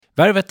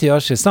Värvet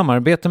görs i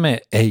samarbete med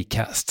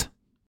Acast.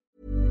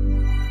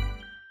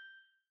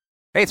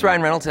 Hey, it's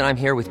Ryan Reynolds, and I'm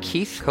here with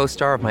Keith,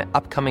 co-star of my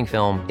upcoming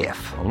film,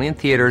 If, only in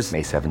theaters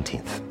May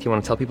 17th. Do you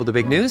want to tell people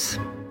the big news?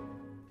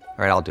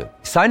 All right, I'll do it.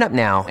 Sign up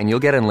now and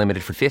you'll get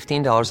unlimited for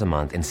 $15 a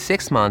month and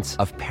 6 months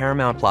of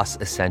Paramount Plus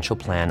Essential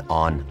Plan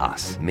on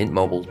us.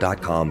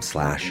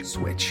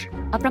 MintMobile.com/switch.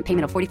 Upfront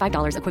payment of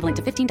 $45 equivalent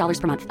to $15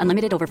 per month.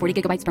 Unlimited over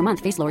 40 gigabytes per month.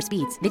 Face lower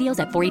speeds. Videos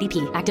at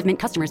 480p. Active Mint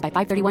customers by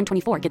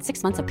 531.24 get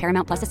 6 months of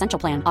Paramount Plus Essential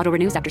Plan. Auto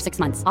renews after 6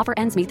 months. Offer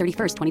ends May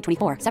 31st,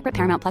 2024. Separate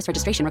Paramount Plus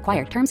registration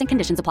required. Terms and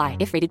conditions apply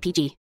if rated PG.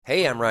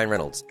 Hey, I'm Ryan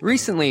Reynolds.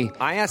 Recently,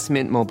 I asked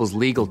Mint Mobile's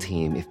legal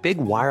team if big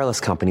wireless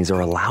companies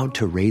are allowed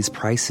to raise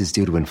prices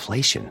due to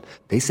inflation.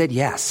 They said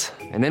yes.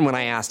 And then when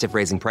I asked if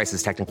raising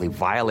prices technically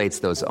violates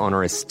those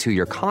onerous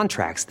 2-year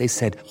contracts, they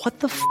said, "What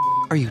the f***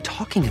 are you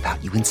talking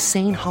about, you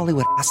insane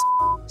Hollywood ass?"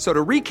 So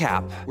to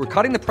recap, we're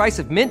cutting the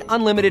price of Mint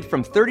Unlimited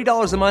from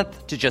 $30 a month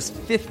to just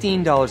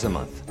 $15 a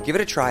month. Give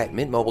it a try at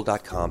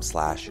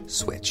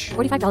mintmobile.com/switch.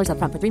 $45 up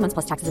front for 3 months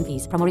plus taxes and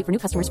fees. Promo rate for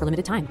new customers for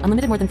limited time.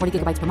 Unlimited more than 40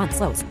 gigabytes per month.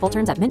 Slows full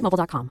terms at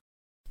mintmobile.com.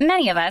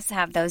 Many of us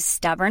have those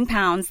stubborn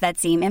pounds that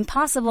seem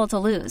impossible to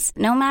lose,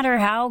 no matter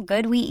how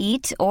good we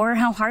eat or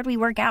how hard we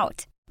work out.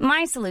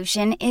 My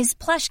solution is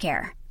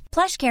PlushCare.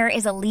 PlushCare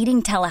is a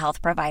leading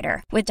telehealth provider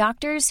with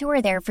doctors who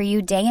are there for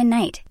you day and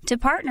night to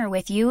partner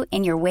with you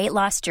in your weight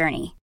loss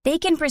journey. They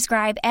can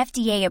prescribe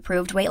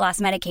FDA-approved weight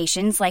loss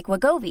medications like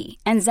Wegovy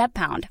and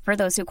Zepbound for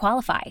those who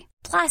qualify.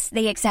 Plus,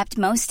 they accept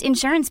most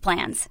insurance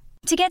plans.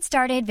 To get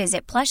started,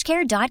 visit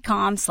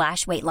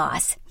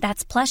plushcare.com/weightloss.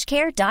 That's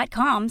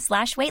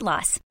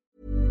plushcare.com/weightloss.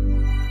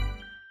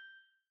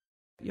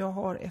 Jag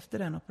har efter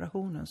den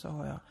operationen så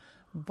har jag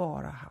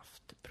bara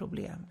haft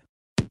problem.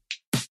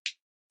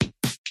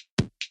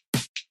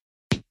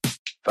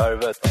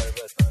 Värvet.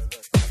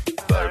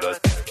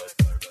 Värvet.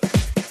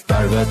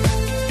 Värvet.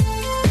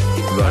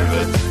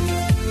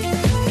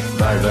 Värvet.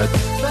 Värvet.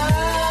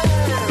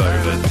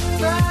 Värvet.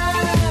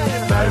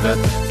 Värvet.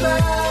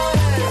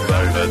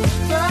 Värvet.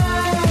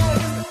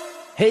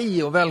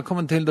 Hej och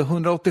välkommen till det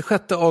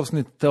 186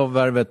 avsnittet av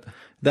Värvet.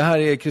 Det här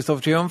är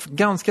Kristoffer Triumf,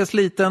 ganska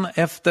sliten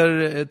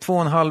efter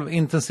 2,5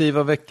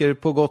 intensiva veckor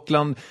på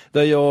Gotland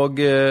där jag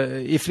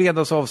i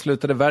fredags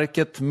avslutade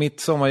verket,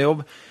 mitt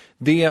sommarjobb.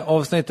 Det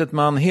avsnittet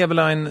med Ann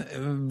Heberlein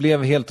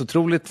blev helt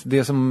otroligt,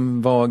 det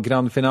som var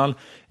grand final.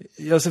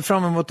 Jag ser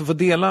fram emot att få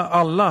dela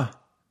alla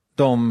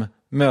de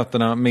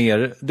mötena med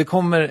er. Det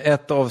kommer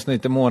ett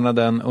avsnitt i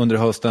månaden under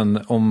hösten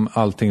om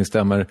allting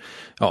stämmer.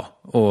 Ja,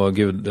 och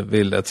Gud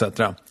vill etc.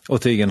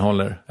 Och tygen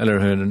håller, eller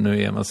hur det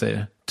nu är man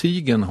säger.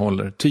 Tygeln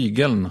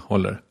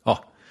håller.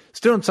 Ja,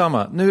 strunt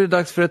samma. Nu är det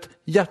dags för ett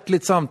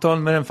hjärtligt samtal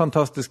med den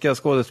fantastiska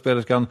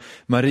skådespelerskan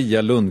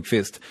Maria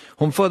Lundqvist.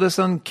 Hon föddes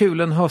en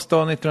kulen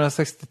höstdag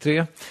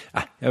 1963.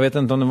 Jag vet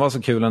inte om den var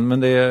så kulen, men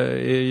det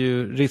är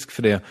ju risk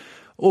för det.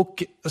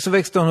 Och så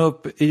växte hon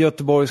upp i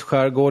Göteborgs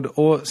skärgård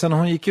och sen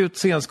hon gick ut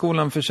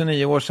scenskolan för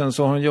 29 år sedan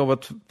så har hon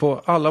jobbat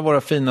på alla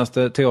våra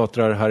finaste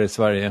teatrar här i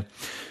Sverige.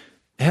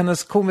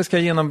 Hennes komiska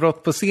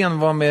genombrott på scen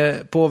var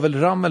med Povel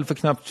Ramel för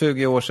knappt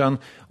 20 år sedan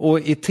och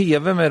i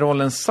tv med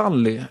rollen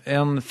Sally,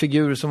 en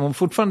figur som hon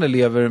fortfarande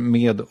lever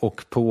med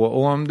och på.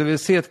 Och om du vill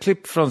se ett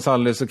klipp från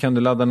Sally så kan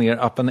du ladda ner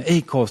appen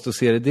Acast och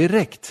se det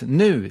direkt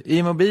nu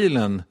i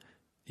mobilen.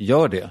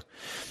 Gör det.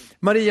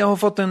 Maria har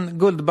fått en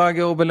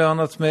Guldbagge och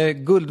belönats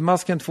med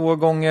Guldmasken 2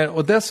 gånger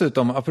och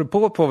dessutom,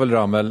 apropå Povel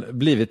Ramel,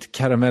 blivit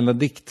Karamella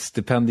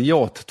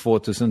Diktstipendiat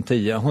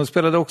 2010. Hon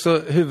spelade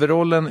också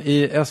huvudrollen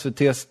i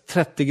SVT:s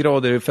 30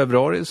 grader i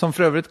februari som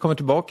för övrigt kommer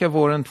tillbaka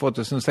våren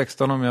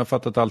 2016 om jag har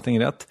fattat allting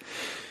rätt.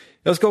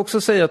 Jag ska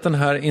också säga att den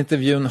här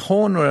intervjun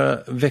har några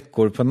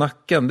veckor på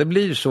nacken. Det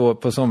blir så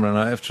på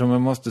somrarna eftersom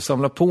jag måste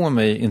samla på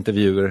mig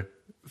intervjuer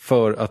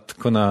för att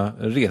kunna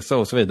resa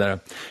och så vidare.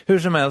 Hur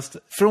som helst,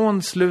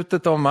 från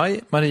slutet av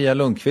maj, Maria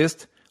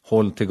Lundqvist,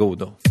 håll till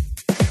godo.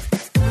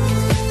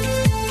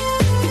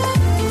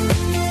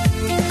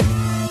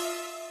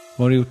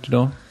 Vad har du gjort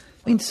idag?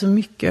 Inte så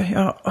mycket.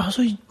 Jag har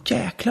så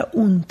jäkla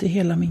ont i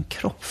hela min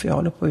kropp för jag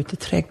håller på ute i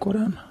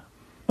trädgården.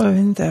 Och jag vet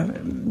inte,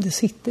 det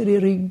sitter i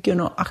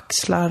ryggen och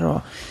axlar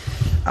och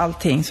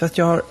allting. Så att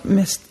jag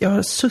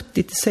har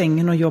suttit i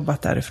sängen och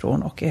jobbat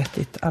därifrån och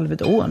ätit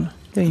Alvedon.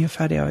 Det är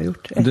ungefär det jag har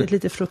gjort. Ätit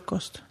lite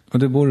frukost. Och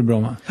det bor du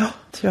bra med? Ja,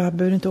 så jag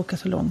behöver inte åka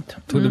så långt.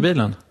 Tog du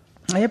bilen?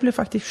 Ja, jag blev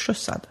faktiskt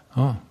skjutsad.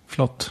 Ja,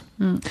 flott.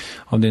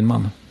 Av din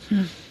man?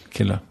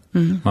 Kille?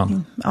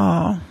 Man?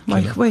 Ja,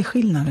 vad är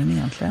skillnaden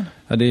egentligen?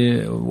 Ja, det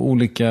är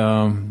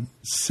olika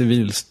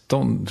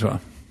civilstånd tror jag.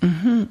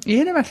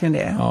 Är det verkligen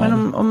det? Ja.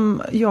 Men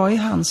om jag är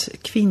hans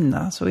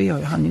kvinna så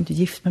är han ju inte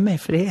gift med mig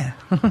för det.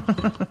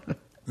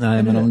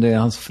 Nej, men om det är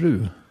hans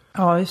fru.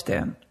 Ja, just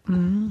det.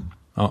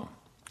 Ja.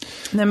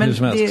 Nej, men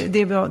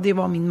det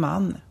var min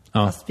man.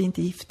 Ja. Fast vi är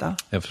inte gifta.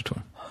 Jag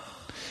förstår.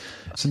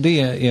 Så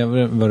det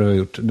är vad du har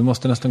gjort. Du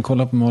måste nästan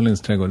kolla på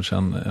Malins trädgård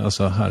sen.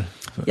 Alltså här.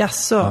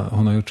 Jaså? Ja,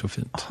 hon har gjort så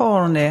fint.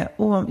 Har hon det?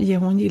 Och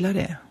hon gillar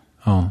det?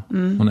 Ja,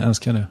 hon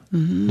älskar det.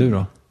 Du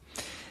då?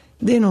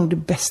 Det är nog det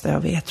bästa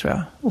jag vet tror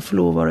jag. Att få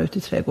lov att vara ute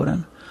i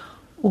trädgården.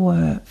 och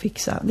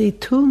fixa. Det är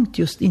tungt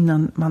just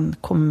innan man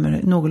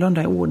kommer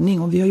någorlunda i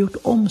ordning. Och vi har gjort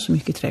om så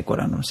mycket i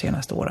trädgården de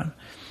senaste åren.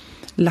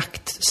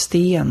 Lagt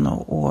sten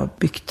och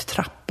byggt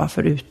trappa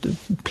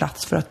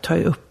plats för att ta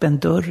upp en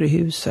dörr i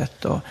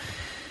huset.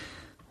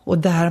 Och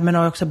därmed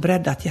har jag också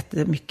breddat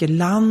jättemycket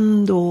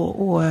land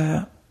och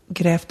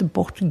grävt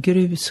bort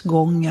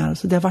grusgångar.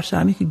 Så det har varit så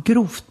här mycket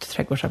grovt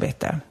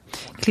trädgårdsarbete.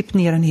 Klippt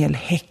ner en hel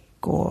häck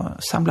och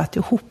samlat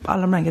ihop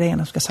alla de här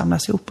grejerna som ska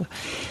samlas ihop.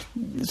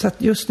 Så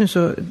att just nu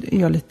så är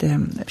jag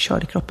lite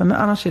körd i kroppen. Men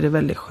annars är det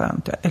väldigt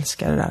skönt. Jag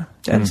älskar det där.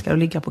 Jag älskar att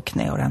ligga på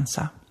knä och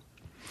rensa.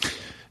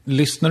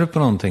 Lyssnar du på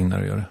någonting när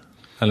du gör det?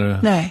 Eller?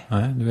 Nej.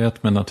 Nej, du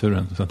vet med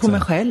naturen. Så att på säga.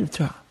 Mig själv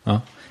tror jag.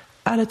 Ja.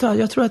 Ärligt talat,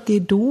 jag tror att det är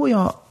då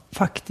jag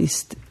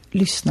faktiskt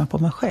lyssnar på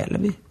mig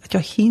själv. Att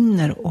jag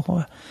hinner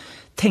och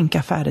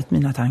tänka färdigt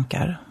mina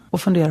tankar.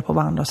 Och fundera på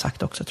vad andra har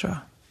sagt också, tror jag.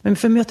 Men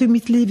för mig, jag tycker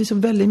mitt liv är så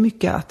väldigt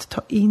mycket att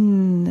ta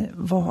in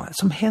vad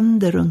som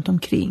händer runt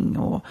omkring.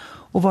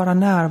 Och vara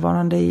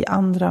närvarande i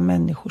andra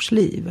människors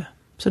liv.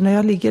 Så när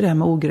jag ligger där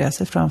med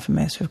ogräset framför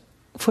mig så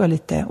får jag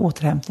lite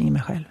återhämtning i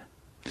mig själv.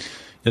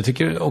 Jag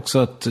tycker också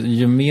att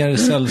ju mer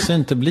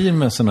sällsynt det blir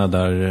med såna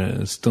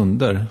där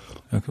stunder.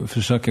 Jag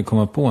försöker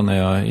komma på när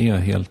jag är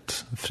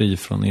helt fri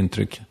från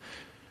intryck.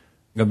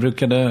 Jag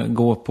brukade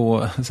gå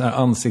på så här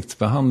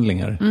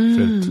ansiktsbehandlingar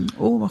förut.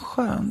 Vad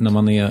skönt. När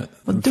man är...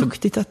 Vad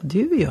duktigt att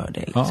du gör det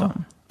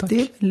liksom. Ja,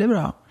 det är väldigt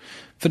bra.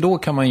 För då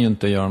kan man ju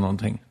inte göra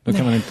någonting. Då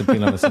kan man inte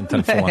pilla med sin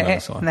telefon eller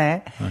så.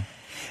 Nej.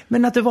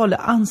 Men att du valde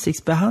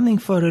ansiktsbehandling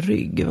före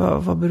rygg,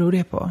 vad beror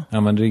det på?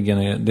 Ja, men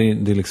ryggen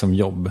det är liksom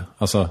jobb.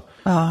 Alltså,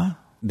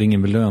 det är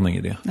ingen belöning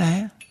i det.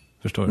 Nej.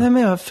 Förstår du? Nej,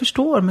 men jag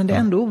förstår, men det är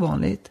ändå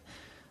ovanligt.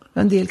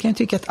 En del kan ju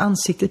tycka att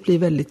ansiktet blir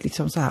väldigt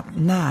liksom så här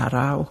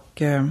nära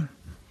och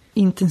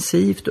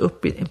intensivt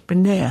upp i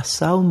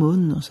näsa och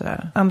mun och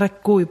sådär. Andra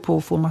går ju på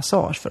att få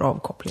massage för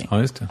avkoppling. Ja,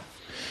 just det.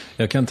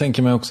 Jag kan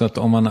tänka mig också att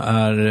om man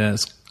är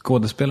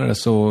skådespelare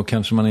så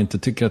kanske man inte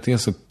tycker att det är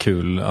så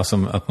kul,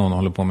 alltså att någon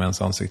håller på med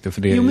ens ansikte.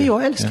 För det jo, men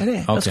jag älskar det.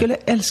 Okay. Jag skulle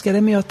älska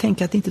det, men jag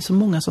tänker att det inte är så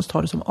många som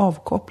tar det som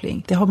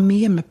avkoppling. Det har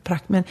mer med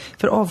men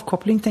för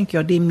avkoppling tänker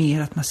jag det är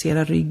mer att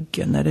massera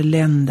ryggen eller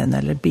länden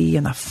eller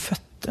benen,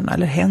 fötterna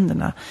eller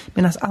händerna.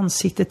 Medan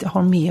ansiktet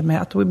har mer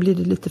med att då blir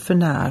det lite för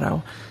nära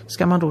och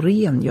ska man då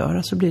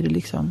rengöra så blir det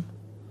liksom...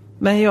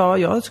 Men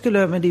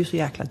men det är ju så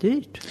jäkla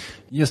dyrt.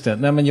 Just det.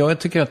 Nej, men jag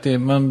tycker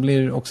att man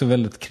blir också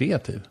väldigt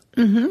kreativ.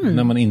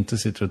 När man inte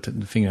sitter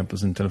och fingrar på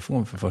sin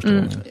telefon för första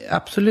gången.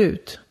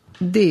 Absolut.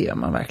 Det gör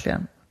man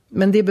verkligen.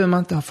 Men det behöver man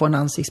inte få en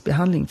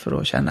ansiktsbehandling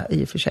för att känna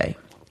i och för sig.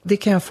 Det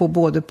kan jag få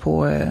både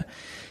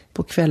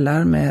på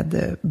kvällar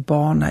med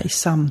barna i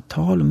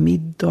samtal och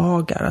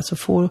middagar. Alltså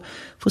få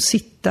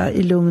sitta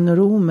i lugn och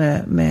ro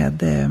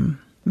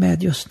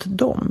med just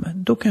dem.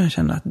 Då kan jag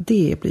känna att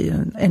det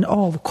blir en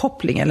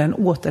avkoppling eller en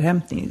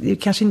återhämtning. Jag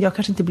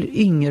kanske inte blir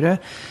yngre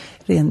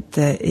rent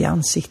i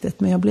ansiktet,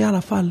 men jag blir i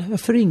alla fall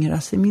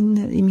föryngras i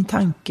min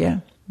tanke.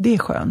 Det är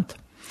skönt.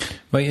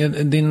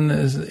 Din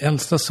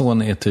äldsta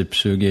son är typ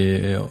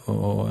 20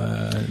 och...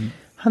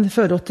 Han är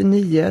född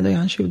 89, då är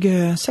han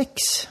 26.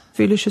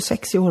 Fyller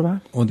 26 i år, va?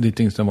 Och ditt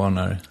yngsta barn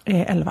är?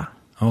 11.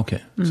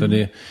 Okej.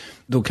 Så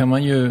då kan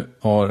man ju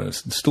ha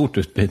stort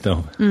utbyte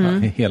av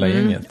hela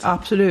gänget.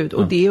 Absolut,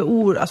 och det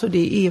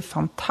är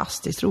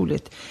fantastiskt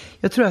roligt.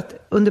 Jag tror att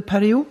under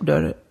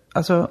perioder,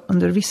 alltså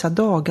under vissa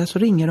dagar så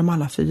ringer de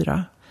alla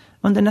 4.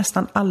 Under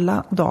nästan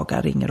alla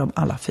dagar ringer de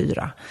alla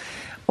 4.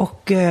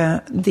 Och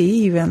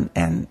det är ju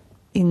en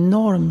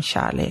enorm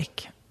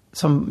kärlek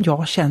som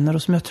jag känner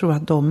och som jag tror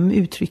att de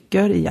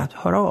uttrycker i att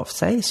höra av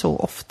sig så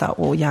ofta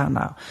och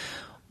gärna.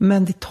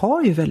 Men det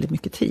tar ju väldigt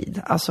mycket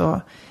tid.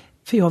 Alltså,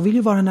 för jag vill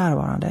ju vara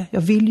närvarande.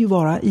 Jag vill ju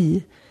vara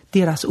i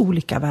deras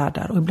olika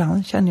världar. Och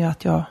ibland känner jag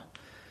att jag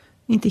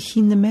inte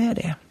hinner med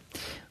det.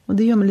 Och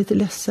det gör mig lite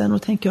ledsen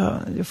och tänker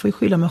jag får ju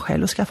skylla mig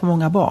själv och skaffa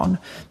många barn.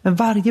 Men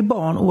varje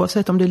barn,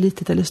 oavsett om det är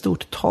litet eller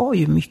stort, tar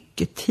ju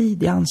mycket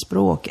tid i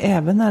anspråk.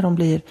 Även när de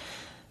blir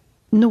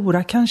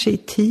några kanske i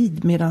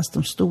tid medan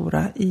de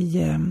stora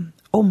i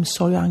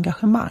omsorg och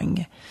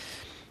engagemang.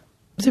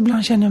 Så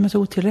ibland känner jag mig så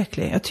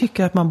otillräcklig. Jag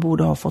tycker att man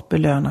borde ha fått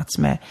belönats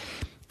med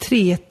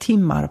 3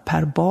 timmar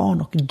per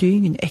barn och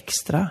dygn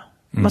extra.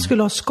 Man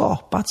skulle ha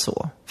skapat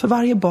så. För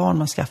varje barn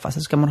man skaffar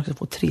sig ska man också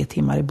få 3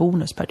 timmar i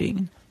bonus per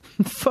dygn.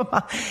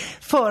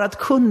 För att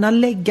kunna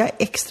lägga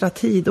extra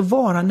tid och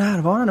vara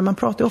närvarande. Man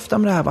pratar ju ofta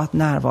om det här att vara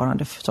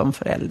närvarande som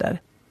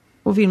förälder.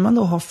 Och vill man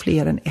då ha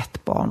fler än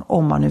ett barn,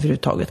 om man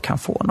överhuvudtaget kan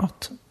få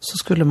något, så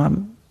skulle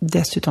man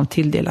dessutom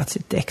tilldelat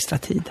sitt extra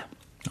tid.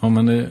 Ja,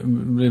 men det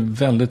blir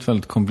väldigt,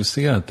 väldigt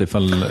komplicerat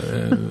ifall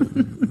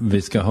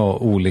vi ska ha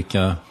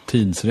olika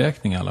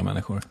tidsräkningar alla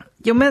människor.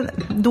 Jo, men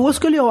då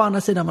skulle jag å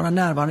andra sidan vara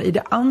närvarande i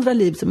det andra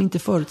liv som inte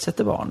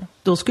förutsätter barn.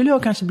 Då skulle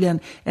jag kanske bli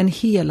en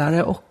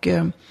helare och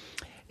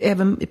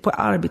även på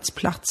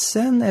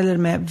arbetsplatsen eller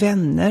med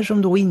vänner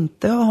som då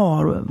inte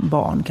har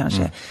barn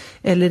kanske.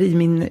 Eller i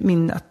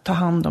min att ta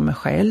hand om mig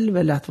själv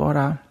eller att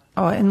vara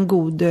en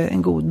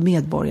god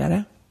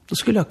medborgare. Då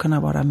skulle jag kunna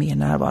vara mer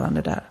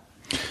närvarande där.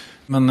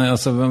 Men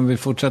alltså, om vi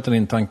fortsätter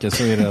din tanke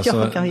så är det alltså...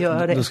 Jag kan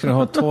göra det. Du ska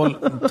ha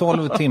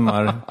 12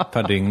 timmar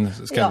per dygn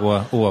ska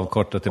gå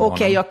oavkortat till barnen.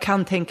 Okej, jag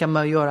kan tänka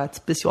mig att göra ett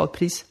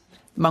specialpris.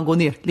 Man går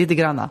ner lite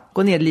granna.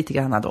 Gå ner lite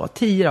granna då.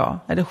 10 då,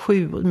 eller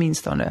 7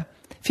 åtminstone.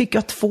 Fick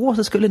jag 2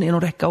 så skulle det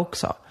nog räcka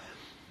också.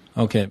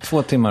 Okej,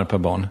 2 timmar per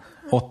barn.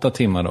 8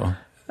 timmar då.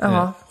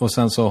 Ja. Och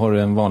sen så har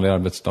du en vanlig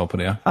arbetsdag på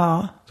det.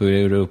 Ja. Då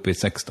är du uppe i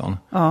 16.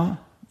 Ja.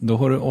 Då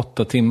har du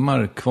 8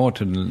 timmar kvar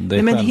till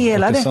dig Men själv.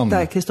 hela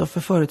detta,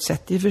 Kristoffer,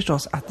 förutsätter ju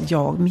förstås att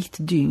mitt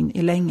dygn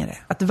är längre.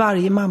 Att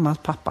varje mammas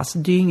pappas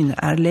dygn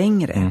är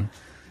längre.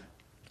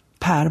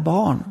 Per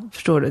barn.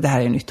 Förstår du? Det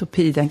här är en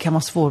utopi. Den kan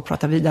vara svår att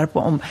prata vidare på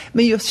om.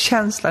 Men just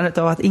känslan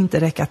av att inte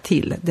räcka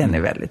till, den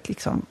är väldigt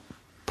liksom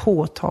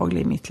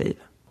påtaglig i mitt liv.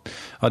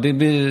 Ja, det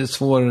blir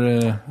svår.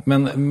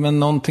 Men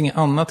någonting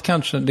annat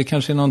kanske. Det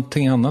kanske är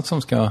någonting annat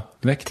som ska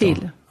väck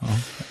till. Ja.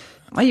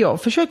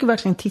 Jag försöker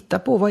verkligen titta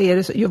på vad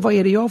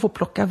är det jag får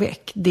plocka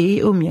väck. Det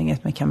är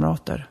umgänget med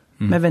kamrater.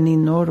 Med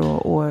väninnor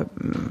och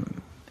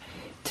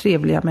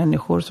trevliga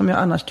människor som jag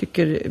annars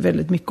tycker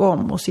väldigt mycket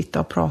om att sitta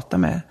och prata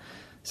med.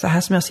 Så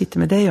här som jag sitter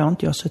med dig har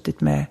inte jag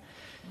suttit med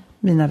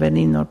mina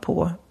väninnor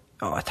på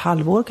ett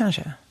halvår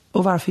kanske.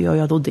 Och varför gör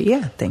jag då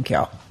det, tänker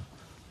jag.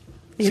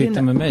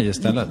 Sitter med mig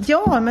istället?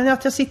 Ja, men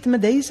att jag sitter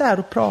med dig så här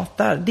och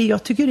pratar. Det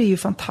jag tycker är ju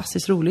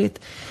fantastiskt roligt.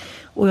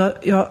 Och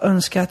jag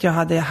önskar att jag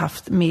hade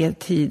haft mer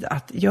tid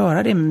att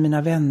göra det med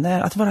mina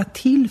vänner. Att vara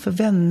till för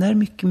vänner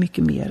mycket,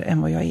 mycket mer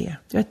än vad jag är.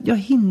 Jag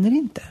hinner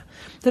inte.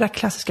 Det där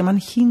klassiska, man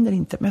hinner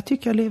inte. Men jag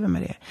tycker jag lever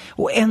med det.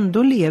 Och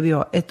ändå lever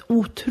jag ett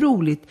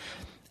otroligt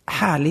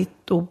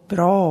härligt och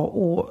bra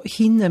och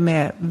hinner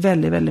med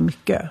väldigt, väldigt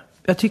mycket.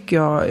 Jag tycker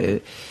jag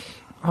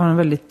har en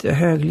väldigt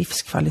hög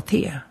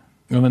livskvalitet.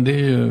 Ja, men det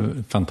är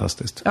ju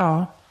fantastiskt.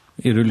 Ja.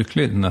 Är du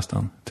lycklig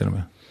nästan till och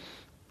med?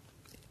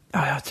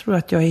 Ja, jag tror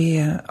att jag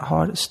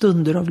har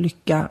stunder av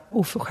lycka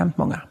oförskämt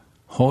många.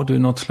 Har du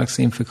något slags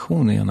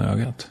infektion i ena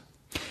ögat?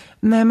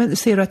 Nej, men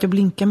ser du att jag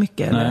blinkar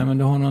mycket? Eller? Nej, men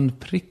du har någon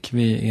prick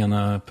vid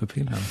ena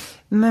pupillen.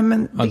 Nej,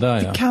 men ja,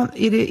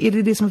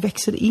 är det som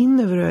växer in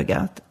över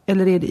ögat?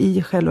 Eller är det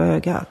i själva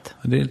ögat?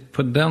 Det är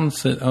på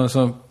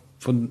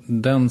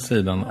den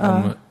sidan,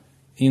 om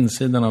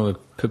insidan av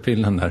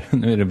pupillen där.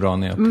 Nu är det bra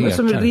när jag pekar.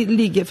 Som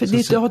ligger,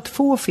 för jag har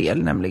 2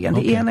 fel nämligen.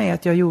 Okay. Det ena är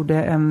att jag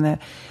gjorde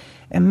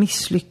en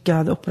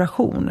misslyckad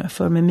operation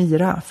för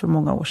Memira för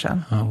många år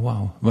sedan.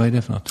 Wow, vad är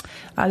det för något?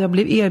 Jag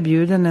blev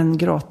erbjuden en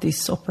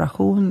gratis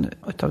operation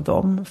utav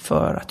dem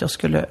för att jag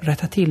skulle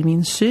rätta till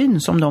min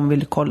syn som de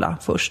ville kolla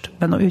först.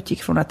 Men de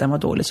utgick från att den var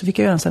dålig, så fick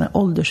jag göra en sån här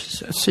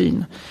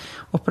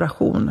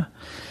ålderssyn-operation.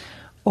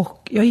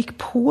 Och jag gick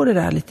på det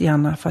där lite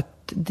grann för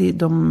att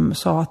de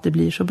sa att det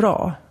blir så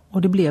bra.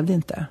 Och det blev det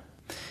inte.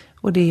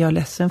 Och det är jag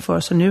ledsen för.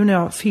 Så nu när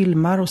jag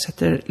filmar och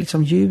sätter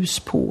liksom ljus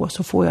på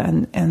så får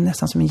jag en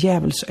nästan som en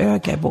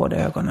djävulsöga i båda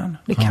ögonen.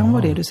 Det kan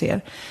vara det du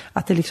ser.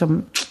 Att det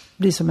liksom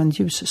blir som en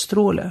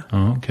ljusstråle.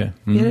 Okay.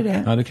 Är det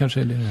det? Ja, det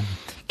kanske är det.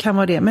 Kan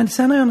vara det. Men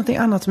sen har jag något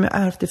annat som jag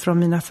ärvt ifrån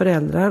mina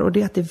föräldrar. Och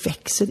det är att det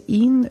växer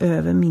in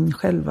över min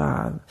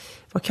själva,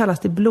 vad kallas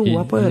det,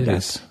 blåa på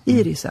ögat?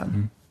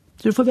 Irisen.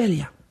 Så du får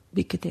välja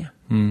vilket det är.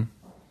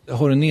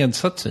 Har du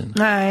nedsatt syn?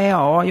 Nej,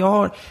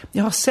 jag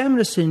har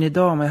sämre syn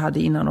idag än vad jag hade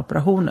innan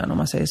operationen, om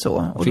man säger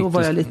så. Och då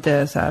var jag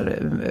lite så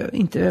här,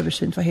 inte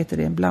översynt, vad heter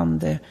det?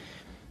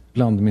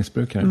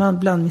 Blandmissbrukare.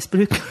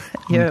 Blandmissbrukare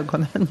i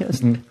ögonen,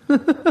 just.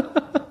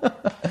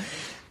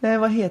 Nej,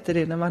 vad heter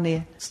det när man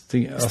är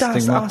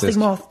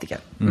astigmatiker?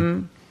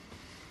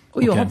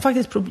 Och jag har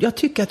faktiskt jag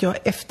tycker att jag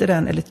efter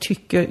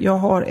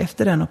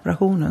den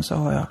operationen så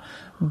har jag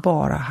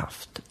bara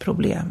haft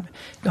problem.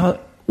 Jag har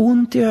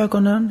ont i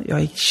ögonen.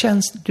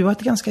 Du har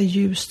ett ganska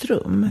ljust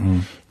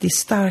rum. Det är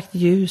starkt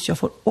ljus. Jag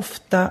får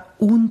ofta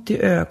ont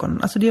i ögonen.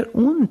 Alltså det gör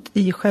ont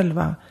i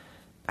själva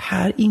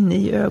här inne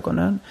i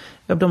ögonen.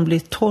 De blir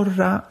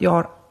torra. Jag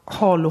har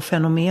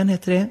halofenomen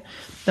heter det.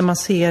 Där man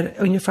ser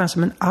ungefär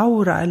som en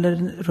aura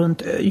eller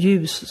runt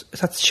ljus.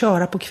 Så att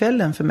köra på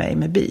kvällen för mig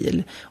med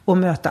bil och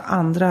möta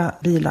andra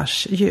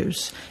bilars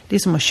ljus. Det är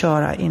som att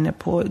köra inne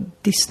på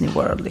Disney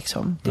World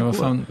liksom. Men vad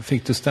fan,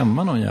 fick du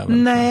stämma någon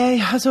jävel?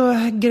 Nej, alltså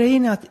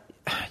grejen är att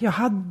jag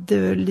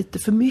hade lite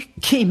för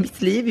mycket i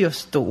mitt liv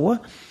just då.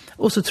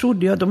 Och så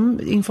trodde jag, de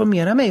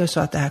informerade mig och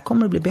sa att det här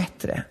kommer att bli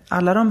bättre.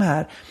 Alla de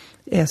här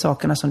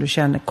sakerna som du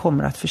känner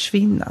kommer att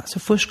försvinna. Så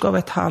först gav jag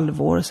ett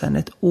halvår, sen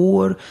ett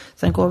år,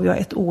 sen gav jag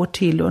ett år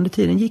till och under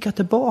tiden gick jag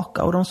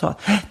tillbaka och de sa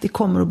att det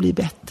kommer att bli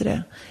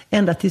bättre.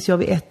 Ända tills jag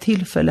vid ett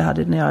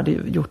tillfälle när jag hade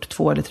gjort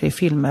 2 eller 3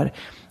 filmer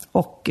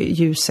och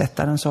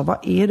ljussättaren sa, vad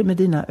är det med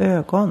dina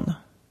ögon?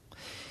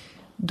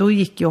 Då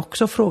gick jag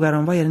också och frågade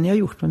dem, vad är det ni har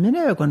gjort med mina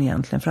ögon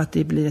egentligen för att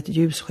det blir ett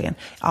ljussken?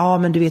 Ja,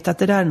 men du vet att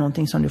det där är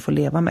någonting som du får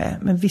leva med.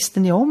 Men visste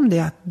ni om det,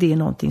 att det är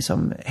någonting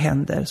som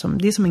händer?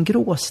 Det är som en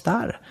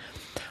gråstarr.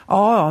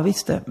 Ja,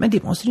 visst det. Men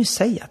det måste ni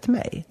säga till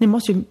mig. Ni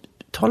måste ju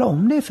tala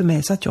om det för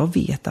mig så att jag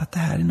vet att det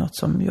här är något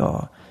som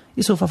jag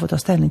i så fall får ta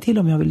ställning till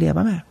om jag vill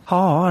leva med.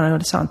 Ja, det är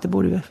sant. Det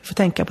borde vi få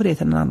tänka på det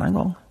till en annan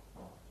gång.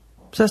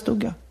 Så här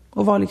stod jag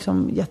och var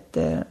liksom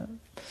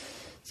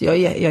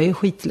Jag är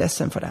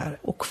skitledsen för det här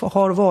och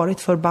har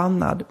varit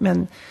förbannad,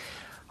 men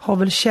har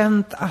väl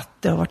känt att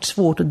det har varit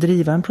svårt att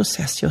driva en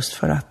process just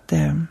för att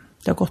det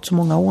har gått så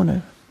många år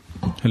nu.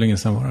 Hur länge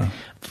sedan var det?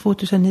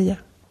 2009.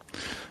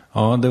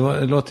 Ja,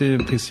 det låter ju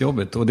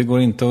pissjobbigt. Och det går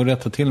inte att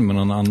rätta till med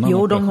någon annan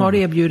operation? De har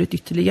erbjudit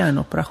ytterligare en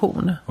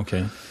operation.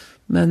 Okej.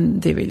 Men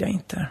det vill jag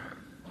inte.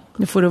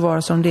 Nu får det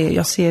vara som det är.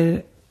 Jag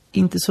ser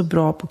inte så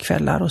bra på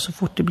kvällar och så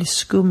fort det blir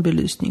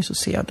skumbelysning så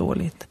ser jag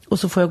dåligt. Och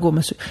så får jag gå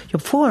med...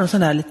 Jag får en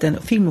sån här liten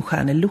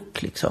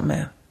filmstjärnelook liksom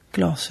med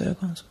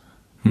glasögon.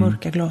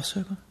 Mörka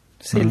glasögon.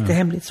 Ser lite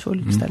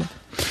hemlighetsfull istället.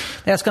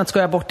 Jag ska inte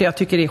skoja bort det. Jag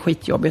tycker det är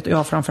skitjobbigt.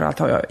 Och framförallt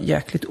har jag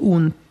jäkligt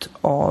ont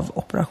av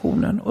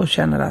operationen. Och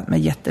känner mig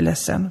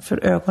jätteledsen.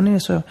 För ögonen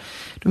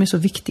är så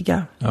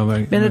viktiga. Ja,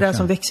 men det där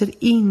som växer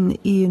in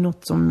i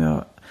något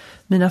som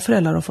mina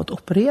föräldrar har fått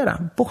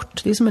operera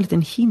bort. Det är som en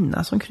liten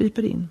hinna som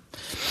kryper in.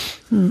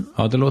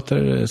 Ja, det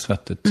låter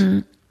svettigt.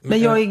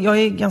 Men jag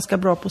är ganska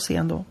bra på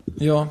scen då.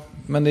 Ja,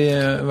 men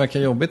det verkar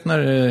jobbigt när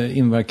det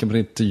inverkar på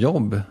ditt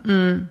jobb.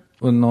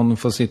 Och någon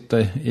får sitta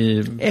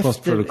i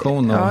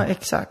postproduktion och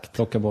exakt.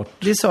 Plocka bort.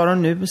 Det sa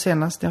de nu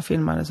senast när jag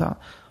filmade. Sa,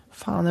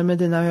 fan är det med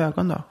dina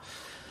ögon då?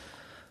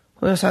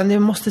 Och jag sa, ni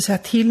måste säga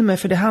till mig,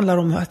 för det handlar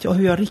om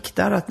hur jag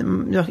riktar. Att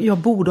jag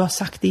borde ha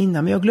sagt det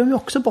innan, men jag glömmer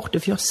också bort det,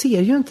 för jag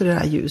ser ju inte det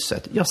här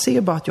ljuset. Jag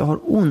ser bara att jag har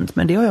ont,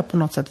 men det har jag på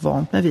något sätt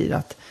vant mig vid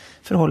att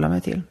förhålla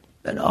mig till.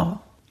 Men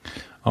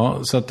ja,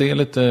 så att det är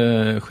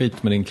lite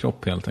skit med din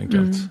kropp helt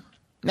enkelt.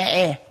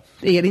 Nej,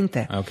 det är det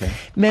inte. Okay.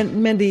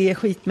 Men det är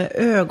skit med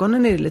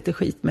ögonen, är det lite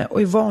skit med.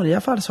 Och i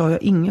vanliga fall så har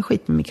jag ingen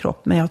skit med min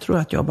kropp, men jag tror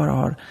att jag bara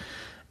har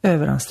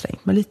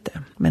överansträngt mig lite.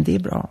 Men det är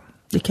bra.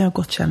 Det kan jag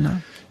gott känna.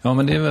 Ja,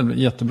 men det är väl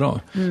jättebra.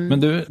 Men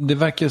det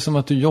verkar som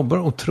att du jobbar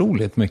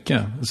otroligt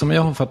mycket. Som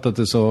jag har fattat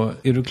det så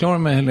är du klar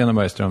med Helena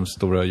Bergströms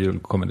stora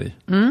julkomedi.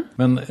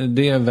 Men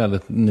det är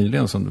väldigt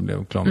nyligen som du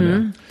blev klar med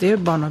det. Det är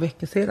bara några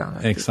veckor sedan.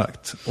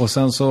 Exakt. Och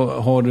sen så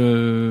har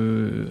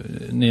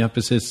ni har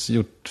precis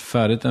gjort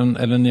färdigt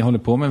eller ni håller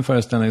på med en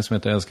föreställning som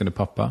heter Älskade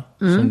pappa.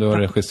 Som du har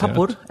regisserat.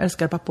 Pappor,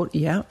 Älskade pappor,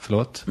 ja.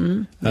 Förlåt.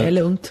 Det är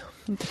lugnt.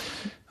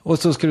 Och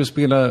så ska du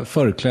spela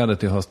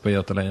förklädet i höst på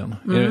Göta Lejon.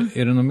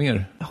 Är det något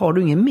mer? Har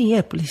du ingen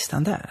mer på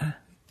listan där?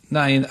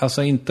 Nej,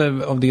 alltså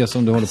inte av det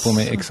som du håller på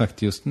med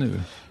exakt just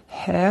nu.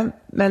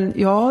 Men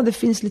ja, det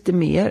finns lite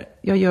mer.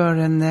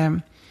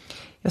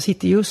 Jag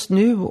sitter just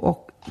nu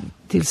och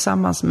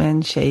tillsammans med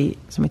en tjej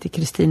som heter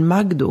Kristin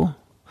Magdo.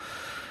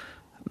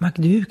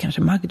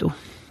 Magdo.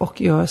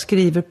 Och jag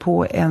skriver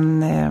på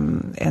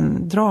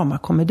en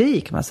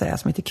dramakomedi kan man säga,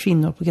 som heter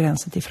Kvinnor på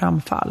gränsen till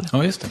framfall.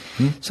 Ja, just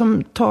det.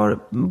 Som tar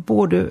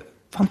både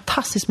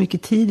fantastiskt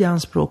mycket tid i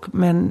anspråk,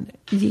 men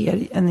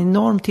ger en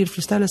enorm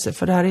tillfredsställelse.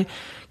 För det här är,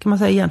 kan man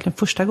säga, egentligen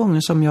första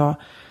gången som jag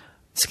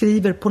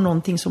skriver på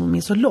någonting som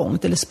är så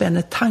långt, eller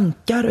spänner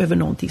tankar över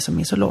någonting som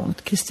är så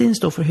långt. Kristin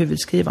står för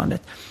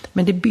huvudskrivandet,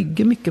 men det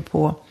bygger mycket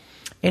på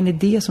en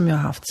idé som jag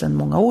har haft sedan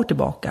många år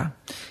tillbaka.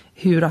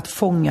 Hur att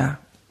fånga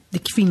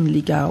det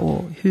kvinnliga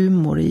och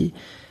humor i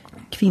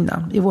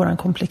kvinnan, i våran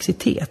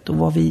komplexitet och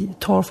vad vi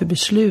tar för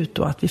beslut,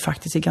 och att vi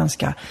faktiskt är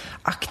ganska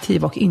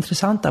aktiva och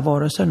intressanta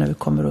varelser när vi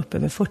kommer upp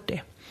över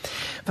 40.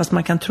 Fast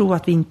man kan tro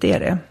att vi inte är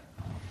det.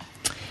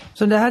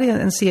 Så det här är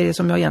en serie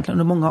som jag egentligen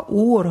under många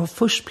år har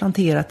först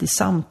planterat i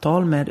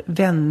samtal med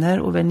vänner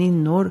och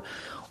väninnor.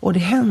 Och det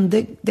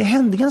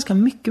hände ganska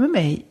mycket med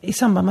mig i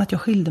samband med att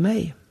jag skilde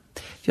mig.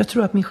 Jag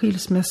tror att min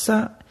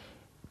skilsmässa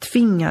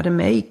tvingade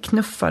mig,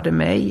 knuffade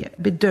mig,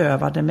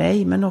 bedövade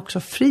mig, men också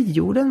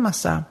frigjorde en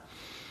massa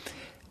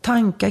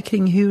tankar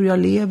kring hur jag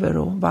lever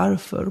och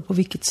varför och på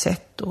vilket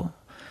sätt.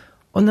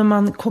 Och när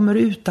man kommer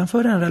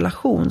utanför en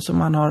relation som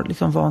man har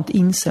liksom vant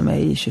in sig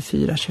med i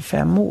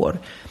 24-25 år,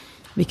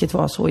 vilket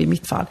var så i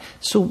mitt fall,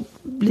 så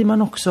blir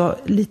man också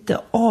lite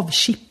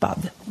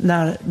avkippad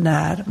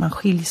när man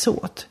skiljs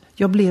åt.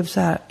 Jag blev så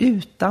här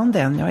utan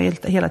den jag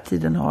hela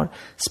tiden har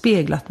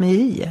speglat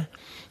mig i,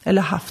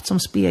 eller haft som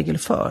spegel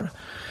för.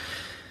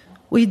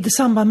 Och i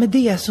samband med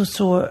det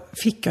så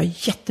fick jag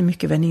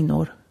jättemycket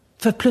väninnor.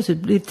 För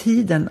plötsligt blev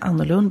tiden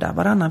annorlunda.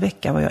 Varannan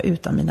vecka var jag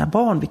utan mina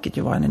barn, vilket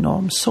ju var en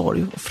enorm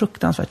sorg och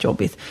fruktansvärt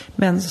jobbigt.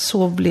 Men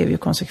så blev ju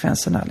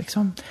konsekvenserna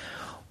liksom.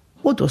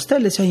 Och då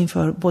ställdes jag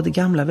inför både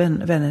gamla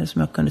vänner som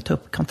jag kunde ta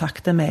upp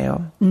kontakter med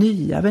och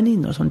nya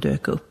väninnor som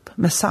dök upp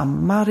med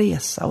samma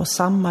resa och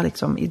samma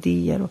liksom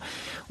idéer.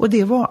 Och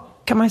det var,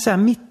 kan man säga,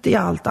 mitt i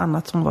allt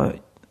annat som var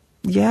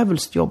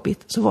jävligt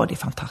jobbigt, så var det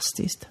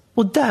fantastiskt.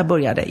 Och där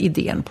började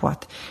idén på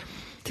att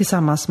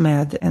tillsammans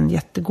med en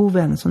jättegod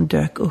vän som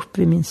dök upp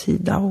vid min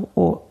sida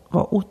och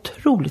var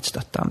otroligt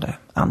stöttande.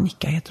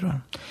 Annika heter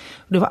hon.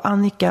 Och det var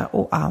Annika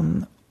och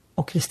Ann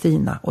och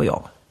Kristina och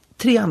jag.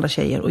 3 andra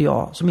tjejer och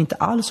jag som inte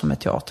alls har med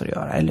teater att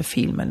göra eller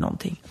film eller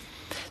någonting.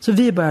 Så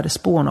vi började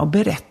spåna och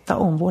berätta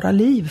om våra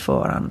liv för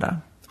varandra.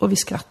 Och vi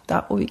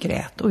skrattade och vi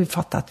grät och vi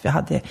fattade att vi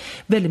hade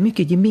väldigt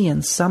mycket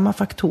gemensamma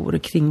faktorer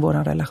kring vår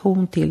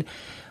relation till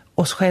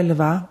oss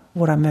själva,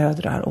 våra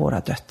mödrar och våra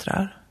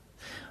döttrar.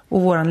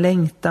 Och våran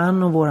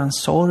längtan och våran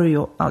sorg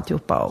och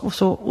alltihopa.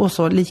 Och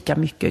så lika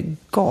mycket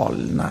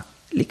galna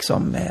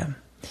liksom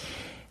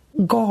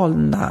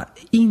galna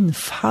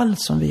infall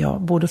som vi har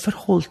både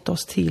förhållit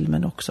oss till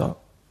men också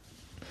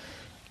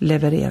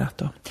levererat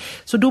då.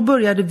 Så då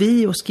började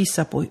vi att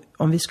skissa på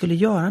om vi skulle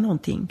göra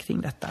någonting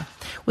kring detta.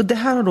 Och det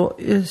här har då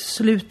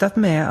slutat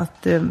med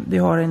att vi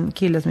har en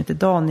kille som heter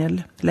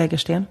Daniel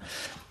Lägersten.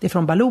 Det är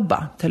från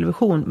Baluba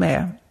television,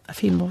 med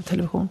film och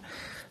television,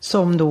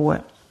 som då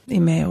är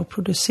med och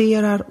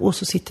producerar, och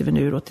så sitter vi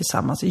nu då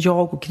tillsammans,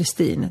 jag och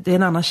Kristin, det är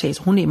en annan tjej,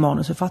 hon är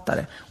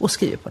manusförfattare och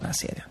skriver på den här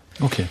serien.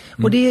 Okay.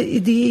 Och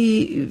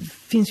det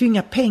finns ju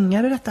inga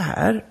pengar i detta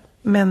här,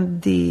 men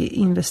det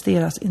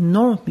investeras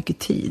enormt mycket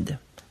tid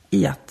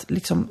i att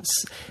liksom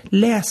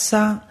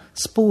läsa,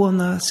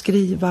 spåna,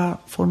 skriva,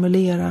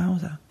 formulera och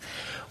så.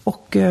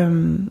 Och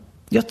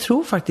jag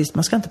tror faktiskt,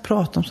 man ska inte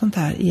prata om sånt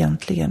här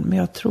egentligen, men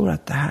jag tror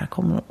att det här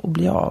kommer att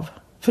bli av.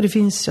 För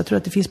jag tror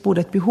att det finns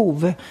både ett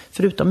behov,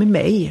 förutom i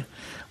mig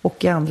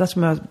och i andra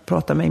som jag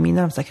pratar med i min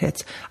närmsta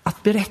krets,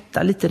 att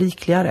berätta lite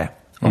rikligare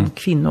om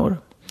kvinnor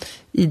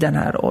i den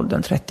här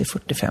åldern, 30,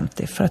 40,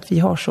 50. För att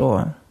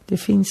det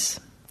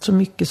finns så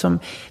mycket som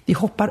vi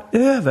hoppar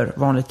över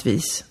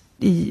vanligtvis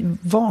i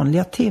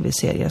vanliga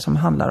tv-serier som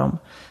handlar om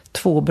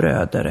 2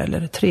 bröder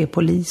eller 3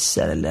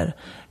 poliser eller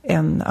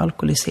en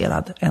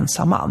alkoholiserad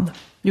ensam man.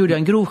 Gjorde jag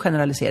en grov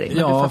generalisering?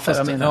 Ja,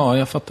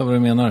 jag fattar vad du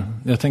menar.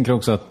 Jag tänker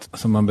också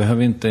att man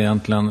behöver inte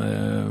egentligen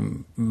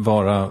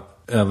vara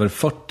över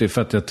 40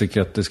 för att jag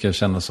tycker att det ska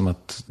kännas som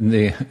att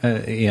det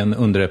är en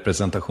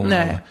underrepresentation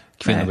av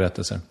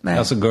kvinnoberättelser. Nej.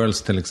 Alltså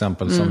Girls till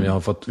exempel, som jag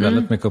har fått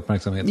väldigt mycket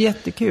uppmärksamhet.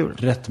 Jättekul.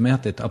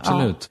 Rättmätigt,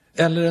 absolut.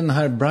 Ja. Eller den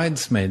här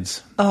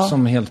Bridesmaids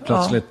som helt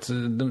plötsligt,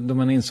 då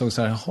man insåg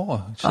så här,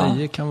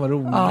 tjejer kan vara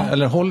roliga. Ja.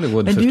 Eller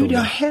Hollywood. Men du,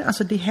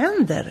 det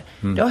händer.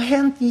 Det har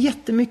hänt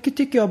jättemycket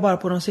tycker jag bara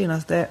på de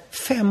senaste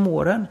 5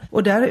 åren.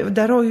 Och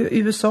där har ju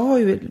USA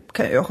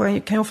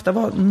kan ju ofta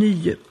vara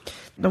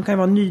de kan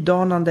vara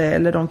nydanande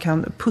eller de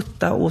kan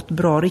putta åt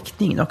bra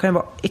riktning. De kan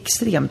vara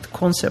extremt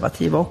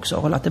konservativa också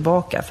och hålla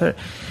tillbaka.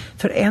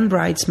 För en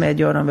Bridesmaid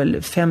gör de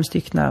väl 5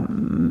 styckna,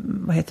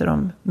 vad heter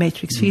de,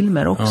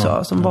 Matrix-filmer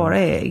också, som bara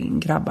är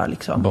grabbar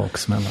liksom.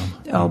 Baksmällan.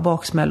 Ja,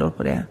 baksmällor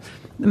på det.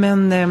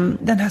 Men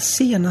den här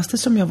senaste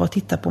som jag var och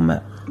tittade på med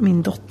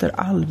min dotter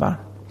Alva,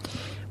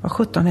 vad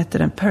 17 hette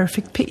den?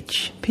 Perfect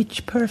Pitch.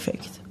 Pitch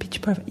Perfect.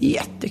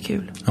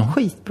 Jättekul.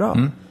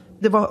 Skitbra.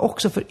 Det var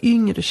också för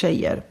yngre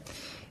tjejer.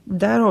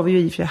 Där har vi ju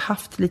i och för sig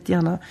haft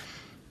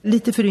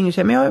lite för yngre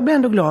tjejer. Men jag blir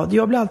ändå glad.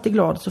 Jag blir alltid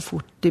glad så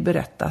fort det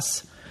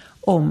berättas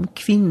om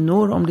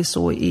kvinnor. Om det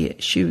så är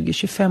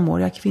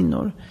 20-25-åriga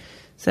kvinnor.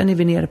 Sen är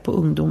vi nere på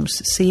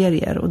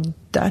ungdomsserier. Och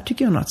där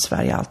tycker jag nog att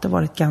Sverige alltid har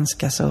varit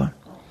ganska så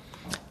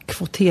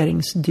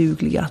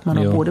kvoteringsdugliga. Att man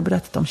har både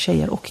berättat om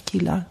tjejer och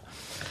killar.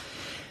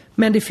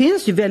 Men det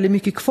finns ju väldigt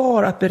mycket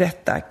kvar att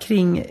berätta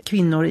kring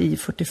kvinnor i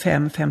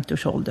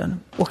 45-50-årsåldern.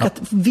 Och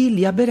att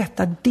vilja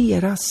berätta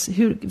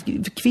hur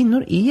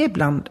kvinnor är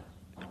ibland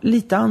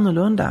lite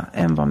annorlunda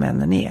än vad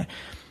männen är.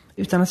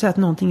 Utan att säga att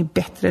någonting är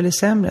bättre eller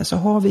sämre, så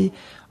har vi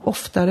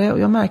oftare, och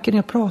jag märker när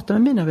jag pratar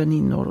med mina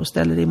väninnor och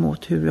ställer det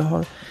emot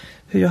hur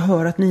jag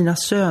hör att mina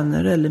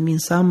söner eller min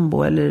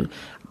sambo eller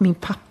min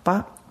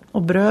pappa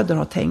och bröder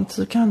har tänkt,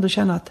 så kan jag ändå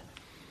känna att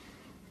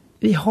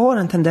vi har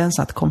en tendens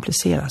att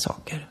komplicera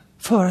saker.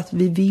 För att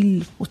vi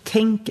vill och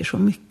tänker så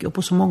mycket och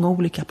på så många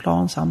olika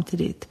plan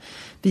samtidigt.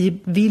 Vi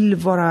vill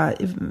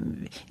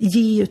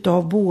ge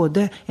utav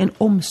både en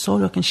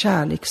omsorg och en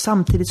kärlek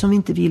samtidigt som vi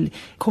inte vill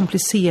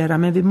komplicera,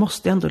 men vi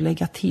måste ändå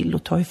lägga till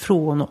och ta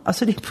ifrån.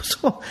 Alltså det är på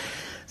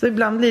så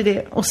ibland blir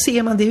det, och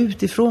ser man det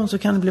utifrån så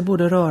kan det bli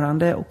både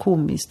rörande och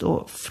komiskt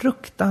och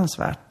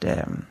fruktansvärt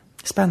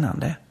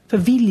spännande. För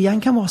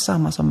viljan kan vara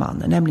samma som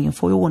mannen, nämligen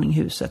få i ordning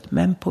huset,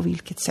 men på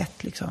vilket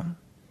sätt liksom?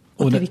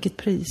 Och till vilket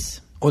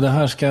pris? Och det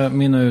här ska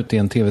mynna ut i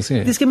en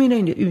tv-serie? Det ska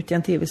mynna ut i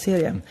en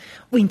tv-serie.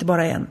 Och inte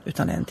bara en,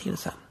 utan en till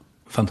sen.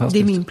 Fantastiskt.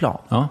 Det är min plan.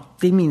 Ja.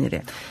 Det är min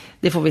idé.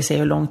 Det får vi se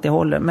hur långt det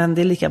håller. Men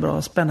det är lika bra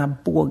att spänna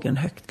bågen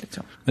högt.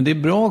 Liksom. Men det är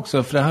bra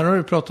också, för det här har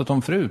du pratat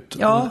om förut.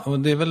 Ja. Och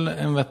det är väl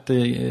en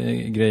vettig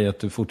grej att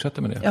du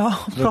fortsätter med det? Ja,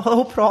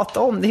 och prata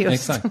om det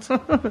just. Exakt.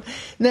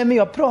 Nej, men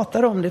jag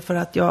pratar om det för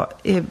att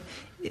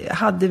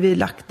hade vi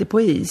lagt det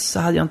på is så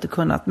hade jag inte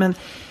kunnat. Men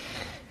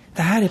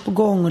det här är på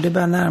gång och det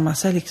börjar närma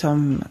sig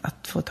liksom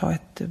att få ta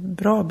ett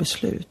bra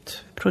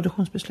beslut,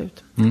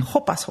 produktionsbeslut.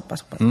 Hoppas.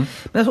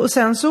 Men, och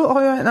sen så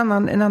har jag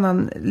en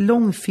annan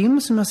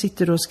långfilm som jag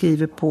sitter och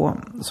skriver på,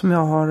 som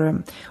jag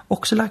har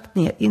också lagt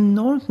ner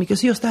enormt mycket.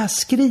 Så just det här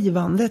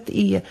skrivandet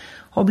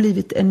har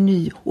blivit en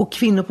ny, och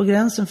Kvinnor på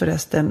gränsen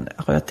förresten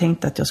har jag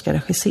tänkt att jag ska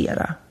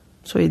regissera.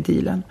 Så är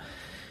dealen.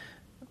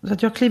 Så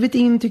att jag har klivit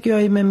in, tycker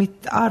jag, med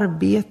mitt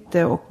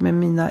arbete och med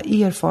mina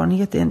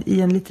erfarenheter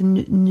i en lite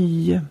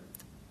ny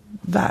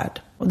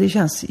värld. Och det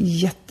känns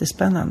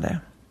jättespännande.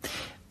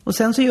 Och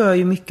sen så gör jag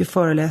ju mycket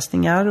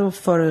föreläsningar och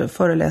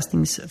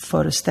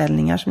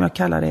föreläsningsföreställningar som jag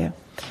kallar det.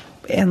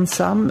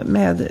 Ensam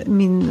med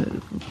min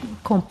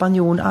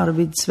kompanjon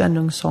Arvid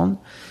Svenungsson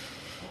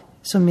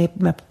som är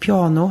med på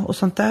piano. Och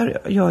sånt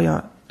där gör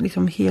jag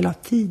liksom hela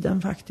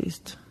tiden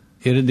faktiskt.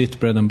 Är det ditt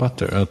bread and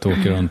butter att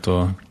åka runt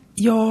och...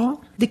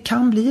 Ja, Det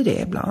kan bli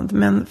det ibland,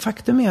 men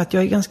faktum är att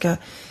jag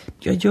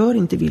gör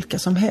inte vilka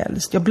som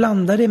helst. Jag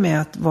blandar det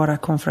med att vara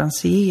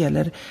konferencier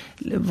eller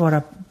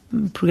vara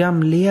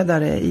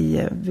programledare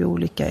vid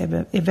olika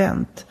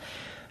event.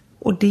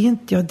 Och det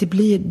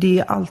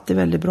är alltid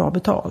väldigt bra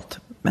betalt.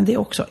 Men det är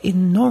också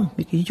enormt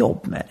mycket jobb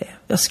med det.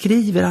 Jag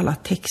skriver alla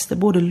texter,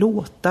 både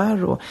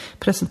låtar och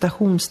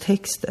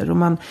presentationstexter. Och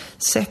man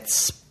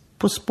sätts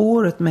på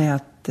spåret med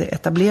att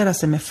etablera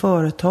sig med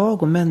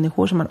företag och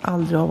människor som man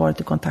aldrig har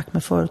varit i kontakt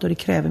med förut. Och det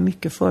kräver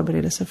mycket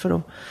förberedelse för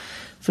att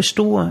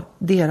förstå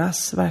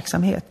deras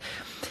verksamhet.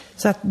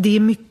 Så att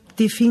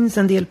det finns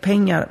en del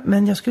pengar,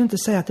 men jag skulle inte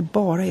säga att det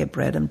bara är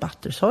bread and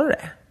butter, sa du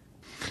det?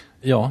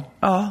 Ja.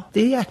 Ja,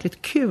 det är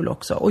jäkligt kul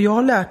också. Och jag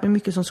har lärt mig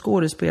mycket som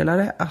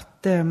skådespelare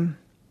att...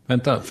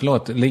 Vänta,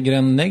 förlåt. Ligger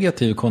en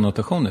negativ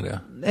konnotation i det?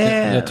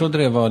 Jag trodde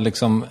det var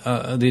liksom,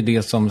 det är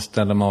det som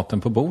ställer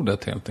maten på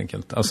bordet helt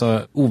enkelt.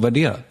 Alltså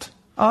ovärderat.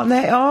 Ja,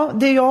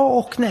 det är ja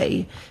och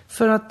nej.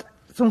 För att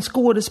som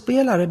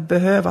skådespelare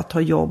behöva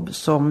ta jobb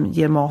som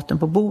ger maten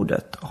på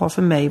bordet har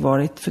för mig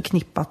varit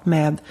förknippat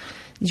med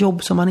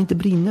jobb som man inte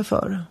brinner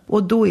för.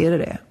 Och då är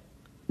det.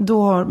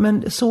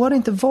 Men så har det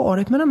inte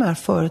varit med de här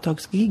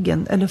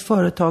företagsgiggen eller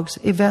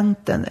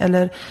företagseventen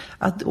eller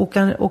att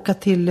åka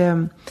till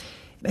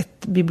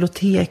ett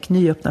bibliotek,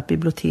 nyöppnat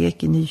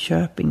bibliotek i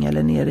Nyköping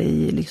eller nere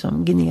i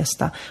liksom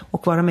Gnesta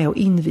och vara med och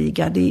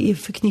inviga. Det är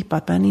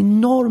förknippat med en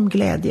enorm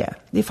glädje.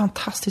 Det är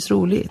fantastiskt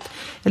roligt.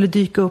 Eller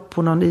dyka upp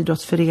på någon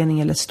idrottsförening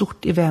eller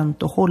stort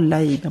event och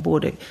hålla i med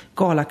både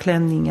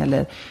galaklänning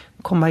eller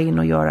komma in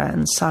och göra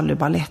en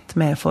sallyballett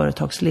med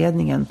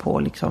företagsledningen på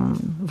liksom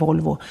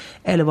Volvo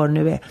eller vad det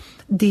nu är.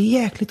 Det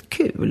är jäkligt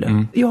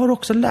kul. Jag har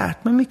också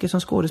lärt mig mycket som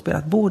skådespelare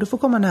att både få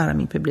komma nära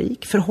min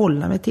publik,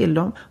 förhålla mig till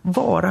dem,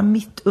 vara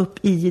mitt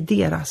upp i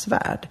deras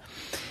värld.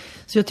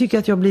 Så jag tycker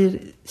att jag blir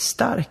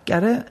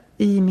starkare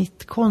i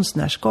mitt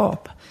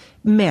konstnärskap.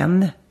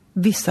 Men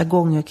vissa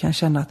gånger kan jag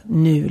känna att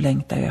nu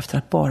längtar jag efter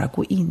att bara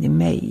gå in i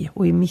mig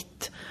och i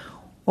mitt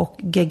och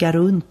gegga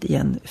runt i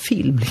en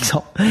film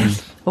liksom.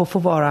 Och få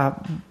vara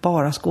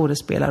bara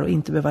skådespelare och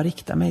inte behöva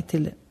rikta mig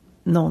till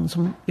någon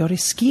som jag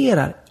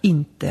riskerar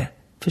inte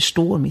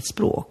förstår mitt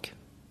språk.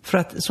 För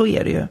att så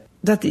är det ju.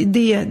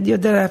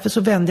 Därför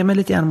så vänder jag mig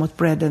lite grann mot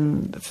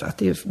breaden, för att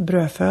det är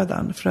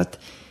brödfödan. För att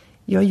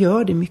jag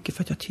gör det mycket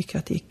för att jag tycker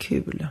att det är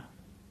kul.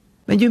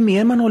 Men ju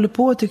mer man håller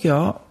på tycker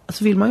jag,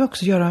 så vill man ju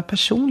också göra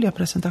personliga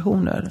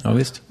presentationer. Ja,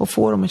 visst. Och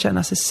få dem att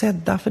känna sig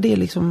sedda. För det är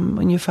liksom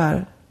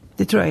ungefär,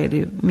 det tror jag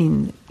är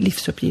min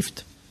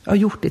livsuppgift. Jag har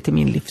gjort det till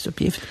min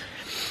livsuppgift.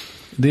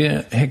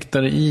 Det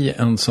häktar i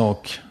en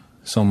sak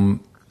som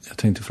jag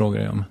tänkte fråga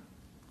dig om.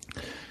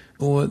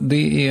 Och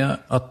det är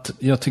att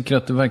jag tycker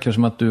att det verkar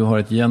som att du har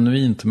ett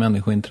genuint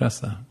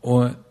människointresse.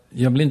 Och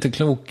jag blir inte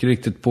klok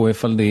riktigt på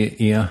ifall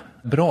det är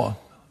bra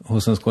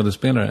hos en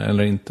skådespelare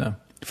eller inte.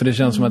 För det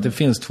känns som att det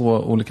finns två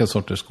olika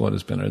sorters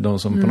skådespelare. De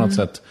som på något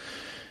sätt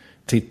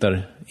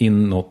tittar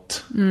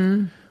inåt.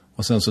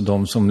 Och sen så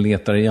de som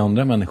letar i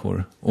andra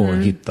människor och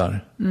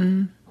hittar.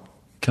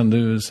 Kan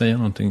du säga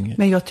någonting?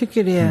 Men jag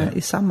tycker det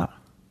är samma.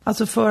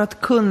 Alltså för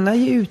att kunna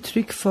ge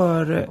uttryck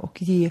för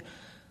och ge...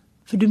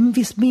 För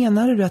visst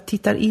menar du att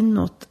tittar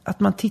inåt,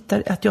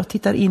 att jag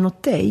tittar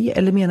inåt dig?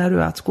 Eller menar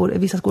du att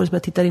vissa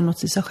skådespelare tittar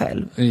inåt i sig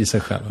själv? I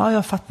sig själv. Ja,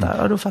 jag fattar.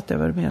 Ja, då fattar jag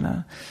vad du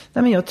menar.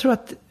 Nej, men jag tror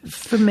att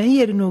för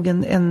mig är det nog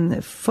en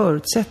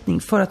förutsättning.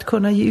 För att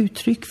kunna ge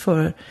uttryck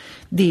för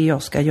det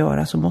jag ska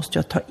göra så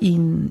måste jag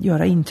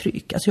göra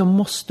intryck. Alltså jag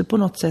måste på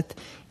något sätt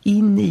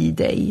in i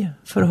dig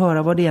för att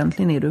höra vad det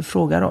egentligen är du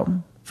frågar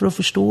om. För att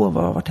förstå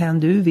varthän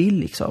du vill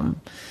liksom.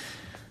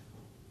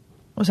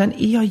 Och sen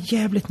är jag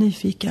jävligt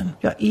nyfiken.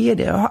 Jag är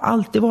det. Jag har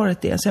alltid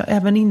varit det. Så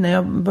även innan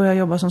jag började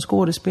jobba som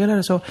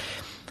skådespelare så har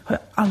jag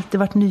alltid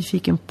varit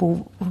nyfiken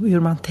på hur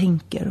man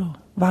tänker och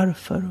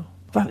varför.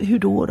 Och hur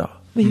då?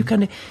 Hur kan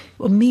det...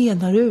 Vad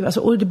menar du? Alltså,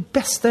 och det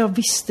bästa jag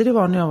visste det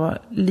var när jag var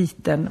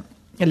liten.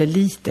 Eller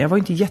liten. Jag var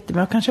inte men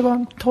jag kanske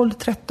var 12,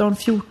 13,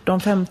 14,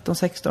 15,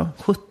 16,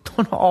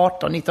 17,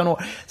 18, 19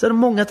 år. Så det är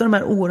många av de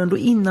här åren då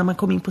innan man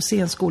kom in på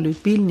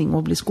scenskoleutbildning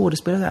och blev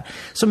skådespelare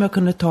som jag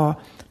kunde ta.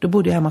 Då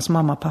bodde jag hemma hos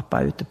mamma och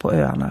pappa ute på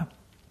öarna.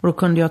 Och då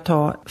kunde jag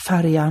ta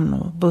färjan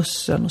och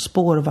bussen och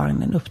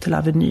spårvagnen upp till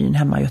Avenyn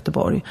hemma i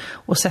Göteborg.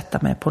 Och sätta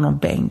mig på någon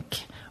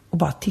bänk och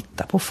bara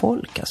titta på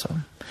folk. Alltså.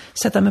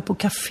 Sätta mig på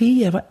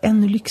kaféer var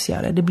ännu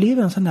lyxigare. Det blev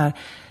en sån här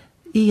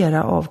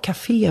era av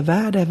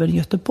kafévärld även i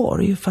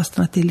Göteborg.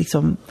 Fastän att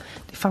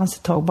det fanns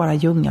ett tag bara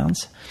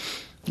Ljungans.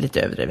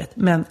 Lite överdrivet.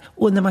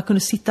 Och när man kunde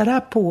sitta där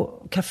på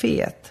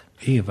kaféet.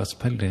 Evas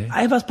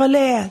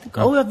Palais.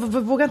 Ja. Jag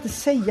vågar inte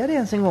säga det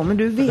ens en gång, men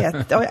du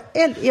vet.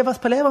 Evas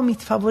Palais var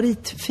mitt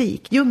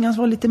favoritfik. Ljungans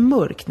var lite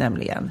mörk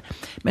nämligen.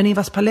 Men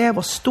Evas Palais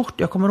var stort.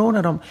 Jag kommer ihåg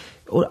när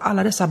och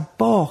alla dessa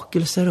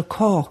bakelser och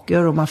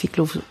kakor och man fick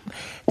lov.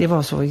 Det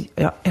var så,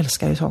 jag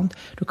älskar ju sånt.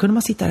 Då kunde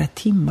man sitta där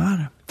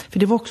timmar. För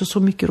det var också så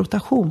mycket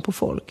rotation på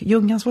folk.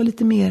 Ljungans var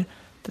lite mer,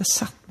 där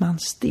satt man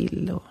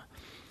still och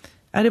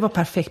Ja, det var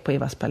perfekt på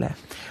Evas Palais.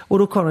 Och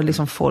då kom det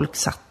liksom folk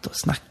satt och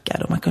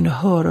snackade och man kunde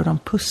höra hur de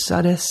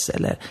pussades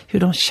eller hur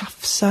de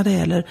tjafsade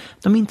eller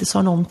de inte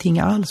sa någonting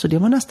alls. Och det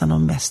var nästan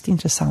de mest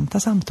intressanta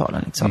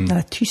samtalen. Liksom. Den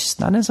här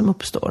tystnaden som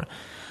uppstår.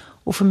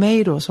 Och för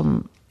mig då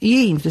som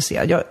är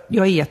intresserad,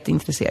 jag är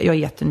jätteintresserad, jag är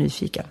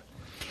jättenyfiken.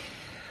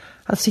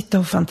 Att sitta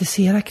och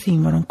fantisera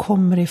kring var de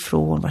kommer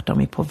ifrån, vart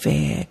de är på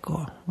väg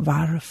och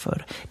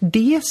varför.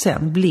 Det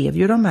sen blev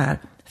ju de här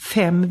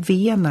 5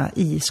 V:na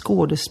i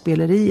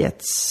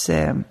skådespeleriets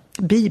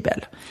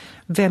bibel.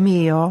 Vem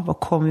är jag? Var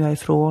kommer jag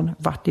ifrån?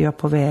 Vart är jag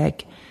på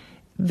väg?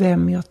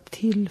 Vem är jag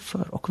till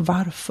för och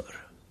varför?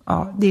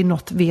 Ja, det är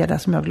något V där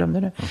som jag glömde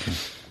nu. Okay.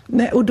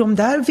 Nej, och de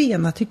där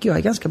V:na tycker jag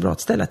är ganska bra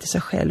att ställa till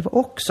sig själv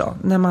också.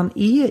 När man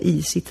är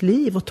i sitt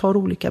liv och tar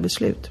olika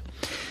beslut.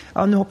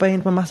 Ja, nu hoppar jag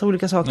in på en massa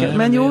olika saker. Nej,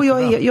 men jo,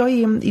 jag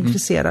är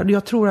intresserad.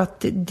 Jag tror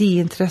att det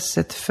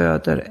intresset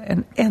föder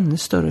en ännu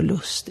större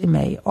lust i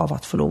mig av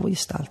att få lov att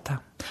gestalta.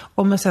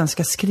 Om jag sen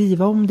ska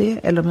skriva om det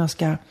eller om jag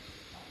ska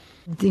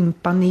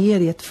dimpa ner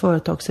i ett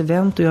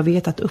företagsevent och jag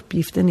vet att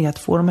uppgiften är att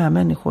få de här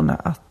människorna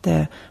att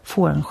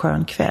få en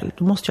skön kväll.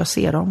 Då måste jag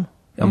se dem.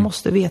 Jag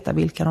måste veta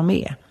vilka de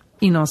är.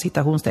 Inom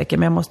citationstecken.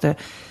 Men jag måste,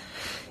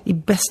 i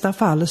bästa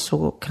fall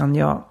så kan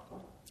jag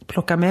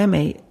plocka med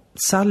mig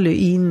Sally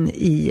in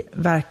i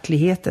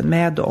verkligheten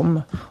med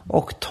dem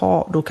och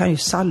då kan ju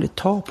Sally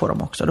ta på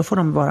dem också. Då får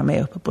de vara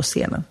med uppe på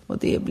scenen. Och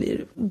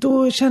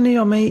då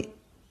känner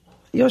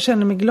jag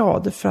känner mig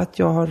glad för att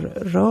jag har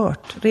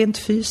rent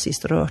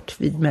fysiskt rört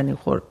vid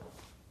människor.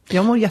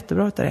 Jag mår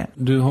jättebra av det.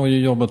 Du har ju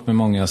jobbat med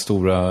många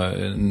stora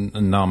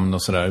namn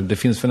och sådär. Det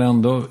finns väl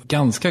ändå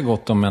ganska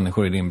gott om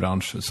människor i din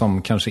bransch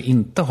som kanske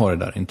inte har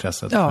det där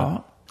intresset?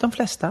 Ja, de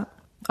flesta.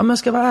 Om jag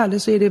ska vara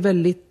ärlig så är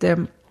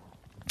det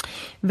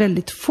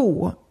väldigt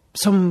få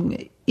som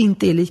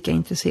inte är lika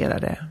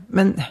intresserade.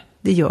 Men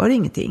det gör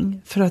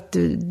ingenting. För att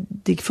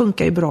det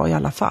funkar ju bra i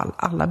alla fall.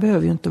 Alla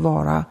behöver ju inte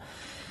vara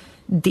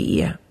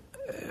det.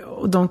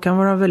 Och de kan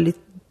vara väldigt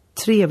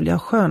trevliga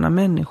och sköna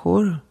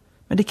människor.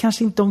 Men de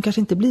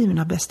kanske inte blir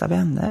mina bästa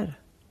vänner.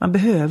 Man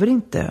behöver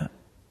inte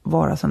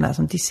vara sån där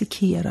som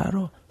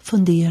dissekerar och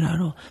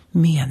funderar och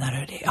menar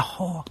du det?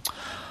 Jaha.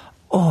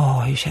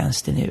 Hur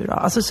känns det nu då?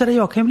 Alltså så där,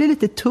 jag kan bli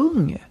lite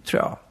tung,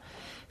 tror jag.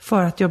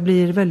 För att jag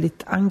blir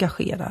väldigt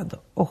engagerad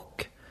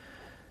och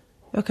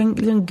jag kan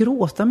liksom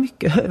gråta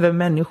mycket över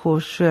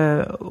människors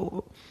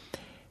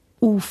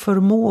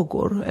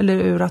oförmågor. Eller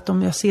över att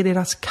jag ser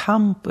deras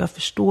kamp och jag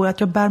förstår att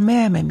jag bär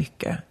med mig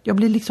mycket. Jag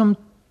blir liksom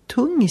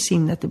tung i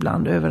sinnet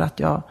ibland över att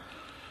jag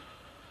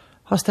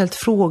har ställt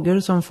frågor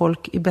som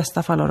folk i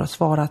bästa fall har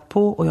svarat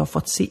på och jag har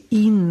fått se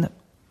in.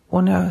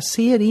 Och när jag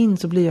ser in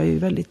så blir jag ju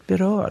väldigt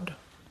berörd.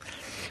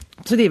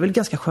 Så det är väl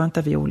ganska skönt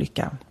att vi är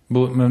olika.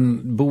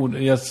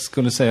 Jag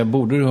skulle säga,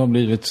 borde du ha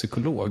blivit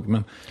psykolog?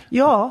 Men...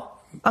 Ja,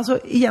 alltså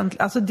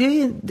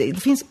egentligen,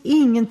 det finns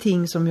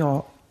ingenting som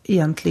jag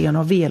egentligen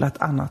har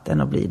velat annat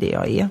än att bli det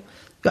jag är.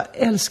 Jag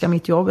älskar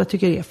mitt jobb, jag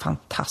tycker det är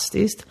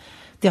fantastiskt.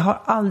 Det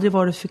har aldrig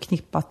varit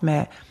förknippat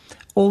med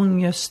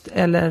ångest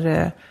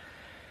eller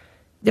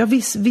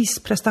viss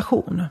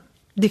prestation.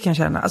 Det kan jag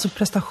känna. Alltså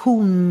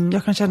prestation,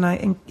 jag kan känna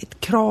ett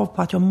krav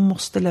på att jag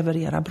måste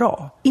leverera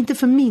bra. Inte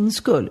för min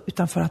skull,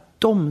 utan för att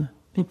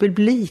min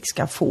publik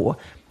ska få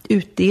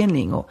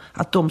utdelning och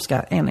att de ska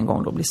en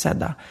gång då bli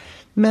sedda.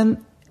 Men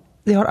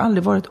det har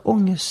aldrig varit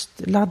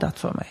ångestladdat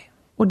för mig.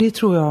 Och det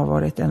tror jag har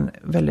varit en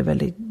väldigt,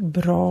 väldigt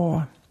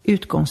bra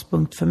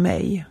utgångspunkt för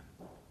mig.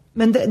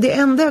 Men det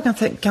enda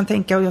jag kan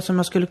tänka och som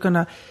jag skulle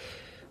kunna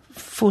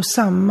få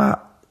samma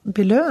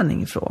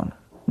belöning ifrån,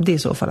 det är i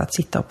så fall att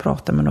sitta och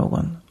prata med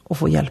någon och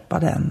få hjälpa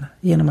den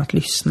genom att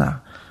lyssna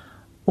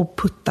och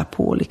putta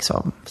på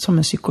liksom, som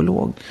en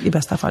psykolog i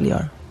bästa fall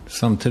gör.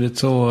 Samtidigt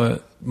så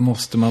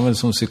måste man väl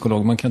som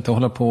psykolog, man kan inte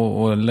hålla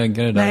på och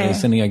lägga det där i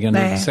sin egen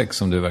ryggsäck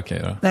som du verkar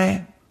göra.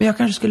 Nej, men jag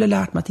kanske skulle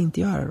lärt mig att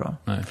inte göra det då.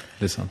 Nej,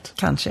 det är sant.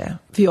 Kanske.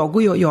 För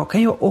jag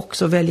kan ju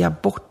också välja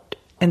bort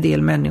en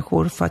del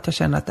människor för att jag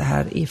känner att det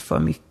här är för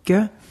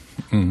mycket.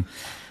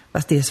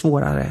 Fast det är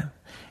svårare.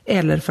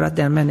 Eller för att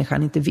den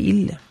människan inte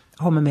vill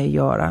ha med mig att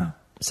göra.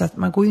 Så att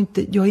man går ju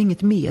inte, jag är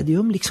inget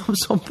medium liksom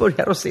som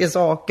börjar att se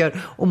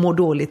saker och mår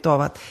dåligt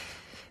av att.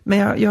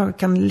 Men jag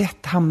kan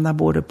lätt hamna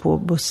både på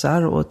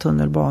bussar och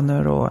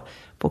tunnelbanor och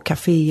på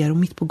kaféer och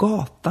mitt på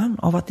gatan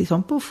av att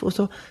liksom puff och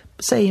så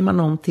säger man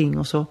någonting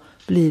och så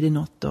blir det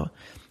något då.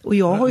 Och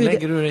jag har ju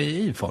lägger du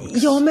dig i folk?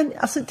 Ja, men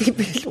alltså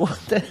det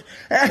låter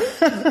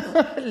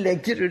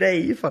lägger du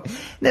dig i folk?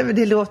 Nej, men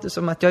det låter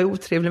som att jag är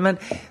otrevlig,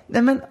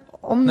 men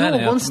om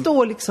någon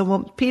står liksom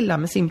och pillar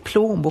med sin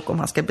plånbok om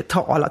han ska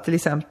betala till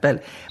exempel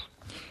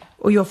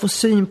och jag får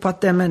syn på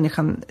att den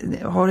människan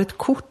har ett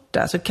kort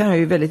där, så kan jag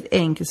ju väldigt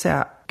enkelt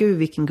säga, gud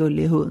vilken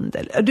gullig hund.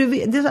 Eller, det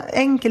är en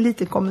enkel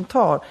liten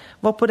kommentar.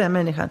 Var på den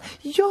människan,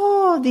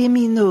 ja det är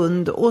min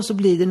hund, och så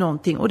blir det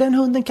någonting. Och den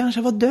hunden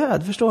kanske var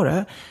död, förstår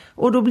du?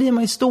 Och då blir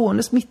man ju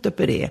stående mitt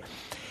uppe i det.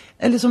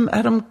 Eller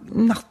som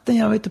natten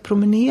jag var ute och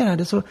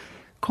promenerade så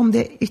kom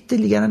det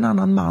ytterligare en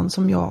annan man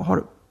som jag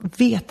har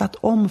vetat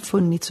om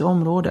funnits i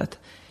området.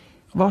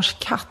 vars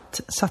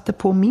katt satte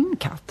på min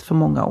katt för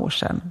många år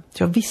sedan.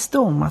 Så jag visste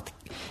om att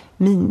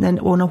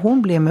och när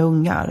hon blev med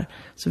ungar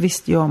så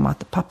visste jag om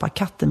att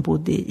pappa-katten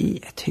bodde i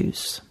ett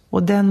hus.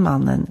 Och den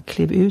mannen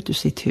klev ut ur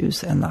sitt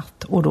hus en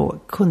natt. Och då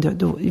kunde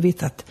jag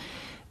veta att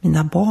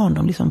mina barn,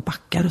 de liksom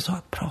backade och sa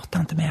att prata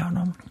inte med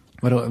honom.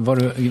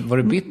 Var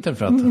du bitter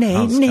för att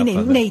han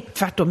skaffade? Nej,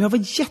 tvärtom. Jag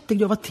var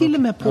jätteglad. Jag var till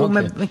och med på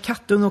med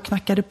kattunge och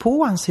knackade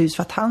på hans hus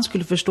för att han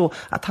skulle förstå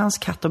att hans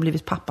katt har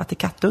blivit pappa till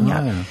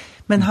kattungar. Ja.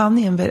 Men han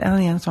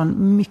är en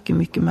sån mycket,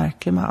 mycket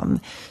märklig man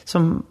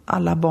som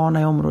alla barn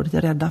i området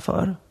är rädda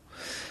för.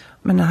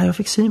 Men när jag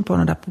fick syn på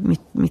honom där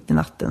mitt i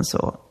natten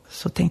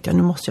så tänkte jag,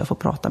 nu måste jag få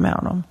prata med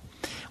honom.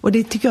 Och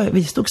det tycker jag,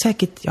 vi stod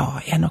säkert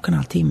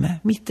 1,5 timme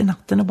mitt i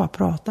natten och bara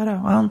pratade.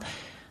 Och han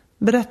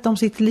berättade om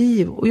sitt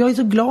liv. Och jag är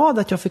så glad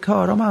att jag fick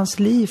höra om hans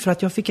liv för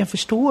att jag fick en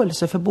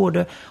förståelse för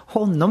både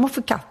honom och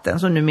för katten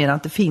som numera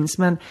inte finns.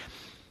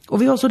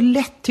 Och vi har så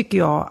lätt, tycker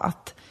jag,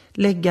 att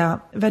lägga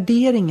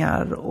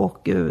värderingar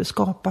och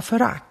skapa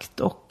förakt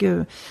och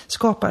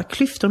skapa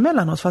klyftor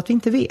mellan oss för att vi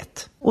inte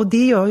vet. Och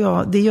det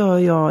gör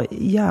jag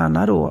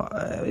gärna då.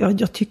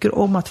 Jag tycker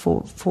om att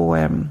få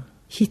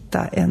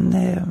hitta en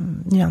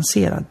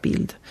nyanserad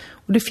bild.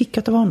 Och det fick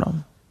jag av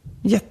honom.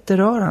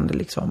 Jätterörande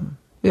liksom.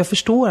 Och jag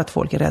förstår att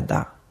folk är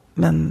rädda,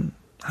 men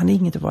han är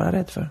inget att vara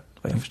rädd för,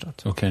 vad jag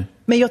förstått. Okay.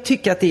 Men jag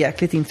tycker att det är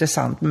jäkligt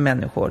intressant med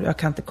människor. Jag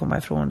kan inte komma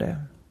ifrån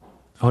det.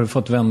 Har du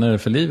fått vänner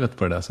för livet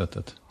på det där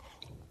sättet?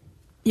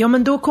 Ja,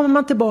 men då kommer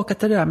man tillbaka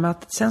till det där med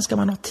att sen ska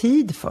man ha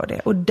tid för det.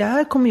 Och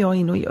där kommer jag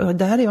in och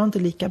där är jag inte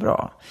lika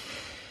bra.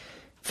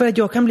 För att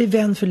jag kan bli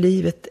vän för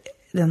livet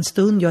den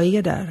stund jag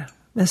är där.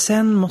 Men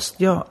sen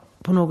måste jag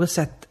på något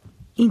sätt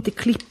inte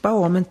klippa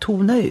av men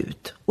tona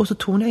ut. Och så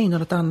tonar jag in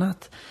något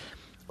annat.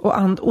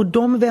 Och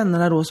de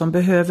vännerna då som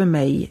behöver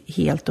mig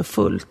helt och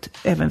fullt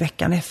även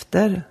veckan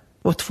efter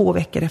och 2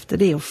 veckor efter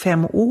det och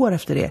 5 år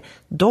efter det,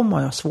 de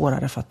har jag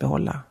svårare för att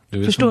behålla.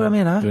 Förstår vad jag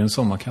menar? Du är en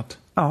sommarkatt.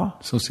 Ja.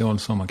 Social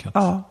sommarkatt.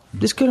 Ja,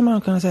 det skulle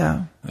man kunna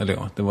säga.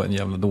 Eller det var en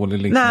jävla dålig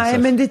liknelse. Nej,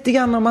 men lite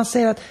grann om man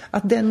säger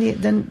att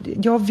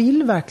jag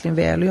vill verkligen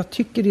väl och jag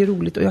tycker det är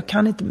roligt och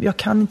jag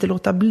kan inte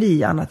låta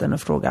bli annat än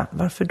att fråga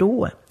varför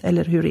då?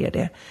 Eller hur är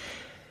det?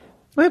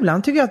 Och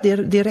ibland tycker jag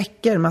att det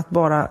räcker med att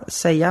bara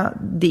säga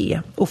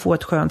det och få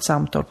ett skönt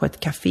samtal på ett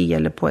café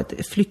eller på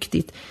ett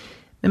flyktigt.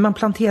 Men man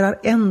planterar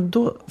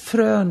ändå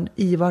frön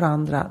i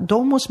varandra,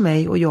 de hos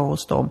mig och jag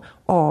hos dem,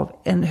 av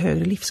en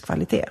högre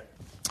livskvalitet.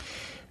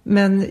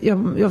 Men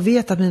jag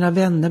vet att mina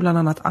vänner, bland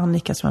annat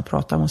Annika som jag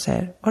pratar om, hon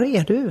säger, var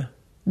är du?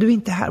 Du är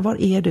inte här,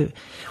 var är du?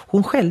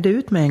 Hon skällde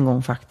ut mig en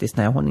gång faktiskt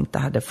när hon inte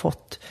hade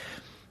fått...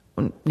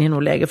 Det är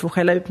nog läge för att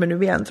skälla ut mig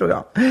nu igen, tror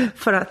jag.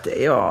 För att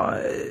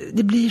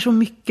det blir så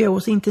mycket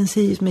och så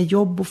intensivt med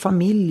jobb och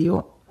familj.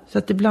 Så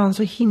att ibland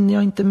så hinner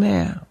jag inte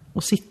med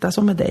att sitta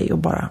som med dig och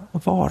bara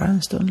vara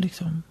en stund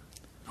liksom.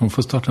 Hon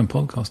får starta en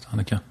podcast,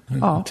 Annika.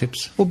 Ja,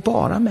 tips. Och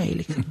bara mig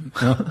liksom.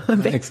 Ja,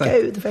 vecka exakt.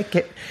 Ut,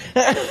 vecka.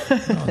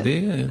 Ja,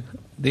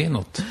 det är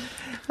något.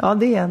 Ja,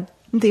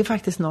 det är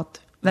faktiskt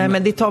något. Nej,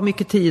 men det tar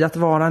mycket tid att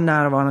vara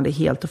närvarande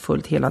helt och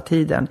fullt hela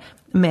tiden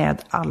med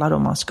alla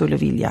de man skulle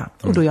vilja.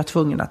 Och då är jag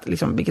tvungen att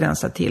liksom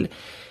begränsa till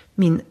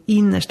min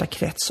innersta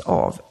krets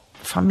av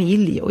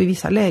familj. Och i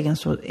vissa lägen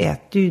så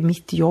äter ju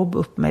mitt jobb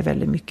upp mig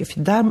väldigt mycket. För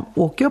där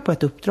åker jag på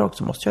ett uppdrag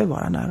så måste jag ju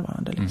vara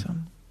närvarande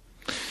liksom.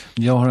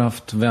 Jag har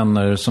haft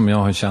vänner som jag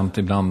har känt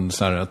ibland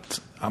så här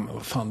att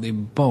vad fan, det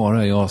är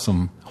bara jag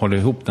som håller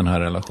ihop den här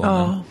relationen.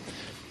 Ja.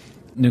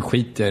 Nu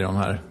skiter jag i de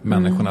här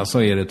människorna.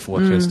 Så är det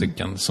 2-3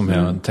 stycken som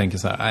jag tänker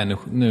så här, nej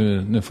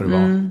nu får det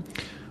vara.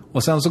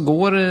 Och sen så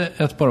går det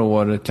ett par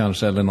år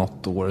kanske, eller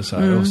något år så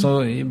här, och så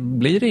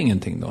blir det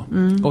ingenting då.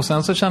 Och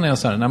sen så känner jag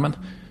så här, nej men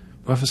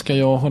varför ska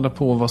jag hålla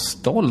på och vara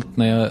stolt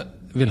när jag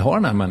vill ha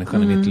den här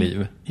människan i mitt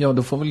liv? Ja,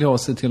 då får väl jag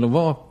se till att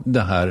vara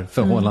det här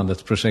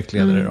förhållandets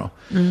projektledare då.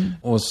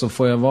 Och så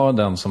får jag vara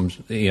den som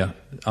är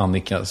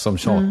Annika som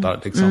tjatar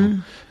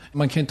liksom.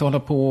 Man kan inte hålla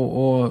på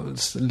och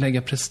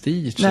lägga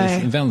prestige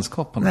i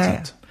vänskap på något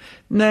sätt.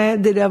 Nej,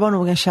 det där var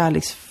nog en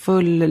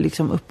kärleksfull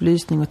liksom,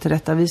 upplysning och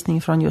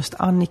tillrättavisning från just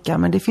Annika.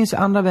 Men det finns ju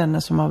andra vänner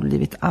som har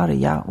blivit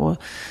arga och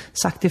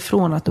sagt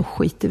ifrån att då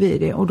skiter vi i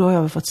det. Och då har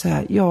jag fått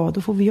säga, ja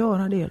då får vi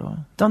göra det då.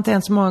 Det har inte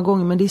hänt så många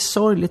gånger, men det är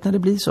sorgligt när det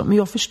blir så. Men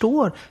jag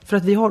förstår, för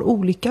att vi har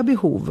olika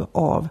behov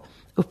av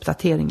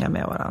uppdateringar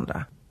med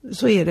varandra.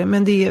 Så är det,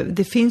 men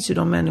det finns ju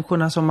de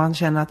människorna som man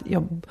känner att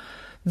jag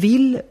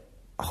vill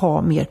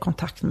ha mer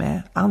kontakt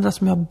med. Andra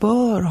som jag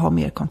bör ha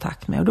mer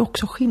kontakt med. Och det är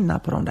också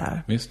skillnad på de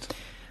där. Visst.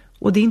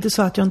 Och det är inte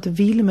så att jag inte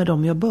vill med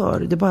dem jag bör.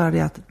 Det är bara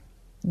det att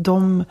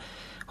de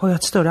har ju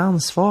ett större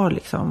ansvar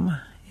liksom.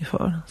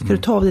 Ska du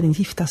ta av dig din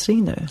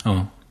giftasring nu?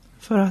 Ja.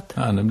 För att...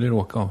 Ja, det blir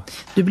åka av.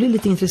 Du blir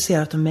lite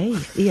intresserad av mig,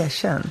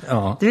 erkänn.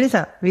 Ja. Du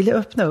vill jag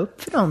öppna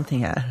upp för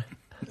någonting här?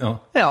 Ja.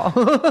 Ja.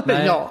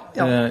 Nej,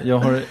 jag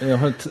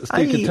har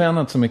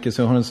styrketränat så mycket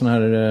så jag har en sån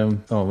här,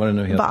 vad det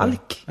nu heter.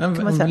 Valk,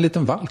 kan man säga. En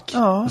liten valk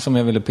som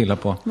jag ville pilla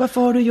på.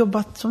 Varför har du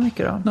jobbat så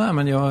mycket då? Nej,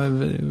 men jag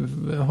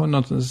har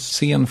någon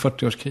sen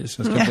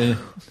 40-årskris.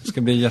 Jag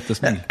ska bli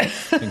jättesnygg,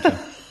 tänker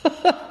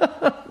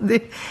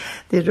jag.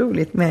 Det är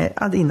roligt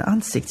med din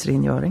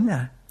ansiktsrengöring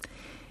där.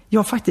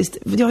 Jag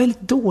är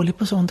lite dålig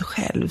på sånt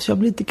själv, så jag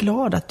blir lite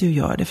glad att du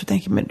gör det. För jag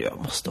tänker, men jag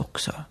måste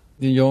också.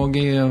 Jag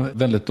är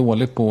väldigt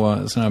dålig på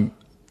sådana här...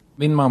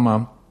 Min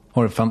mamma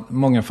har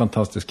många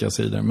fantastiska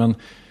sidor, men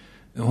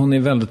hon är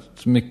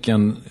väldigt mycket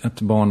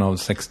ett barn av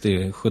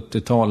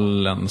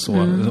 60-70-talen.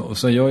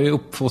 Så jag är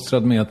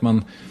uppfostrad med att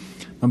man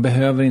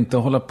behöver inte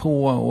hålla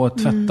på och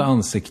tvätta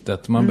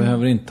ansiktet. Man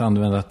behöver inte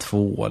använda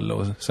tvål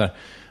och så här.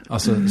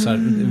 Alltså så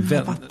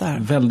här,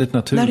 väldigt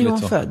naturligt. När är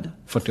hon född?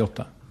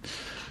 48.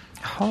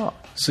 Jaha.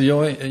 Så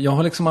jag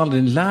har liksom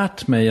aldrig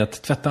lärt mig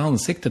att tvätta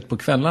ansiktet på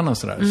kvällarna och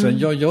sådär. Så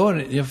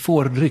jag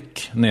får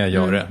ryck när jag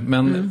gör det.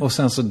 Men, och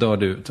sen så dör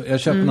det ut. Jag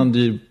köper någon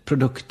dyr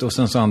produkt och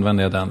sen så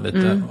använder jag den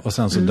lite. Och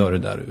sen så dör det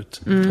där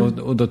ut.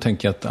 Och då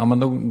tänker jag att men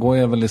då går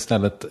jag väl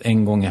istället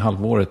en gång i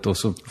halvåret och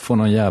så får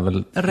någon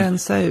jävel...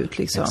 rensa ut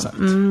liksom.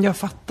 Jag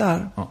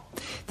fattar. Ja.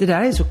 Det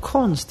där är så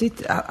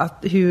konstigt att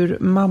hur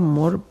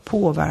mammor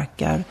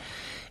påverkar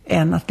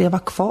än att leva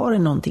kvar i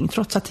någonting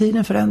trots att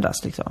tiden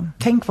förändras liksom.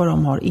 Tänk vad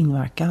de har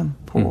inverkan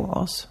på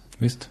oss.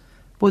 Visst.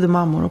 Både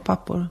mammor och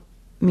pappor.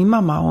 Min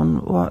mamma,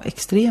 hon var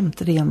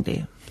extremt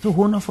renlig. Så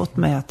hon har fått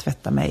mig att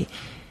tvätta mig.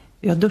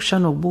 Jag duschar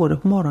nog både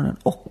på morgonen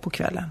och på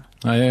kvällen.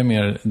 Ja, jag är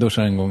mer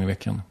duschar en gång i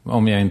veckan.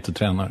 Om jag inte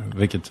tränar.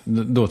 Vilket,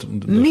 då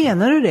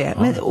menar du det?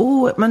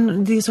 Ja.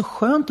 Men det är så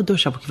skönt att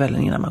duscha på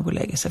kvällen innan man går och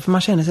lägger sig. För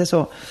man känner sig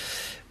så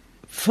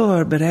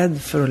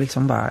förberedd för att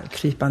liksom bara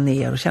krypa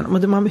ner och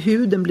känna. Men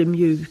huden blir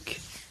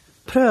mjuk.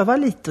 Pröva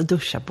lite att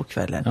duscha på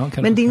kvällen. Ja,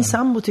 men din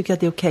sambo tycker att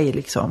det är okej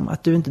liksom,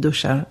 att du inte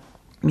duschar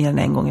mer än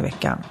en gång i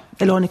veckan.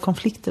 Eller har ni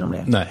konflikter om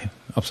det? Nej,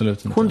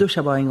 absolut inte. Hon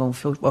duschar bara en gång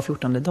var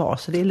 14:e dag,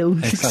 så det är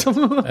lugnt. Exakt.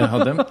 Liksom. Jag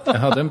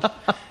hade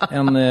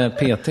en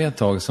PT ett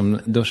tag som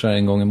duschar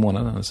en gång i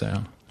månaden, säger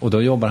han. Och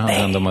då jobbar han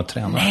ändå med att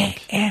träna.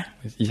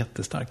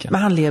 Jättestark.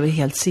 Men han lever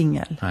helt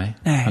singel. Nej,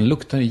 han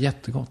luktar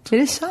jättegott. Är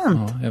det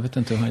sant? Ja, jag vet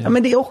inte hur han gör. Ja,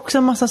 men det är också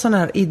en massa sådana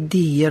här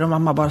idéer om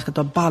att man bara ska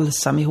ta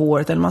balsam i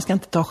håret. Eller man ska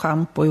inte ta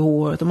shampoo i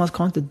håret. Och man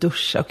ska inte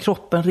duscha. Och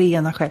kroppen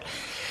rena själv.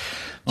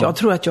 Jag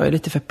tror att jag är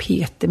lite för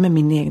petig med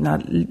min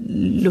egna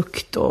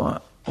lukt. Och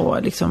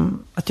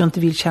liksom att jag inte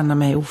vill känna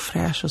mig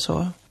ofräsch och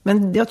så.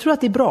 Men jag tror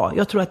att det är bra.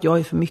 Jag tror att jag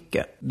är för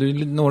mycket. Du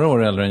är några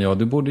år äldre än jag.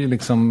 Du borde ju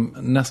liksom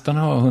nästan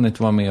ha hunnit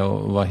vara med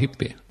och vara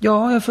hippie.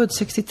 Ja, jag är född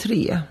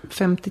 63.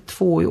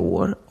 52 i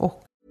år.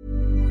 Och...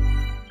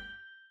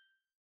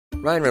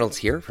 Ryan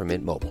Reynolds here from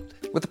Mint Mobile.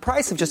 With the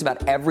price of just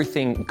about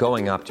everything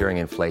going up during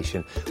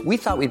inflation, we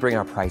thought we'd bring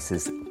our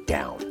prices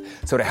down.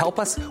 So to help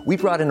us, we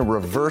brought in a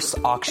reverse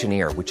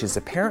auctioneer, which is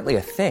apparently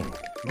a thing.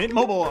 Mint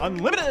Mobile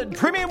Unlimited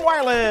Premium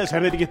Wireless. How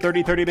to get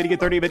 30, 30, bit to get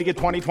 30, bit to get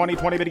 20, 20,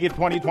 20, bit to get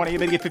 20, 20,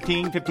 bit to get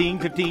 15, 15,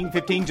 15,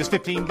 15, just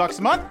 $15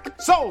 a month?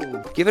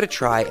 Sold! Give it a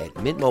try at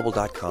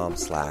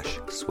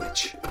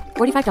mintmobile.com/switch.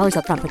 $45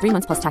 up front for 3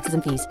 months plus taxes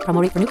and fees.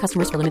 Promo rate for new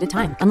customers for limited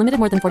time. Unlimited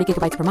more than 40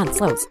 gigabytes per month.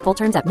 Slows full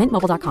terms at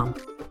mintmobile.com.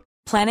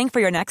 Planning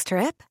for your next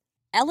trip?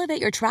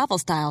 Elevate your travel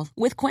style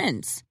with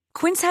Quince.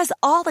 Quince has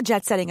all the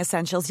jet-setting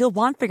essentials you'll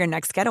want for your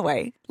next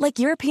getaway, like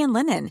European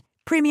linen,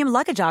 premium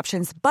luggage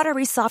options,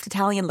 buttery soft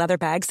Italian leather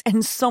bags,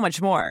 and so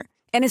much more.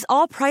 And is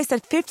all priced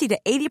at 50 to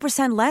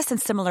 80% less than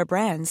similar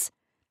brands.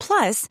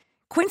 Plus,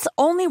 Quince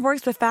only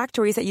works with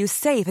factories that use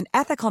safe and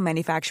ethical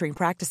manufacturing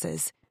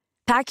practices.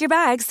 Pack your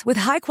bags with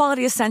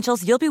high-quality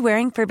essentials you'll be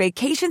wearing for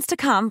vacations to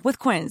come with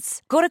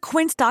Quince. Go to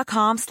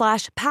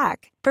quince.com/pack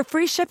for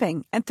free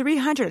shipping and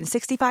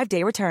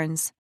 365-day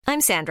returns.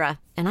 I'm Sandra,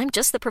 and I'm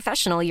just the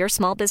professional your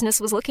small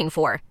business was looking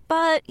for.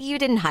 But you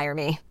didn't hire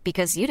me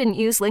because you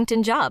didn't use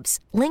LinkedIn Jobs.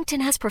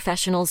 LinkedIn has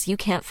professionals you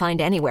can't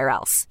find anywhere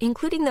else,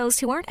 including those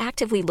who aren't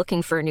actively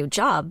looking for a new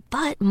job,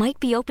 but might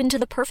be open to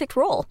the perfect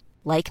role,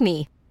 like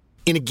me.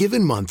 In a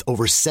given month,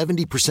 over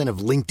 70%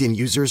 of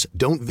LinkedIn users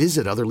don't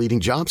visit other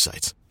leading job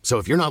sites. So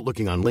if you're not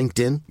looking on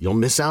LinkedIn, you'll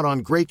miss out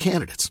on great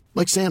candidates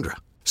like Sandra.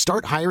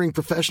 Start hiring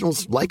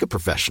professionals like a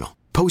professional.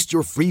 Post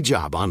your free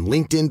job on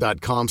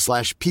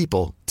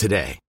linkedin.com/people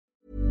today.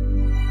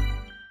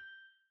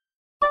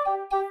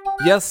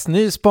 Yes,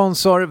 ny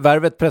sponsor.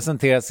 Värvet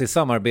presenteras i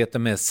samarbete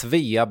med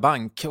Svea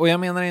Bank. Och jag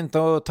menar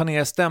inte att ta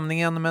ner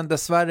stämningen, men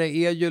dessvärre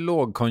är ju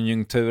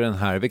lågkonjunkturen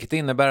här, vilket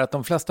innebär att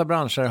de flesta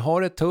branscher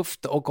har det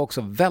tufft och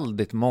också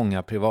väldigt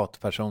många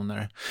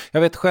privatpersoner.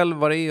 Jag vet själv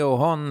vad det är att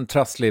ha en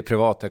trasslig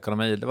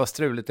privatekonomi. Det var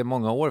struligt i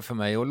många år för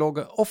mig och låg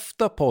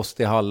ofta post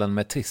i hallen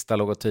med trista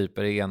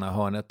logotyper i ena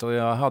hörnet. Och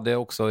jag hade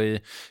också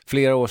i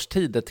flera års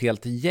tid ett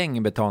helt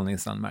gäng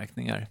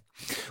betalningsanmärkningar.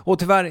 Och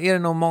tyvärr är det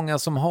nog många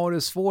som har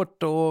det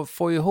svårt att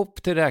få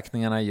ihop till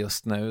räkningarna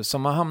just nu,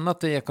 som har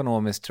hamnat i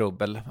ekonomisk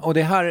trubbel. Och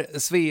det här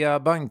Svea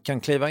Bank kan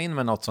kliva in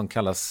med något som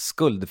kallas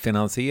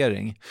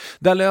skuldfinansiering.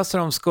 Där löser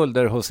de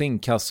skulder hos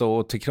inkasso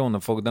och till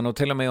Kronofogden, och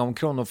till och med om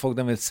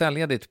Kronofogden vill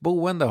sälja ditt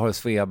boende har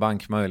Svea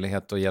Bank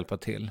möjlighet att hjälpa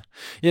till.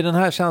 I den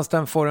här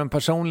tjänsten får du en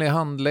personlig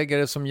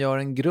handläggare som gör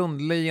en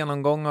grundlig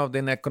genomgång av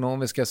din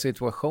ekonomiska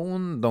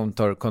situation. De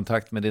tar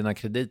kontakt med dina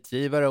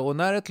kreditgivare och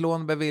när ett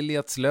lån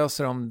beviljats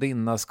löser de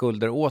dina skulder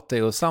skulder åt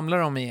dig och samla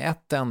dem i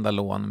ett enda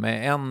lån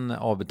med en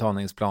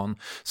avbetalningsplan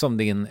som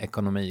din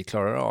ekonomi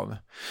klarar av.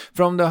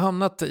 För om du har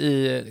hamnat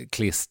i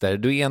klister,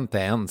 du är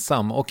inte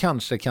ensam och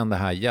kanske kan det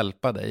här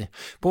hjälpa dig.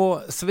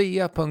 På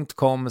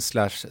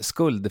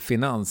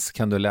svea.com/skuldfinans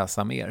kan du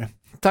läsa mer.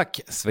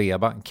 Tack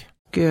Sveabank.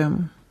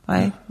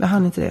 Nej, jag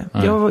hann inte det.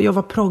 Jag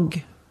var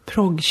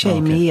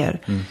progg-tjej med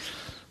er.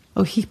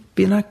 Och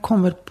hippierna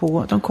kom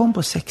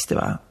på 60,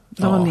 va?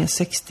 De var mer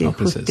 60,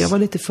 70. Jag var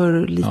lite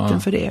för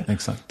liten för det.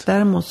 Exakt.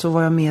 Däremot så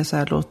var jag med så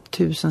här, låt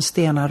 1000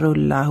 stenar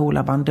rulla,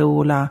 Hoola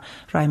Bandoola,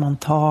 Ray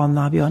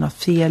Montana, Björn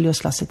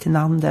Afzelius, Lasse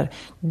Tinander.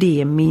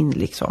 Det är min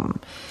liksom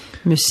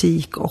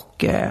musik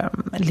och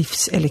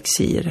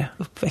livselixir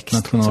uppväxt.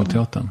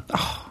 Nationalteatern.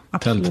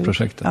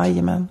 Tältprojektet.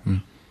 Jajamän.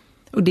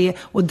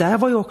 Och där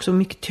var ju också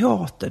mycket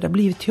teater. Det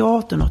blev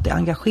teater något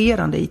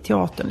engagerande i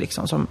teatern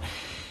liksom, som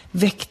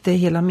väckte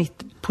hela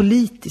mitt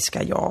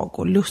politiska jag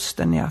och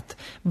lusten i att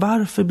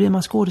varför blir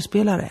man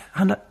skådespelare? Det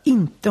handlar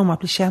inte om att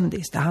bli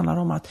kändis. Det handlar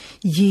om att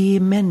ge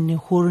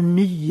människor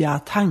nya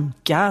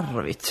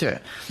tankar, vet du.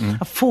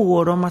 Att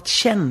få dem att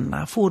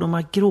känna, få dem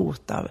att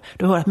gråta.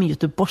 Du hör att min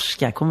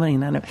göteborgska kommer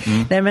in här nu.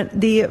 Nej, men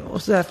det,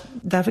 och så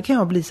därför kan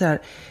jag bli så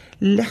här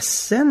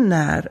ledsen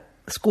när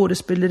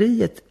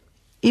skådespeleriet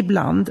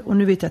ibland, och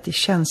nu vet jag att det är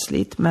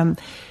känsligt, men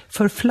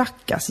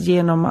förflackas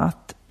genom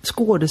att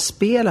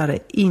skådespelare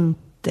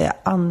inte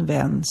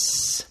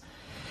används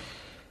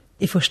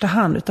i första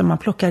hand, utan man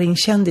plockar in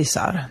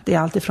kändisar. Det är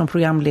alltid från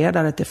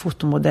programledare till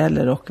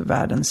fotomodeller och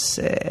världens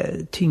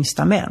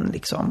tyngsta män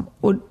liksom.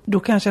 Och då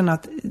kan jag känna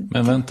att...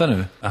 Men vänta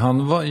nu,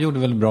 han gjorde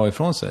väl bra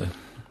ifrån sig?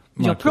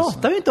 Marcus. Jag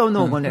pratar ju inte om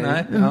någon nu.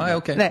 Nej,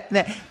 okej.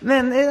 Nej.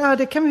 Men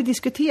det kan vi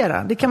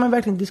diskutera. Det kan man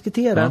verkligen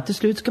diskutera. Till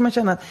slut ska man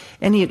känna att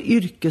en hel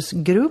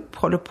yrkesgrupp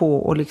håller på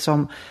och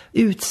liksom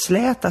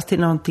utslätas till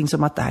någonting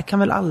som att det här kan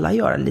väl alla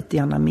göra lite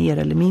grann mer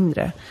eller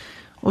mindre.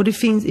 Och det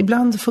finns,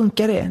 ibland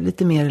funkar det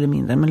lite mer eller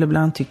mindre, men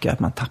ibland tycker jag att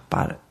man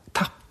tappar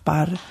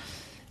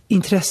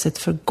intresset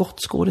för gott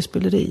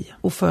skådespeleri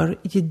och för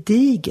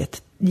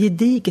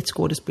gediget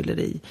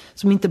skådespeleri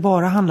som inte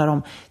bara handlar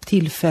om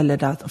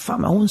tillfället att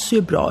fan, hon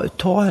ser bra ut,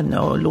 ta henne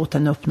och låt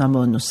henne öppna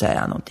mun och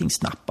säga någonting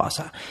snabbt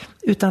alltså.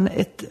 Utan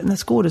när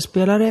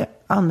skådespelare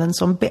används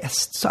som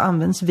bäst så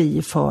används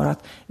vi för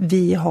att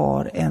vi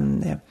har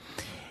en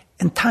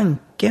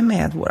tanke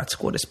med vårt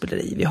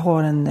skådespeleri. Vi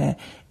har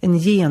en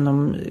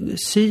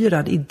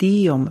genomsyrad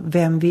idé om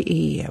vem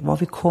vi är, var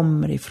vi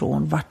kommer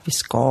ifrån, vart vi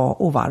ska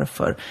och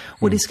varför.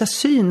 Och det ska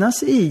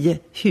synas i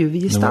hur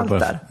vi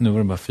gestaltar. Nu var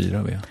det bara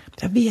 4 vi.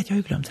 Jag vet, jag har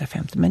ju glömt det här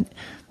 50, men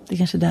det är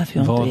kanske därför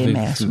jag inte är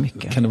med så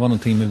mycket. Kan det vara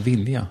någonting med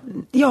vilja?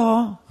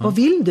 Ja, vad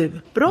vill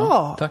du?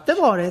 Bra, tack. Det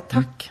var det.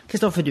 Tack.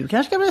 Kristoffer, du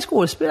kanske ska bli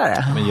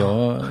skådespelare. Men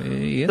jag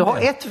är Du har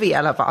ett V i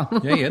alla fall.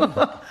 Jag är det.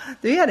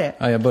 Du är det?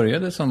 Ja, jag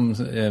började som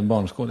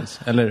barnskådis.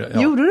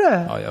 Gjorde du?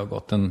 Ja, jag har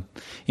gått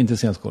inte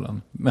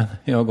scenskolan, men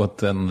jag har gått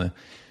den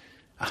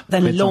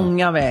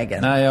långa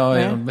vägen. Nej,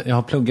 jag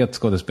har pluggat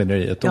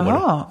skådespeleri ett år.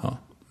 Ja,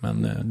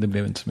 men det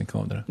blev inte så mycket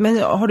av det.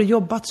 Men har du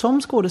jobbat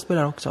som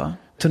skådespelare också?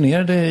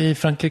 Turnerade i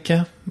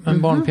Frankrike med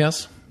en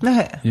barnpjäs.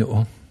 Nej.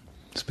 Jo,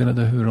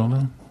 spelade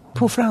huvudrollen.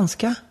 På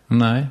franska?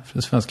 Nej,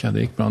 för svenska, det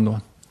gick bra ändå.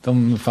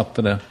 De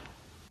fattade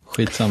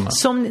skitsamma.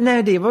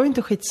 Nej, det var ju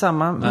inte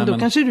skitsamma. Men då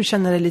kanske du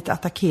känner dig lite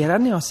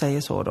attackerad när jag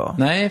säger så då.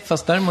 Nej,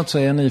 fast däremot så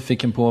är jag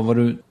nyfiken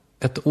på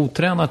ett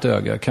otränat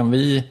öga. Kan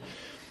vi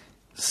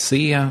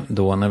se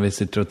då när vi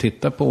sitter och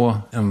tittar på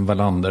en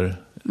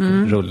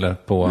Wallander-rulle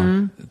på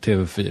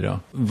TV4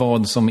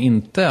 vad som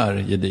inte är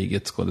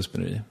gediget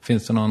skådespeleri?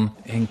 Finns det någon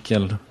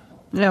enkel...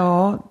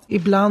 Ja,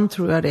 ibland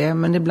tror jag det.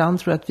 Men ibland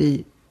tror jag att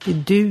vi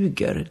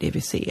duger det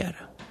vi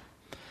ser.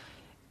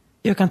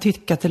 Jag kan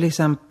tycka till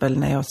exempel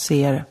när jag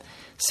ser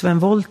Sven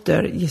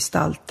Wollter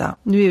gestalta.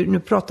 Nu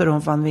pratar du om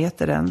Van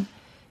Veteren.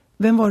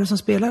 Vem var det som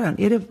spelar den?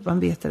 Är det Van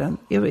Veteren?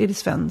 Är det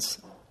Svens?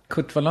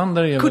 Kurt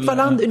Wallander är Kurt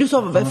Wallander, du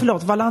sa,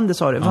 förlåt, Wallander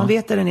sa du. Van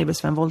Veteren är väl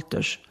Sven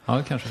Wollters?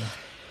 Ja, kanske det.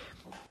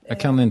 Jag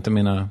kan inte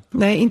mina...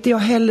 Nej, inte jag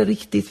heller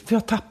riktigt. För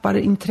jag tappar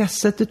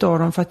intresset utav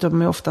dem för att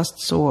de är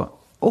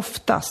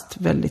oftast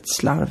väldigt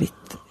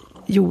slarvigt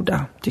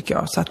gjorda, tycker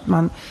jag. Så att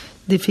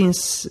det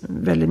finns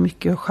väldigt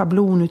mycket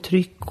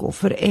schablonuttryck och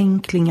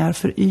förenklingar,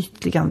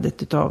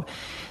 förytligandet utav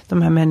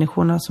de här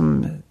människorna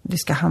som det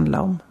ska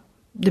handla om.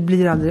 Det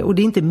blir aldrig, och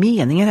det är inte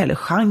meningen heller.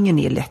 Genren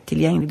är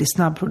lättillgänglig, det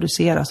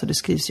snabbproduceras och det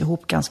skrivs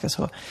ihop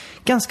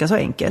ganska så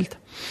enkelt.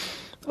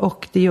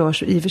 Och det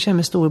görs i och för sig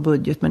med stor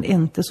budget, men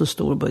inte så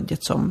stor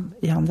budget som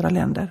i andra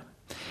länder.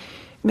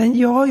 Men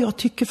ja, jag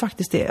tycker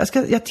faktiskt det.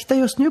 Jag tittar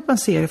just nu på en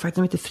serie faktiskt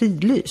som heter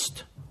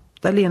Fridlyst.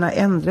 Där Lena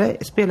Endre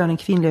spelar den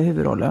kvinnliga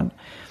huvudrollen.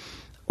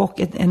 Och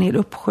en hel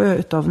uppsjö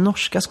utav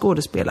norska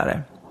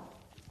skådespelare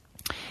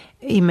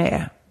är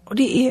med. Och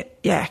det är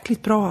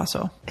jäkligt bra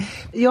alltså.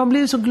 Jag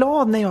blir så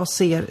glad när jag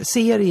ser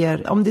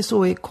serier, om det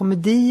så är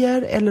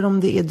komedier eller om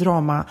det är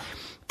drama,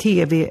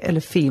 tv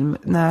eller film,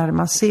 när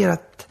man ser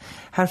att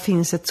här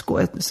finns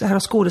här har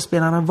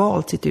skådespelarna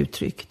valt sitt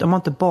uttryck. De har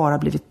inte bara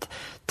blivit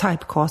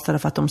typecastade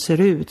för att de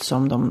ser ut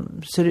som de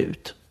ser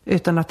ut.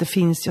 Utan att det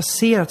finns, jag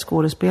ser att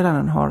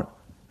skådespelaren har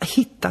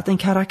hittat en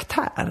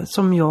karaktär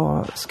som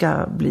jag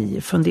ska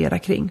fundera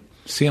kring.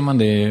 Ser man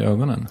det i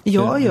ögonen?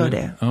 Jag gör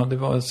det. Ja, det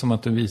var som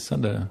att du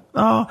visade.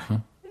 Ja.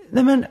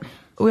 Nej, men,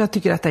 och jag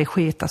tycker att det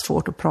är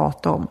svårt att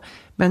prata om.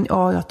 Men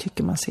ja, jag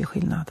tycker man ser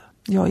skillnad.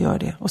 Jag gör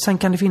det. Och sen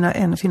kan det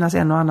finnas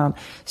en och annan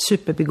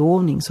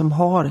superbegåvning som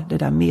har det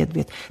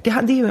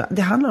där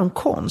det handlar om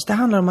konst. Det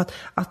handlar om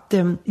att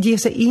ge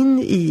sig in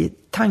i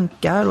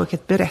tankar och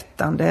ett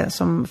berättande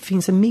som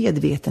finns en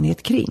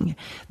medvetenhet kring.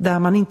 Där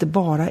man inte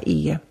bara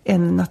är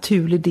en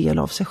naturlig del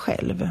av sig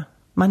själv.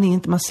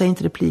 Man säger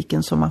inte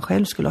repliken som man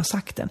själv skulle ha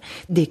sagt den.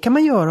 Det kan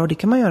man göra, och det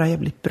kan man göra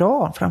jävligt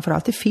bra.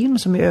 Framförallt i film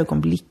som är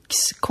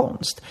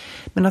ögonblickskonst.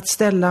 Men att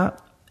ställa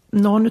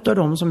någon av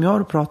dem som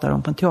jag pratar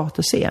om på en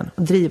teaterscen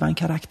och driva en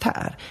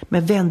karaktär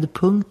med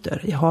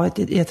vändpunkter. Jag har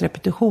ett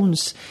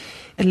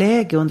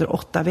repetitionsläge under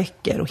 8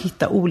 veckor och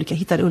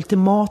hitta det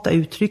ultimata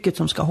uttrycket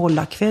som ska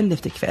hålla kväll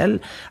efter kväll.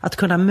 Att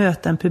kunna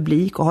möta en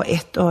publik och ha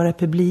ett öra i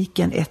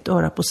publiken, ett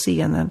öra på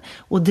scenen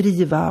och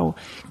driva och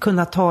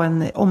kunna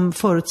om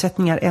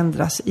förutsättningar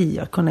ändras i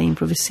att kunna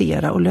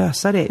improvisera och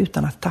lösa det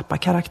utan att tappa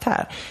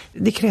karaktär.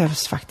 Det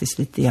krävs faktiskt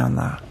lite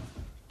grann.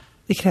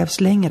 Det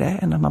krävs längre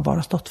än att man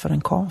bara stått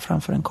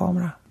framför en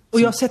kamera.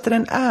 Och jag sätter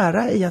en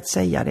ära i att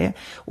säga det.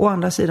 Å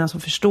andra sidan så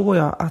förstår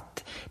jag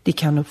att det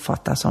kan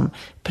uppfattas som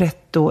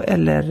pretto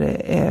eller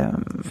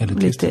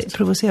lite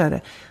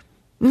provocerande.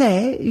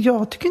 Nej,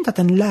 jag tycker inte att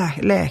en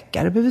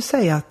läkare behöver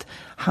säga att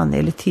han är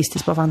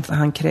elitistisk bara för att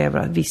han kräver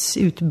en viss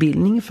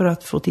utbildning för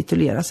att få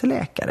titulera sig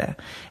läkare.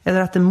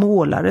 Eller att en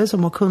målare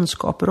som har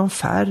kunskaper om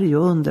färg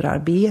och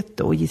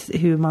underarbete och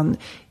hur man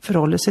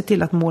förhåller sig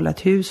till att måla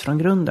ett hus från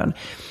grunden.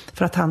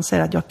 För att han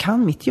säger att jag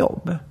kan mitt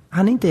jobb.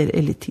 Han är inte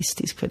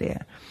elitistisk för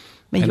det.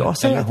 Men jag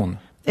säger eller hon.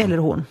 Eller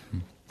hon.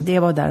 Det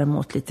var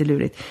däremot lite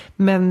lurigt.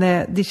 Men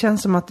det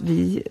känns som att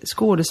vi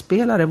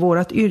skådespelare,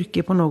 vårat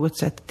yrke på något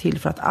sätt till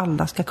för att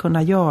alla ska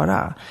kunna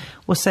göra.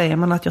 Och säger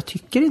man att jag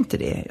tycker inte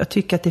det. Jag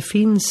tycker att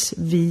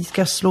vi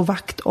ska slå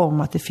vakt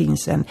om att det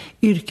finns en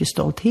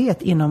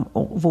yrkesstolthet inom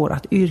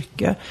vårat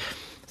yrke.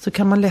 Så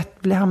kan man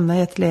lätt hamna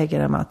i ett läge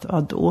där man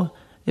då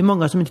det är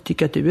många som inte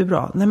tycker att du är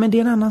bra. Nej, men det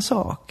är en annan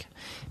sak.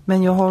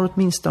 Men jag har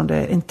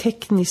åtminstone en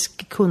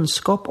teknisk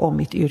kunskap om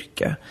mitt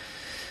yrke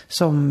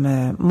som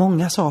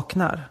många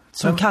saknar.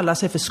 Som kallar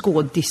sig för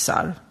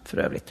skådisar för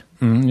övrigt.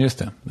 Just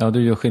det. Ja,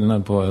 du gör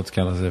skillnad på att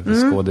kalla sig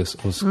för skådis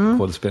och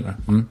skådespelare.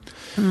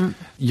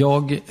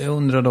 Jag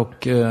undrar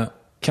dock,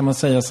 kan man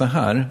säga så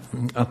här,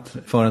 att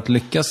för att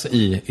lyckas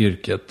i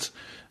yrket,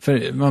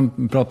 för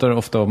man pratar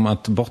ofta om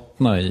att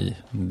bottna i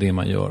det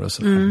man gör och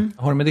så.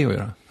 Har det med det att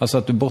göra? Alltså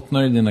att du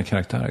bottnar i dina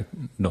karaktärer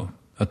då?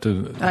 Ja,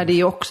 det är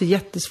ju också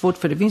jättesvårt,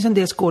 för det finns en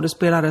del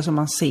skådespelare som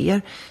man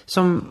ser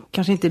som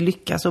kanske inte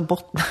lyckas att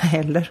bottna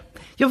heller.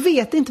 Jag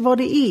vet inte vad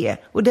det är,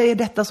 och det är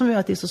detta som gör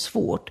att det är så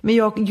svårt. Men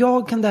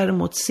jag kan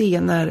däremot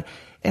se när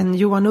en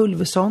Johan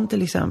Ulveson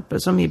till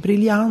exempel, som är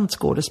briljant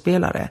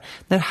skådespelare,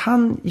 när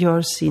han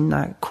gör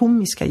sina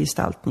komiska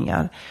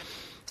gestaltningar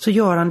så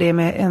gör han det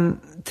med en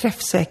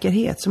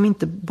träffsäkerhet som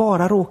inte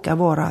bara råkar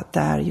vara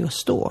där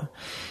just då.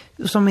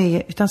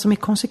 Utan som är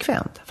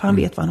konsekvent, för han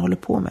vet vad han håller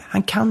på med.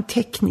 Han kan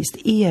tekniskt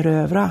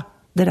erövra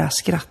det där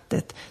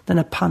skrattet, den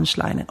där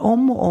punchlinen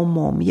om och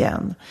om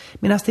igen.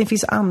 Medan det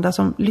finns andra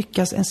som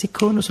lyckas en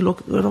sekund och så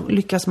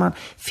lyckas man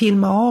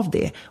filma av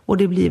det och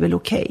det blir väl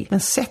okej. Men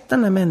sätt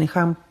den där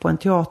människan på en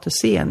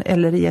teaterscen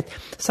eller i ett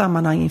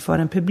sammanhang inför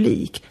en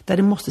publik där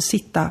det måste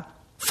sitta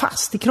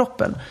fast i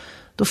kroppen,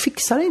 då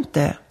fixar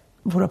inte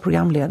våra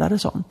programledare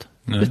sånt.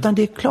 Nej. Utan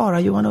det klarar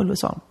Johan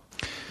Ulveson.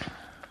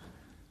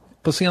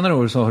 På senare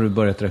år så har du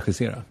börjat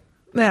regissera.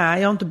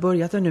 Nej, jag har inte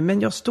börjat ännu,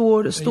 men jag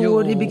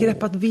står i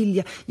begrepp att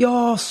vilja.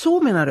 Ja,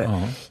 så menar du?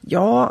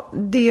 Ja,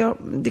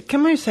 det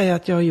kan man ju säga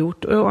att jag har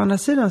gjort. Och å andra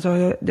sidan så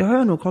har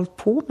jag nog hållit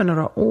på med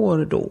några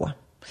år då.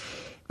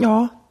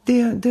 Ja,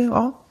 du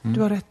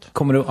har rätt.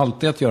 Kommer du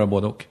alltid att göra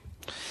både och?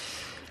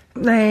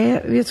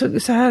 Nej,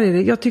 så här är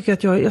det. Jag tycker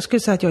att jag skulle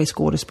säga att jag är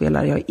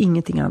skådespelare. Jag är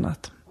ingenting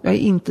annat. Jag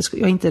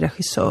är inte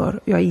regissör.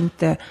 Jag är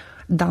inte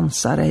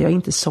dansare, jag är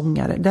inte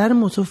sångare.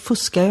 Däremot så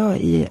fuskar jag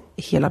i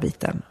hela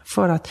biten.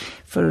 För att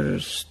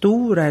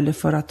förstora eller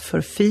för att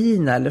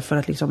förfina eller för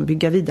att liksom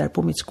bygga vidare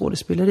på mitt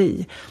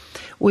skådespeleri.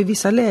 Och i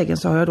vissa lägen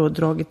så har jag då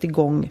dragit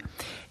igång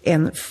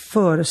en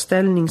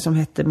föreställning som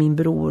hette Min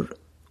bror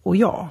och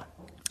jag.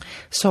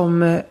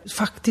 Som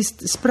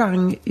faktiskt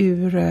sprang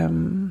ur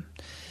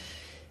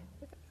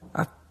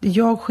att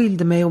jag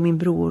skilde mig och min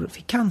bror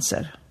fick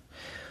cancer.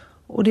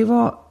 Och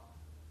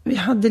vi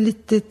hade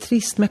lite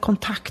trist med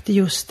kontakt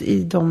just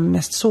i de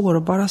mest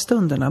sårbara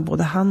stunderna.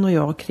 Både han och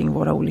jag kring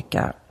våra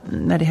olika,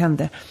 när det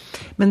hände.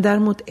 Men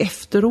däremot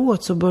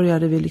efteråt så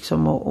började vi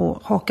liksom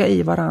att haka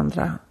i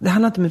varandra. Det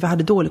handlade inte om att vi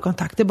hade dålig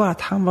kontakt. Det är bara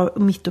att han var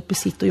mitt uppe i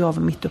sitt och jag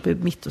var mitt uppe i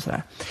mitt och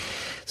sådär.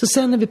 Så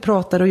sen när vi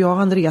pratade, och jag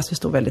och Andreas, vi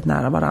stod väldigt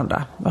nära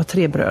varandra. Vi har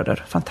 3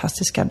 bröder,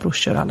 fantastiska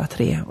brorsor alla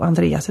 3. Och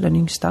Andreas är den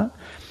yngsta.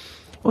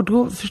 Och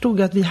då förstod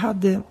jag att vi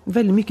hade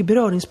väldigt mycket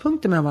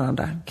beröringspunkter med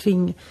varandra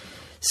kring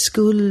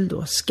skuld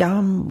och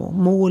skam och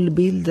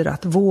målbilder,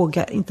 att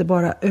våga inte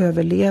bara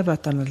överleva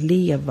utan att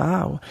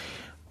leva. Och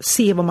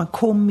se var man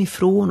kom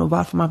ifrån och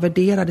varför man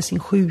värderade sin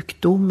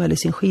sjukdom eller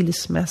sin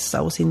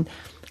skilsmässa och sin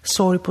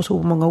sorg på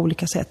så många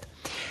olika sätt.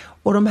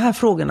 Och de här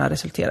frågorna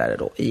resulterade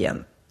då i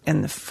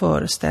en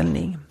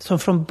föreställning som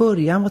från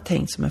början var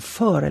tänkt som en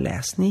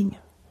föreläsning.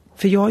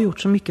 För jag har gjort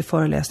så mycket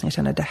föreläsningar, jag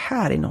känner att det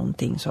här är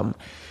någonting som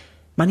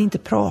man inte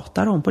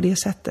pratar om på det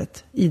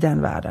sättet i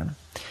den världen.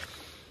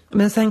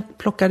 Men sen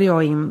plockade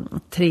jag in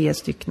 3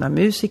 stycken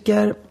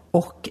musiker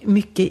och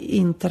mycket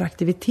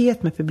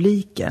interaktivitet med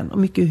publiken och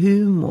mycket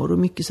humor och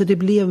mycket, så det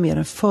blev mer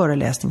en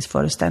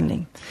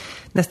föreläsningsföreställning.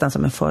 Nästan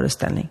som en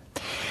föreställning.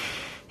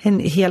 En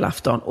hel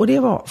afton. Och det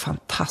var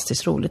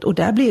fantastiskt roligt. Och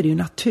där blev det ju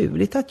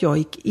naturligt att jag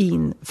gick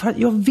in, för att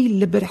jag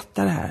ville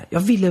berätta det här. Jag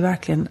ville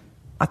verkligen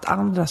att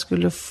andra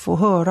skulle få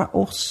höra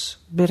oss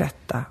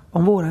berätta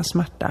om våran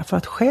smärta. För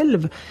att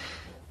själv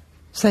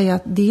säga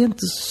att det är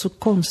inte så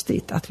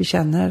konstigt att vi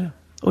känner.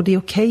 Och det är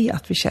okej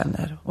att vi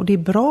känner. Och det är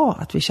bra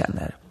att vi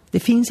känner. Det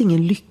finns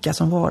ingen lycka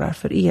som varar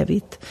för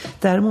evigt.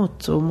 Däremot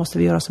så måste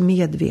vi göra oss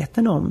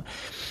medveten om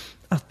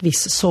att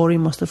viss sorg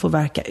måste få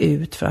verka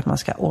ut för att man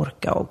ska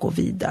orka och gå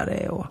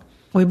vidare.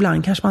 Och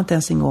ibland kanske man inte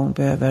ens en gång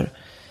behöver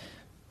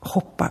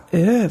hoppa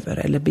över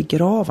eller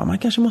begrava. Man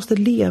kanske måste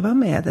leva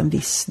med en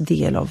viss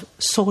del av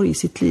sorg i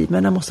sitt liv,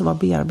 men den måste vara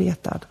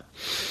bearbetad.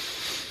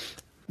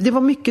 Det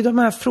var mycket de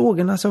här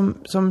frågorna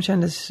som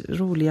kändes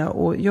roliga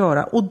att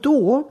göra. Och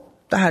då,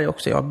 det här är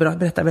också, jag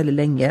berättar väldigt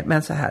länge,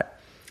 men så här.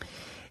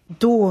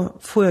 Då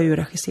får jag ju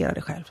regissera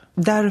det själv.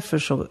 Därför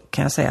så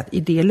kan jag säga att i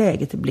det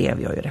läget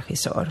blev jag ju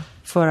regissör.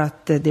 För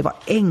att det var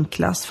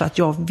enklast, för att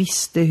jag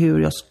visste hur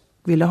jag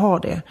ville ha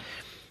det.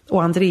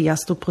 Och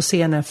Andreas stod på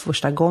scenen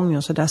första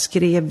gången, så där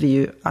skrev vi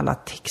ju alla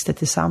texter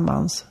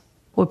tillsammans.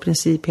 Och i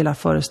princip hela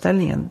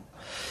föreställningen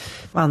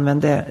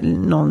använde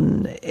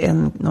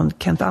någon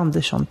Kent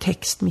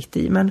Andersson-text mitt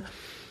i.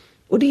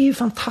 Och det är ju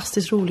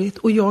fantastiskt roligt.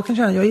 Och jag kan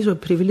känna att jag är så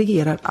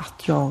privilegierad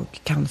att jag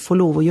kan få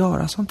lov att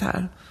göra sånt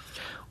här.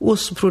 Och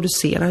så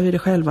producerar vi det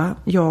själva.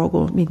 Jag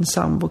och min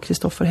sambo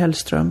Kristoffer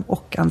Hellström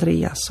och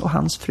Andreas och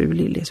hans fru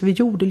Lilly. Så vi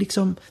gjorde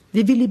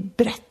vi ville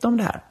berätta om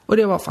det här. Och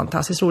det var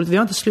fantastiskt roligt. Vi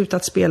har inte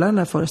slutat spela den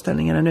här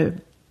föreställningen ännu.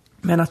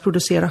 Men att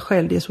producera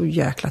själv, det är så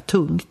jäkla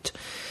tungt.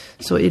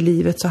 Så i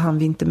livet så hann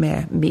vi inte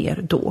med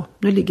mer då.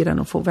 Nu ligger den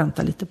och får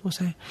vänta lite på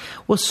sig.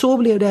 Och så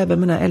blev det även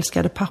med mina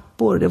älskade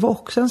pappor. Det var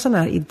också en sån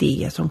här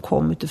idé som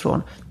kom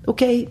utifrån.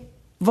 Okej,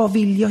 vad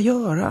vill jag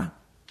göra?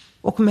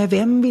 Och med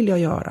vem vill jag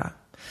göra?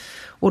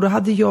 Och då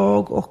hade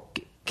jag och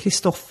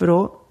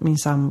Kristoffer, min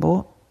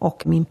sambo,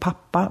 och min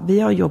pappa, vi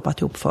har jobbat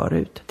ihop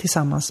förut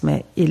tillsammans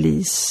med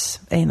Elise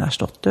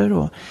Einarsdotter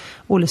och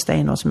Olle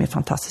Steiner som är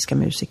fantastiska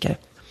musiker.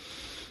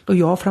 Och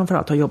jag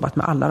framförallt har jobbat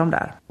med alla de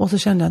där. Och så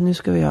kände jag att nu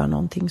ska vi göra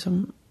någonting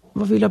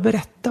vad vill jag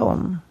berätta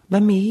om?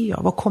 Vem är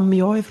jag? Var kommer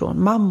jag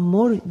ifrån?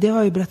 Mammor, det har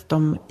jag ju berättat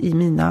om i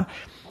mina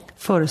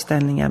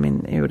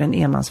föreställningar. Jag gjorde en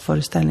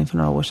enmansföreställning för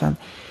några år sedan.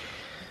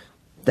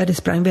 Där det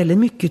sprang väldigt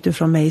mycket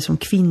utifrån mig som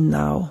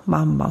kvinna och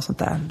mamma och sånt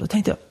där. Då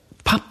tänkte jag,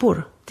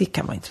 pappor, det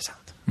kan vara intressant.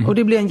 Och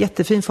det blev en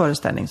jättefin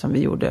föreställning som vi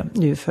gjorde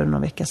nu för några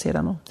veckor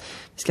sedan. Och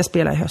vi ska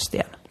spela i höst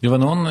igen. Det var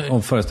någon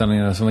av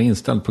föreställningarna som var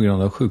inställd på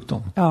grund av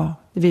sjukdom. Ja,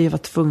 vi var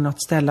tvungna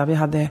att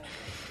ställa.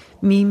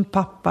 Min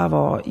pappa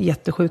var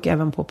jättesjuk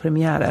även på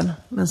premiären.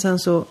 Men sen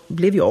så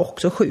blev jag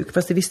också sjuk,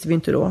 fast det visste vi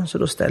inte då. Så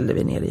då ställde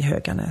vi ner i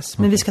Höganäs.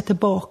 Men vi ska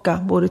tillbaka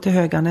både till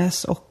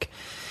Höganäs och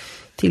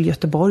till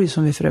Göteborg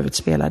som vi för övrigt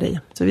spelade i.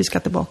 Så vi ska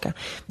tillbaka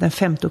den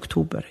 5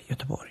 oktober i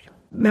Göteborg.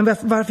 Men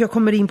varför jag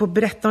kommer in på att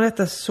berätta om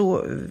detta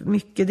så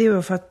mycket, det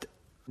var för att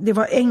det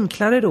var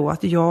enklare då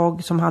att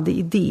jag som hade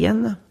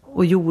idén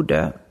och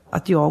gjorde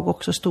att jag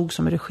också stod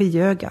som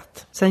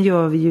regiögat. Sen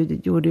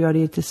gjorde jag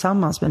det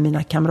tillsammans med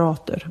mina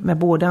kamrater, med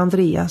både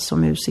Andreas och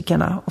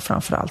musikerna och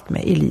framförallt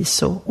med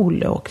Elise och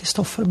Olle och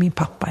Kristoffer, min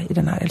pappa i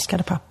den här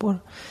älskade pappor.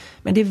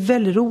 Men det är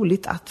väldigt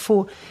roligt att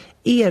få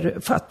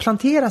för att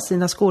plantera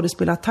sina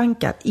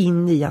skådespelartankar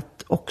in i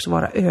att också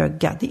vara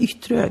det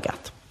yttre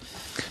ögat.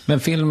 Men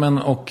filmen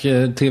och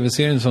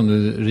tv-serien som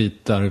du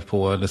ritar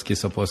på eller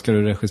skissar på, ska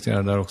du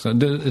regissera där också?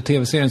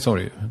 Tv-serien sa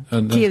du ju.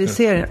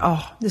 Tv-serien,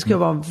 det ska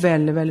vara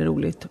väldigt, väldigt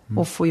roligt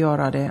att få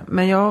göra det.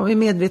 Men jag är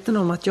medveten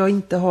om att jag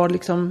inte har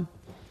jag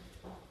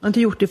har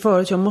inte gjort det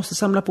förut. Jag måste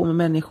samla på mig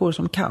människor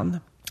som kan.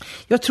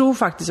 Jag tror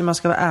faktiskt, om jag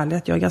ska vara ärlig,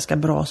 att jag är ganska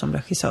bra som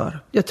regissör.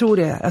 Jag tror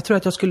det. Jag tror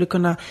att jag skulle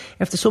kunna,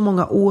 efter så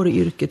många år i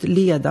yrket,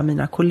 leda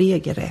mina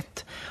kollegor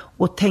rätt.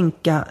 Och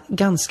tänka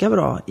ganska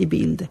bra i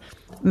bild.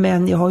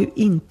 Men jag har ju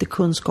inte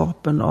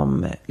kunskapen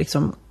om,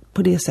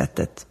 på det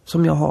sättet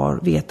som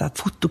jag vet att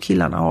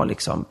fotokillarna har,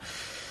 Så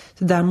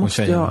där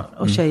måste jag,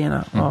 och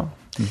tjejerna, ja.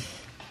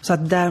 Så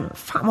att där,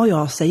 fan vad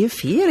jag säger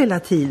fel hela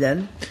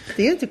tiden.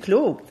 Det är ju inte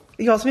klokt.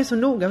 Jag som är så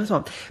noga med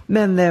sånt.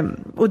 Men,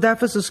 och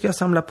därför så ska jag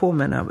samla på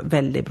mig några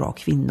väldigt bra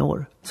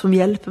kvinnor som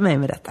hjälper mig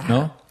med detta här.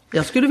 Ja.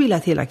 Jag skulle vilja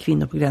att hela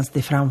kvinnor på gränsen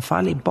till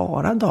framfall är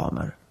bara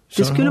damer.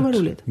 Det skulle vara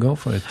roligt. Go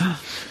for it.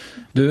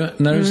 Du,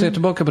 när du ser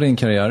tillbaka på din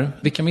karriär,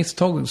 vilka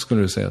misstag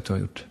skulle du säga att du har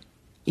gjort?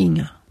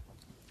 Inga.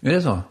 Är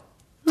det så?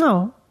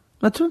 Ja,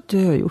 jag tror inte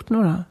jag har gjort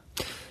några.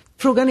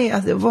 Frågan är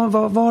att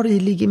var i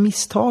ligger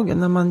misstagen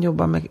när man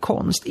jobbar med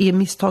konst? Är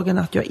misstagen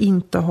att jag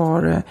inte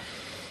har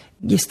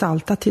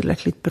gestaltat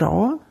tillräckligt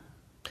bra?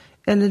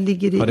 Eller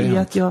ligger det i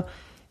att jag...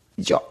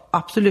 Ja,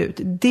 absolut.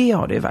 Det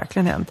har det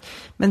verkligen hänt.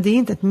 Men det är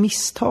inte ett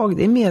misstag.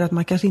 Det är mer att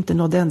man kanske inte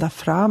nådde ända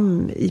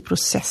fram i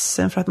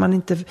processen för att man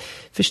inte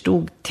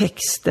förstod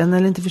texten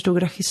eller inte förstod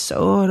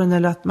regissören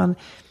eller att man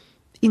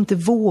inte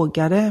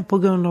vågade på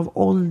grund av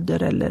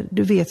ålder eller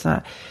du vet så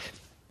här.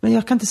 Men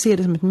jag kan inte se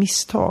det som ett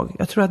misstag.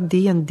 Jag tror att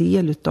det är en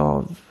del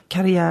av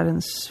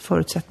karriärens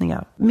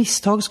förutsättningar.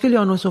 Misstag skulle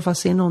jag nog i så fall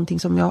se någonting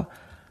som jag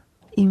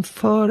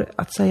inför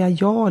att säga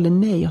ja eller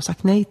nej har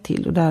sagt nej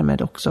till och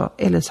därmed också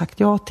eller sagt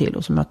ja till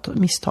och som jag har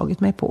misstagit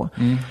mig på.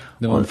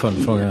 Det var en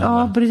följdfråga.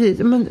 Ja, precis.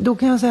 Men då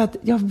kan jag säga att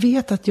jag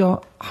vet att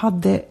jag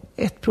hade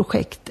ett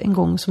projekt en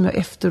gång som jag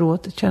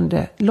efteråt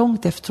kände,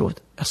 långt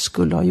efteråt, jag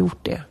skulle ha gjort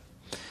det.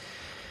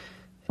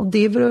 Och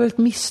det var väl ett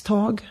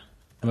misstag.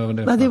 Vad var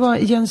det? Det var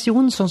Jens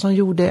Jonsson som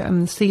gjorde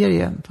en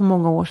serie för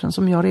många år sedan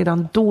som jag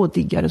redan då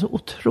diggade så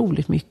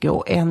otroligt mycket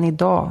och än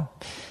idag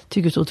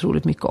tycker så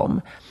otroligt mycket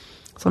om.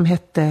 Som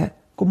hette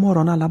God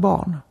morgon alla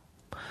barn.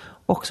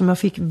 Och som jag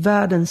fick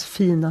världens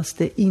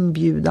finaste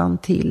inbjudan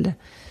till.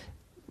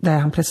 Där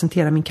han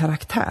presenterade min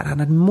karaktär. Han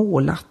hade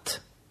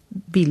målat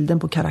bilden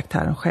på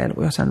karaktären själv.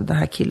 Och jag sa, den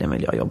här killen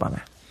vill jag jobba med.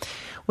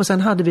 Och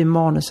sen hade vi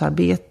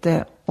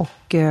manusarbete.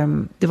 Och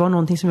det var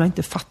någonting som jag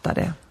inte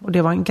fattade. Och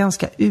det var en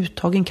ganska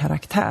uttagen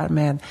karaktär.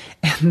 Med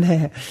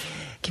en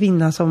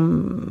kvinna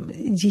som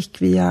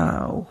gick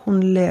via...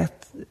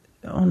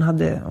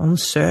 Hon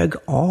sög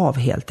av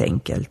helt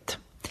enkelt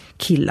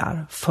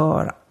killar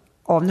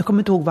nu kommer jag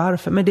inte ihåg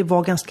varför, men det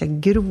var ganska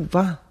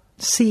grova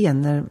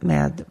scener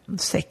med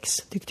sex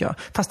tyckte jag.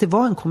 Fast det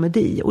var en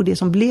komedi och det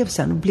som blev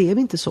sen blev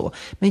inte så.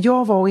 Men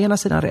jag var å ena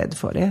sidan rädd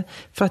för det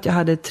för att jag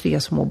hade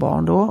 3 små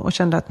barn då och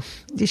kände att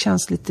det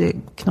känns lite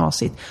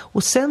knasigt.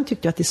 Och sen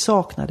tyckte jag att det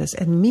saknades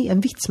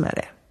en vits med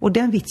det. Och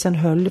den vitsen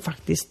höll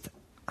faktiskt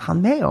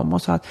han med om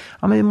och sa att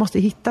ja, men vi måste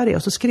hitta det.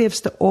 Och så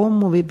skrevs det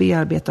om och vi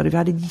bearbetade. Vi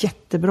hade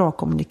jättebra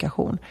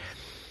kommunikation.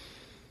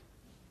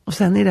 Och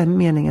sen i den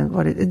meningen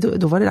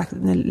då var det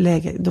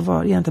läge, då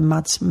var egentligen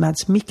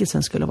Mads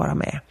Mikkelsen skulle vara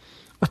med.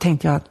 Och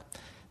tänkte jag att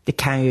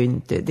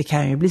det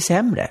kan ju bli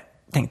sämre,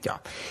 tänkte jag.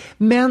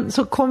 Men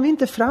så kom vi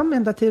inte fram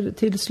ända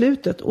till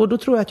slutet och då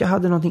tror jag att jag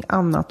hade någonting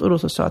annat och då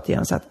så sa jag till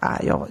Jens att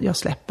jag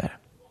släpper.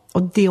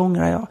 Och det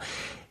ångrar jag.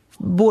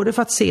 Både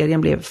för att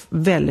serien blev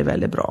väldigt,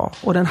 väldigt bra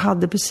och den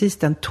hade precis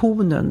den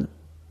tonen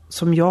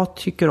som jag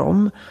tycker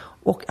om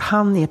och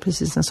han är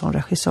precis en sån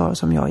regissör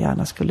som jag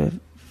gärna skulle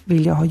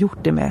vilja ha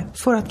gjort det med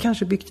för att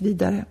kanske byggt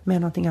vidare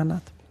med någonting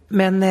annat.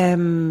 Men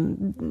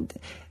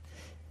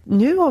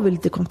nu har vi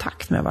lite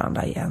kontakt med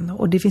varandra igen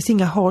och det finns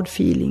inga hard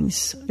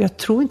feelings. Jag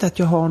tror inte att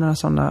jag har några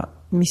sådana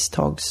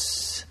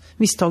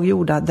misstag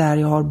gjorda där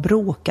jag har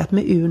bråkat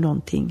mig ur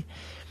någonting.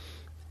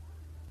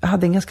 Jag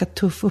hade en ganska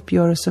tuff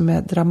uppgörelse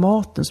med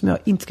Dramaten som jag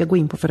inte ska gå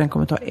in på för den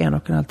kommer ta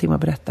 1,5 timme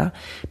att berätta.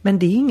 Men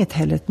det är inget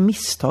heller ett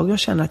misstag jag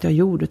känner att jag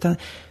gjorde utan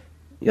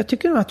jag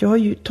tycker nog att jag har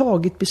ju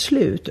tagit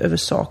beslut över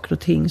saker och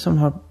ting som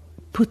har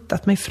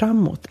puttat mig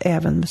framåt.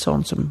 Även med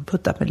sånt som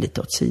puttat mig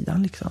lite åt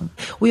sidan. Liksom.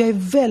 Och jag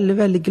är väldigt,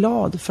 väldigt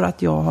glad för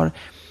att jag har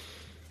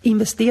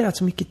investerat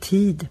så mycket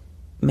tid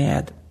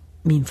med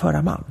min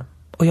förra man.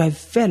 Och jag är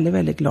väldigt,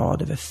 väldigt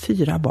glad över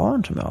 4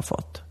 barn som jag har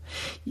fått.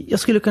 Jag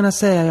skulle kunna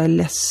säga att jag är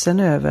ledsen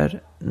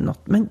över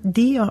något. Men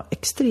det är jag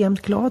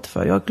extremt glad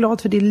för. Jag är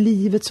glad för det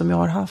livet som jag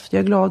har haft. Jag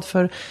är glad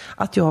för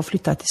att jag har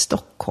flyttat till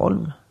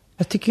Stockholm.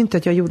 Jag tycker inte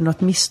att jag gjorde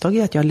något misstag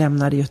i att jag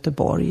lämnade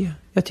Göteborg.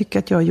 Jag tycker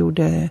att jag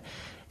gjorde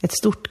ett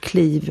stort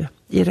kliv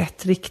i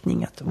rätt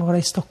riktning att vara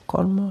i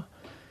Stockholm.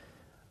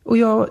 Och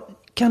jag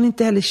kan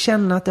inte heller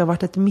känna att det har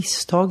varit ett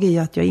misstag i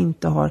att jag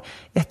inte har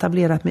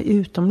etablerat mig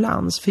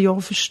utomlands. För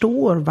jag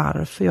förstår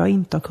varför jag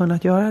inte har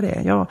kunnat göra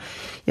det.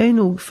 Jag är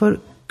nog för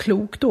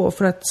klok då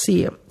för att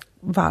se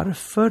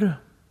varför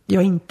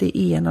jag inte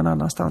är någon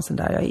annanstans än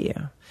där jag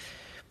är.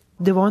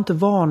 Det var inte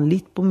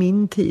vanligt på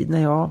min tid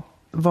när jag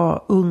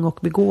var ung och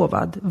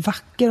begåvad.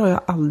 Vacker har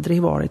jag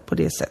aldrig varit på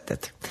det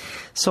sättet.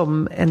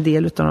 Som en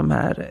del av de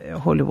här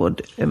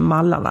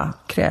Hollywood-mallarna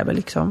kräver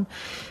liksom.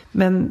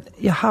 Men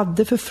jag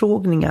hade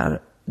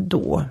förfrågningar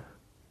då.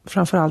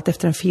 Framförallt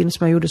efter en film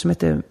som jag gjorde som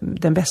heter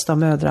Den bästa av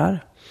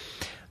mödrar.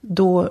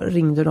 Då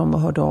ringde de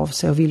och hörde av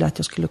sig och ville att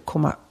jag skulle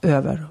komma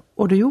över.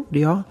 Och det gjorde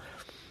jag.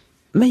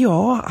 Men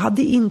jag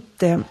hade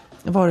inte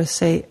vare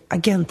sig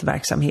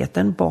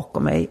agentverksamheten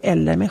bakom mig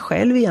eller mig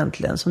själv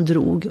egentligen som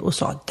drog och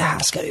sa det här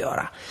ska du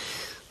göra.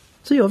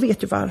 Så jag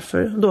vet ju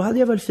varför. Då hade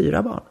jag väl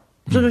 4 barn.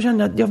 Så då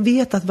kände jag att jag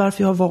vet att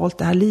varför jag har valt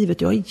det här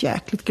livet. Jag är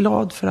jäkligt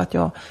glad för att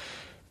jag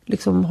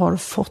liksom har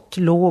fått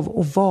lov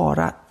att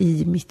vara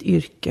i mitt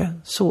yrke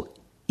så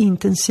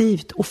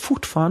intensivt och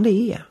fortfarande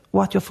är.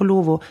 Och att jag får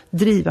lov att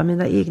driva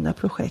mina egna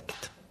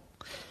projekt.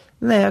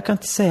 Nej, jag kan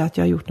inte säga att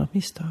jag har gjort något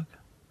misstag.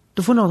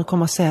 Då får någon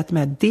komma och säga till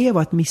mig att det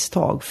var ett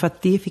misstag för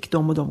att det fick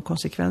de och de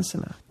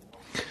konsekvenserna.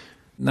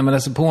 När man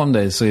läser på om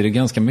dig så är det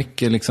ganska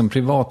mycket liksom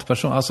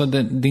privatperson. Alltså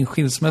din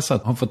skilsmässa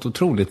har fått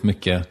otroligt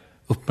mycket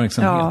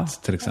uppmärksamhet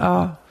till exempel.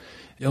 Ja.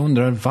 Jag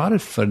undrar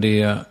varför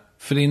det...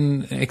 För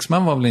din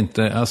exman var väl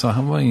inte... Alltså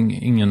han var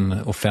ingen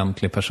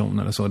offentlig person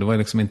eller så. Det var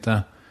liksom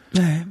inte...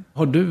 Nej.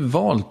 Har du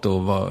valt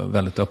att vara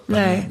väldigt öppen?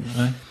 Nej.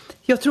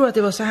 Jag tror att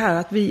det var så här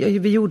att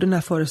vi gjorde den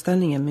här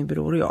föreställningen, min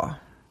bror och jag.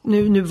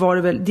 Nu var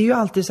det väl... Det är ju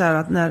alltid så här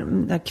att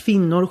när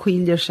kvinnor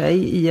skiljer sig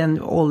i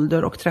en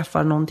ålder och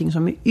träffar någonting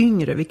som är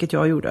yngre, vilket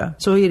jag gjorde,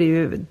 så är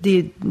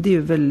det är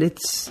ju väldigt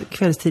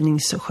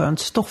kvällstidningsskönt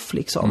stoff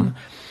liksom.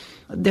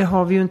 Det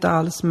har vi ju inte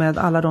alls med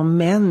alla de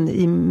män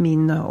i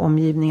min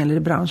omgivning eller i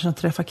branschen att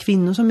träffa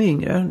kvinnor som är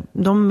yngre.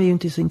 De är ju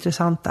inte så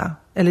intressanta.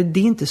 Eller det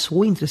är inte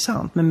så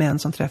intressant med män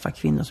som träffar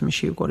kvinnor som är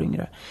 20 år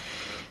yngre.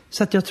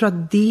 Så att jag tror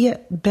att det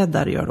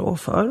bäddar jag då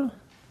för,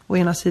 å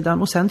ena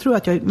sidan. Och sen tror jag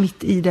att jag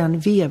mitt i den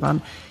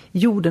vevan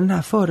gjorde den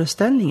här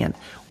föreställningen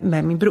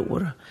med min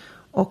bror.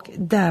 Och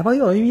där var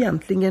jag ju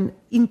egentligen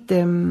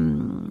inte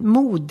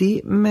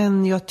modig,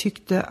 men jag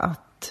tyckte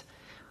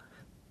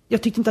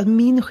inte att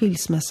min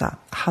skilsmässa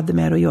hade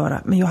med att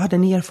göra, men jag hade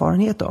en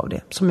erfarenhet av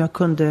det som jag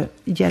kunde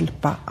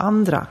hjälpa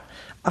andra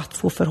att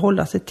få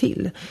förhålla sig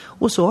till.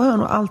 Och så har jag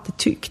nog alltid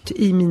tyckt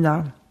i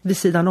mina vid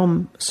sidan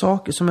om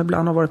saker som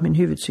ibland har varit min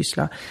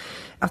huvudsyssla,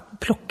 att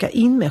plocka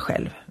in mig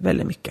själv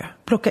väldigt mycket.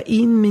 Plocka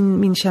in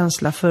min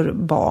känsla för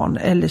barn,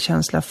 eller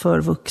känsla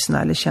för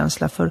vuxna, eller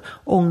känsla för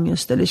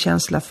ångest, eller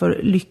känsla för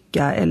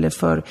lycka, eller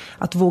för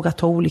att våga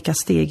ta olika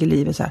steg i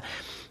livet så här.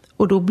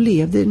 Och då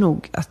blev det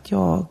nog att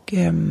jag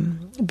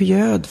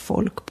bjöd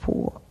folk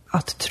på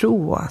att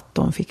tro att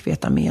de fick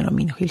veta mer om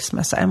min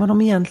skilsmässa än vad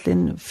de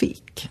egentligen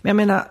fick. Men jag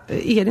menar,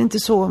 är det inte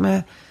så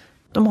med...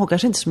 De har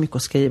kanske inte så mycket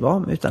att skriva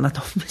om, utan att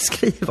de vill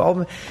skriva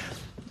om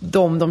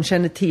de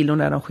känner till och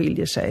när de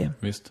skiljer sig.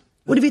 Visst.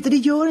 Och det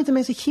gör inte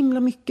mig så himla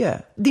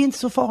mycket. Det är inte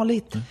så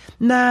farligt.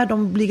 När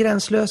de blir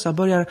gränslösa och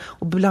börjar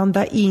att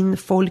blanda in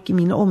folk i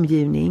min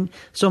omgivning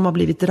som har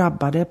blivit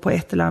drabbade på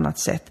ett eller annat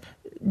sätt,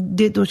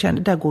 då känner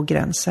jag, där går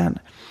gränsen.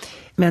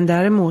 Men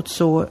däremot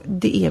så,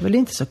 det är väl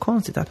inte så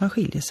konstigt att man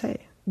skiljer sig.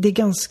 Det är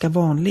ganska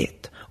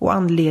vanligt. Och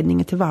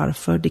anledningen till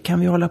varför, det kan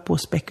vi hålla på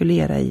att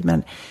spekulera i.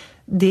 Men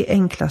det är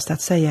enklast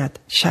att säga att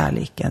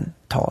kärleken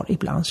tar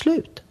ibland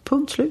slut.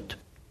 Punkt slut.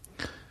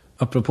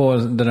 Apropå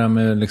det där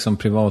med liksom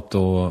privat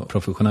och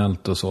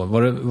professionellt och så.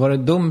 Var det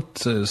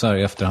dumt så här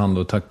i efterhand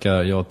att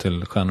tacka ja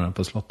till Stjärnorna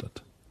på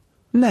slottet?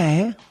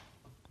 Nej,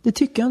 det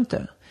tycker jag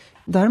inte.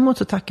 Däremot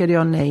så tackade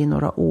jag nej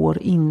några år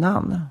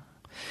innan.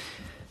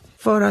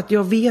 För att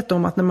jag vet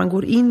om att när man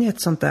går in i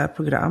ett sånt där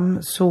program,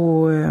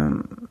 så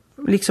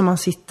liksom man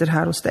sitter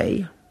här hos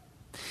dig,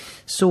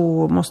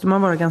 så måste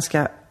man vara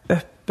ganska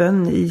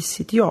öppen i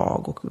sitt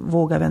jag och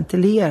våga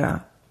ventilera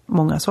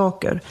många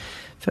saker.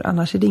 För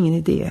annars är det ingen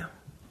idé.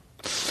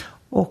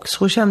 Och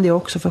så kände jag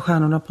också för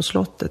Stjärnorna på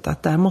slottet,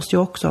 att där måste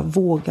jag också ha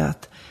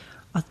vågat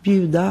att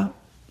bjuda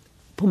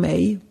på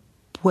mig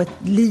på ett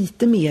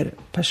lite mer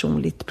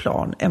personligt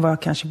plan än vad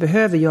jag kanske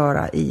behöver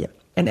göra i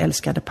En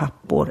älskade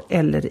pappor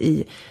eller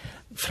i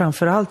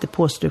framförallt det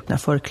påstrukna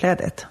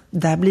förklädet.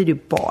 Där blir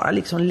det bara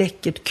liksom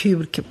läckert,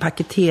 kul,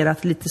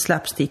 paketerat, lite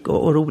slapstick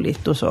och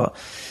roligt och så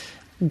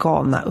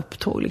galna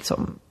upptåg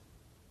liksom.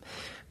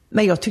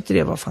 Men jag tyckte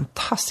det var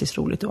fantastiskt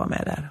roligt att vara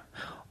med där.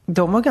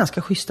 De var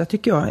ganska schyssta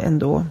tycker jag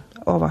ändå,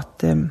 av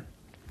att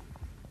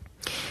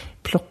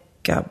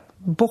plocka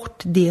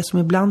bort det som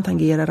ibland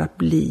tangerar att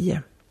bli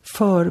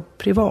för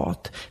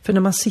privat. För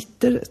när man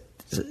sitter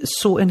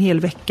så en hel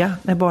vecka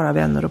med bara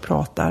vänner och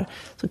pratar,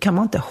 så kan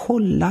man inte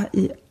hålla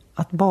i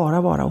att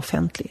bara vara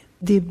offentlig.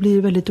 Det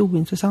blir väldigt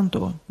ointressant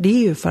då. Det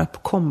är ju för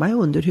att komma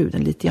under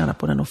huden lite grann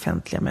på den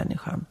offentliga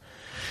människan.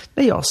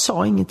 Men jag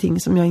sa ingenting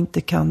som jag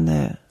inte kan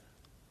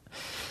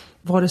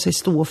vare sig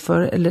stå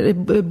för,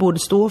 eller både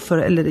stå för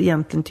eller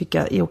egentligen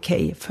tycka är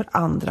okej för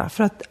andra.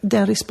 För att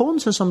den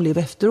responsen som blev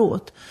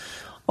efteråt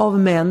av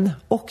män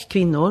och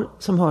kvinnor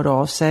som hörde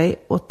av sig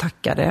och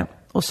tackade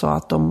och sa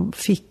att de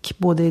fick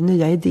både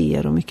nya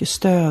idéer och mycket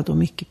stöd och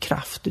mycket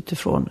kraft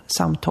utifrån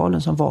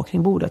samtalen som var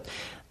kring bordet.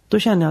 Då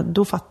känner jag,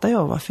 då fattar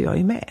jag varför jag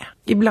är med.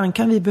 Ibland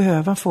kan vi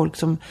behöva folk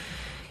som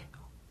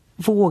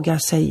vågar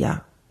säga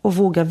och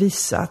vågar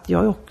visa att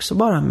jag är också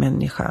bara en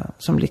människa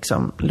som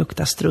liksom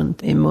luktar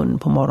strunt i mun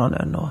på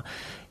morgonen och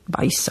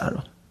bajsar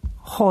och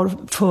har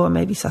för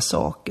mig vissa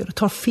saker och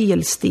tar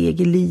fel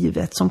steg i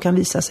livet som kan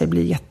visa sig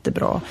bli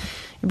jättebra.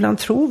 Ibland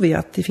tror vi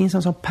att det finns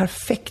en sån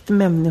perfekt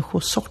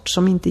människosort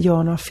som inte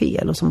gör några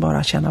fel och som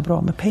bara tjänar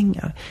bra med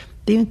pengar.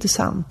 Det är ju inte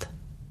sant.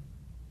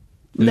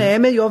 Nej,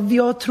 men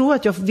jag tror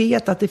att jag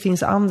vet att det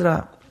finns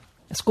andra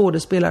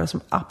skådespelare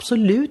som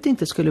absolut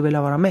inte skulle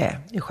vilja vara med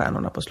i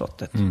Stjärnorna på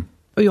slottet.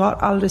 Och jag har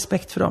all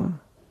respekt för dem.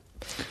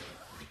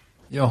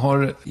 Jag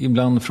har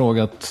ibland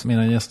frågat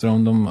mina gäster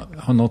om de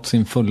har nått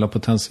sin fulla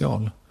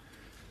potential.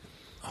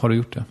 Har du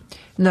gjort det?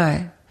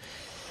 Nej.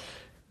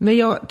 Men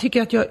jag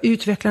tycker att jag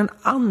utvecklar en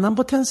annan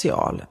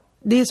potential.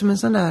 Det är som en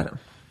sån där...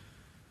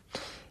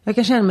 Jag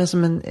kan känna mig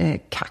som en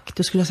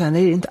kaktus skulle jag säga.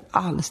 Nej, det är inte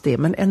alls det.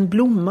 Men en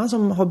blomma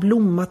som har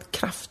blommat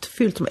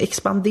kraftfyllt. Som har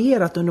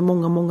expanderat under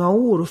många, många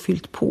år och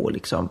fyllt på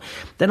liksom.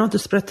 Den har inte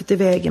spröttat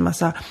iväg en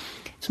massa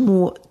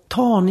små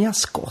taniga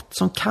skott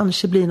som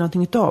kanske blir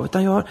någonting utav.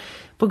 Utan jag har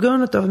på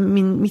grund av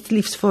mitt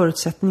livs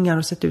förutsättningar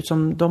har sett ut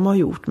som de har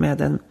gjort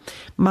med en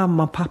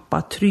mamma,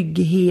 pappa,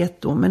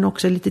 trygghet men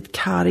också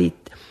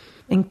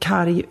en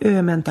karg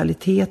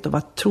ö-mentalitet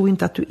och tro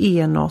inte att du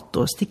är något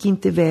och stick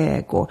inte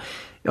iväg. Och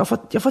jag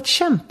har fått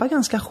kämpa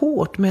ganska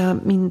hårt med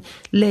min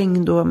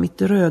längd och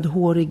mitt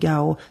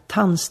rödhåriga och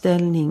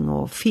tandställning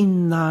och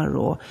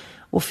finnar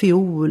och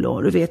fiol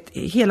och du vet,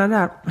 hela det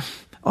där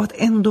att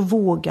ändå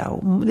våga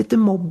och lite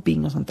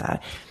mobbing och sånt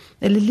där.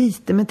 Eller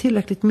lite, men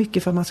tillräckligt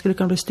mycket för att man skulle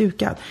kunna bli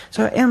stukad.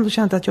 Så jag har ändå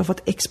känt att jag har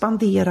fått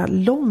expandera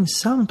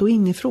långsamt och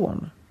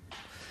inifrån.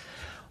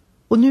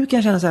 Och nu kan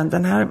jag känna att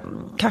den här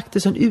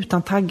kaktusen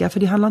utan taggar, för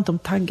det handlar inte om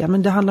taggar,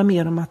 men det handlar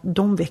mer om att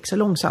de växer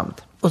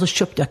långsamt. Och så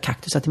köpte jag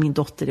kaktusar till min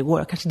dotter igår,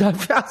 jag kanske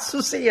därför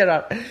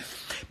associerar.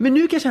 Men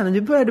nu kan jag känna att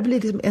nu börjar det bli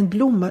liksom en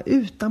blomma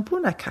utanpå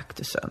den här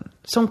kaktusen.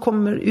 Som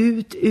kommer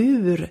ut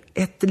ur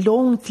ett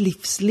långt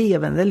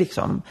livslevande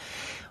liksom.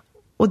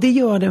 Och det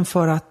gör den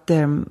för att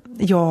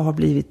jag har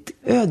blivit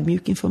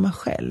ödmjuk inför mig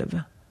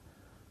själv.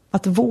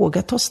 Att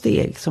våga ta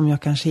steg som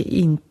jag kanske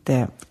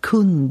inte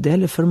kunde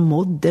eller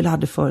förmådde eller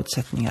hade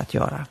förutsättningar att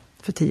göra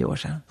för 10 år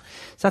sedan.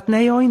 Så att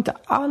nej, jag har inte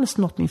alls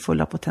nått min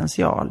fulla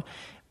potential.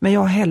 Men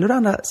jag har heller å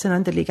andra sidan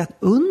inte legat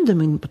under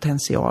min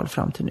potential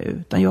fram till nu.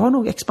 Utan jag har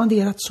nog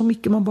expanderat så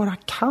mycket man bara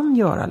kan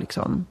göra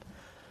liksom.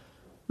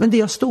 Men det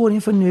jag står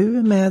inför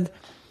nu med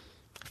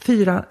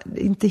 4,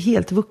 inte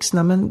helt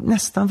vuxna men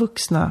nästan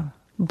vuxna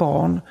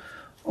barn.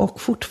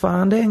 Och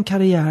fortfarande en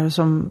karriär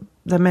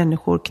där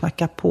människor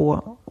knackar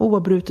på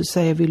oavbrutet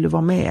säger vill du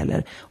vara med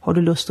eller har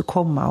du lust att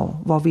komma och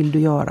vad vill du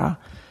göra?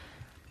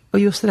 Och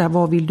just det där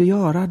vad vill du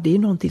göra, det är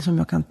någonting som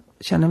jag kan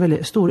känna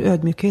väldigt stor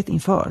ödmjukhet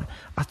inför.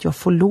 Att jag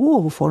får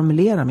lov att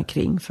formulera mig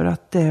kring för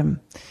att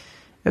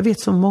jag vet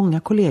så många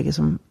kollegor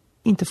som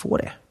inte får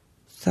det.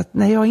 Så att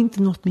nej, jag har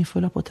inte nått min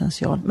fulla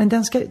potential. Men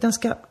den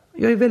ska,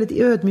 jag är väldigt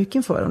ödmjuk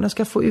inför den. Den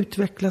ska få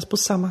utvecklas på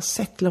samma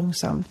sätt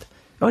långsamt.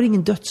 Jag har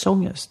ingen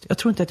dödsångest. Jag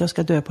tror inte att jag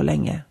ska dö på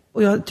länge.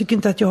 Och jag tycker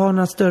inte att jag har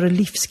några större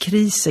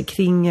livskriser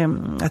kring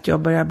att jag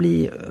börjar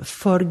bli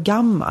för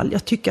gammal.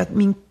 Jag tycker att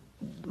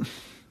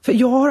för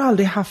jag har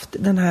aldrig haft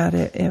den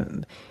här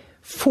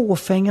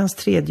fåfängans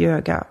tredje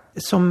öga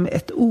som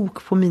ett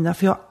ok på mina.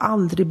 För jag har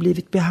aldrig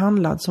blivit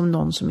behandlad som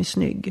någon som är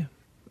snygg.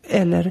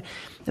 Eller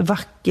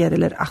vacker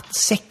eller att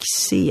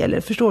sexig.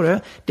 Eller, förstår du?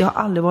 Det har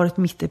aldrig varit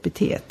mitt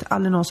epitet.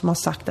 Aldrig någon som har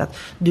sagt att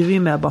du är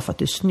med bara för att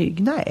du är snygg.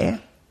 Nej.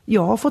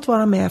 Jag har fått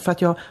vara med för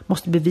att jag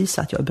måste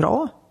bevisa att jag är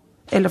bra.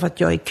 Eller för att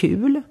jag är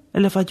kul.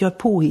 Eller för att jag är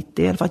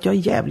påhittig. Eller för att jag är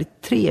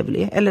jävligt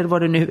trevlig. Eller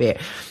vad det nu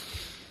är.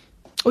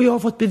 Och jag har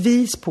fått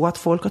bevis på att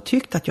folk har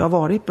tyckt att jag har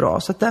varit bra.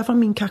 Så att därför har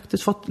min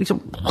kaktus fått liksom...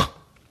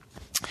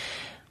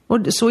 Och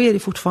så är det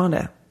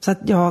fortfarande. Så att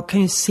jag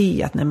kan ju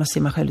se att när man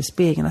ser mig själv i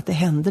spegeln att det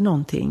händer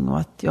någonting. Och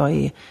att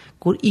jag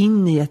går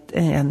in i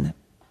en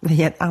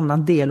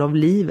annan del av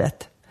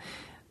livet.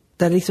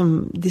 Där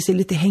liksom, det ser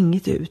lite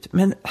hängigt ut.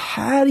 Men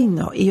här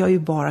inne är jag ju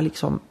bara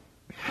liksom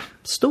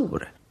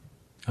stor.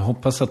 Jag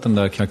hoppas att den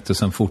där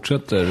kaktusen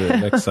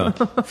fortsätter växa.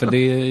 För det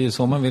är ju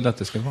så man vill att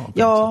det ska vara.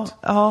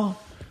 Ja,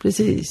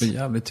 precis. Det är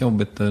jävligt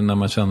jobbigt när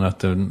man känner att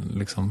det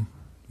liksom,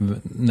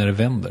 när det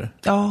vänder.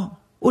 Ja,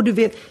 och du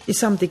vet,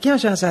 samtidigt kan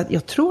jag känna så här att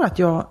jag tror att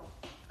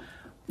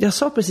jag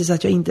sa precis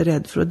att jag inte är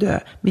rädd för att dö.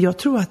 Men jag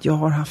tror att jag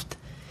har haft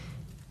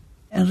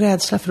en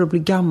rädsla för att bli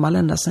gammal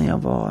ända sedan jag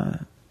var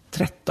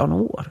 13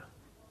 år.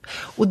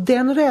 Och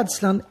den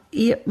rädslan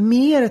är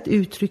mer ett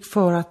uttryck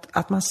för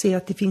att man ser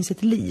att det finns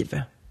ett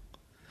liv.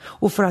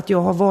 Och för att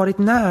jag har varit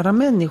nära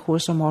människor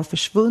som har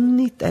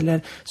försvunnit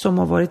eller som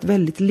har varit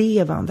väldigt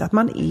levande. Att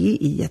man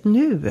är i ett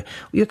nu.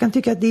 Och jag kan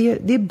tycka att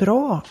det är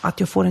bra att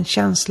jag får en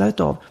känsla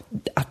av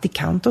att det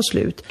kan ta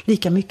slut.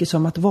 Lika mycket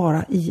som att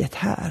vara i ett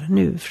här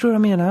nu. Förstår du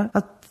vad jag menar?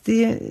 Att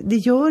det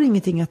gör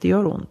ingenting att det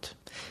gör ont.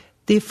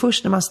 Det är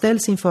först när man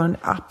ställs inför en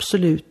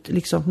absolut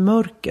liksom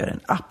mörker, en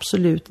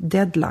absolut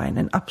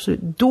deadline,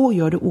 då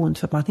gör det ont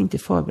för att man inte är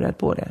förberedd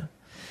på det.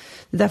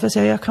 Det är därför jag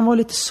säger att jag kan vara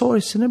lite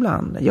sorgsen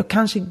ibland. Jag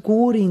kanske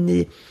går in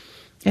i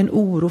en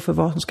oro för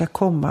vad som ska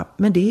komma.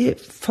 Men det är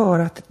för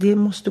att det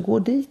måste gå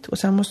dit och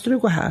sen måste du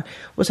gå här.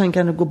 Och sen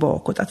kan du gå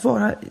bakåt. Att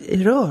vara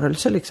i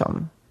rörelse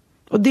liksom.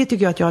 Och det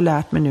tycker jag att jag har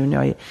lärt mig nu när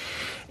jag är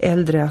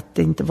äldre. Att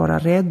inte vara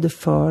rädd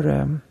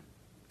för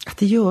att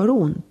det gör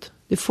ont.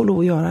 Det får lov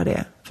att göra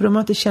det. För om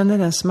man inte känner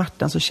den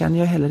smärtan så känner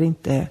jag heller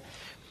inte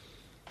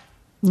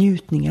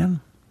njutningen.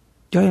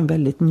 Jag är en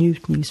väldigt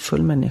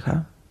njutningsfull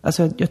människa.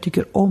 Alltså jag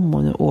tycker om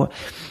och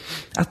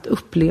att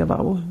uppleva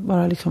och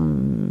bara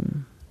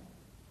liksom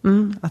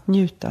att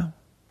njuta.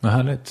 Vad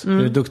härligt. Är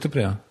du duktig på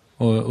det?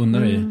 Och unnar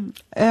dig?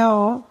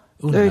 Ja.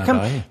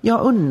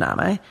 Jag unnar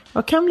mig.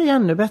 Jag kan bli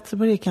ännu bättre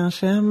på det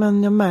kanske.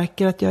 Men jag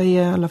märker att jag är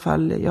i alla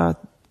fall...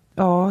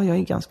 jag är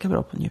ganska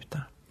bra på att njuta.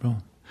 Bra.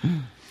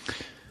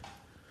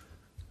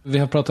 Vi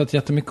har pratat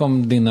jättemycket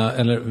om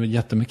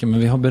men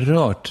vi har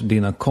berört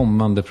dina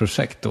kommande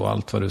projekt och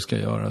allt vad du ska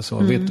göra. Så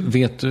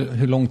vet du,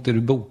 hur långt är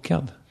du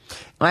bokad?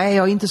 Nej,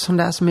 jag är inte sån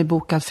där som är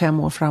bokad 5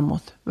 år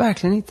framåt.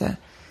 Verkligen inte.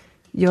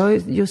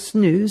 Just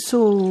nu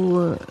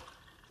så...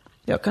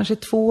 kanske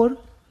 2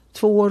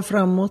 år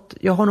framåt.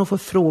 Jag har nog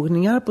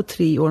förfrågningar på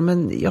 3 år,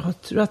 men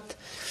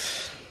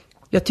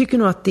jag tycker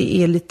nog att det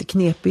är lite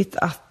knepigt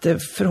att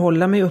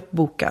förhålla mig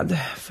uppbokad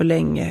för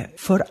länge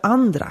för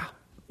andra.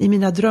 I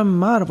mina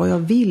drömmar, vad jag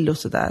vill och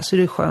sådär, så är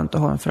det skönt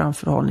att ha en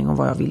framförhållning om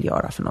vad jag vill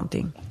göra för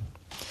någonting.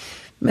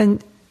 Men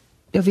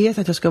jag vet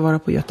att jag ska vara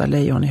på Göta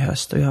Lejon i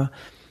höst och jag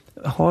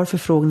har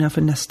förfrågningar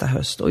för nästa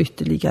höst och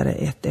ytterligare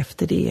ett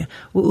efter det.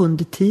 Och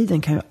under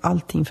tiden kan ju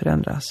allting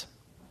förändras.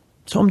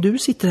 Så om du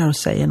sitter här och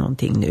säger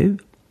någonting nu,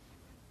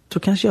 så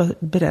kanske jag är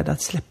beredd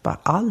att släppa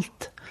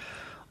allt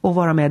och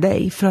vara med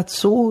dig. För att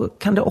så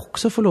kan det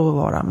också få lov att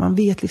vara. Man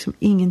vet liksom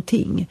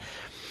ingenting.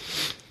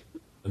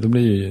 Då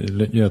blir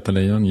ju Göta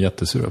Lejon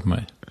jättesura på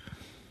mig.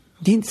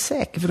 Det är inte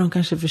säkert, för de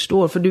kanske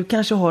förstår. För du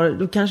kanske har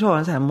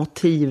en sån här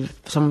motiv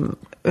som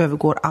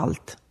övergår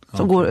allt.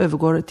 Som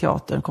övergår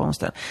teatern,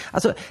 konsten.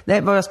 Alltså,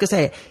 vad jag ska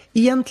säga.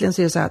 Egentligen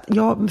så är det så här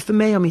att för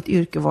mig har mitt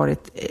yrke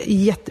varit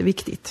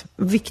jätteviktigt.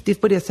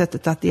 Viktigt på det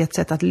sättet att det är ett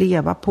sätt att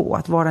leva på.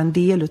 Att vara en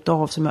del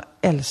utav som jag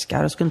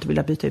älskar. Jag skulle inte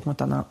vilja byta ut mot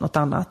något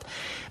annat.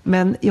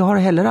 Men jag har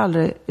heller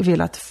aldrig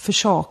velat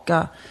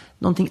försaka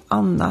någonting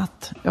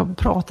annat. Jag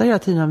pratar hela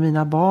tiden om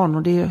mina barn,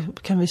 och det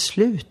kan vi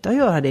sluta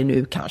göra det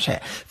nu kanske.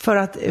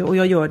 Och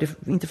jag gör det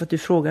inte för att du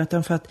frågar,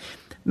 utan för att,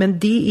 men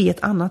det är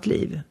ett annat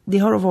liv. Det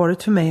har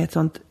varit för mig ett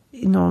sånt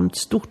enormt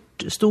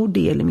stor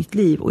del i mitt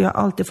liv, och jag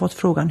har alltid fått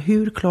frågan: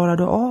 hur klarar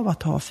du av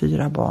att ha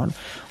 4 barn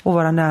och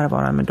vara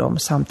närvarande med dem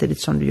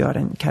samtidigt som du gör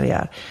en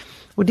karriär?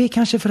 Och det är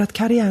kanske för att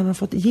karriären har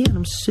fått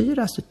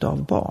genomsyras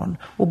av barn,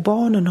 och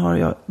barnen har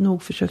jag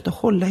nog försökt att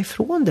hålla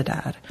ifrån det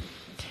där.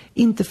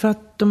 Inte för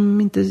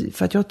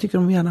att jag tycker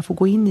de gärna får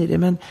gå in i det,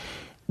 men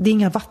det är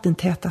inga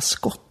vattentäta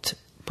skott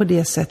på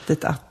det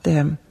sättet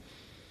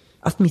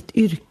att mitt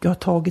yrke har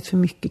tagit för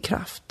mycket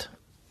kraft.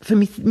 För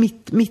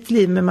mitt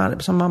liv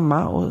som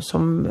mamma och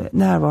som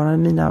närvarande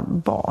mina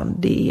barn,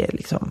 det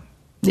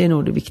är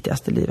nog det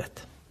viktigaste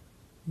livet.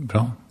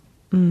 Bra.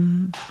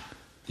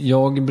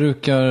 Jag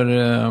brukar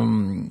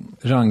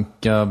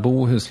ranka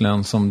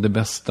Bohuslän som det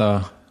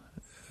bästa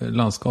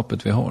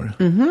landskapet vi har.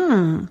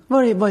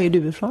 Var är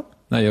du ifrån?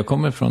 Nej, jag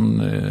kommer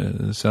från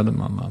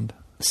Södermanland.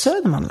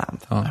 Södermanland?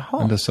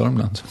 Ja, eller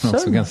Sörmland som man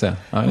också kan säga.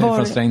 Ja, jag är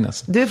från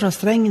Strängnäs. Du är från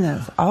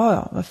Strängnäs?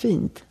 Ja, vad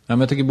fint. Ja, men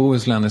jag tycker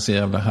Bohuslän är så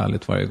jävla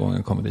härligt varje gång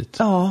jag kommer dit.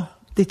 Ja,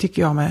 det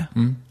tycker jag med.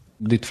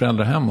 Ditt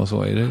föräldrahem och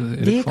så, är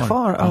det kvar?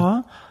 Kvar,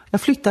 ja.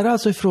 Jag flyttade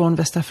alltså ifrån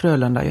Västra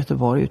Frölunda,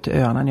 Göteborg, ut till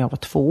öarna när jag var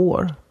 2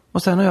 år.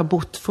 Och sen har jag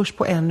bott först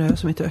på en ö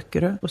som heter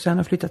Öckerö. Och sen har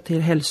jag flyttat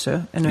till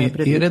Hälsö, en ö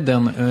bredvid. Är det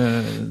den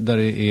där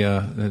det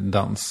är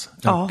dans?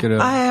 Öckerö?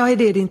 Nej,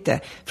 det är det inte.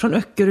 Från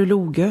Öckerö,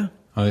 Logö.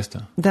 Ja, just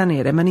det. Den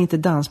är det, men inte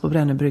dans på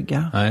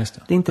Brännöbrygga. Ja, just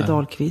det. Det är inte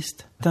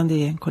Dahlqvist, utan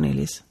det är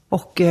Cornelis.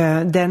 Och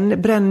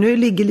den Brännö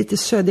ligger lite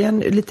söder, det är en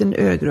liten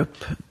ögrupp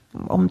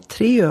om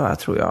 3 öar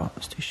tror jag.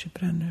 Styrsö,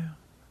 Brännö,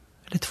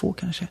 eller 2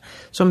 kanske.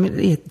 Som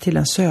är till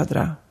den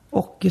södra.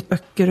 Och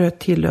Öckerö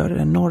tillhör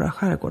den norra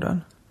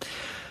skärgården.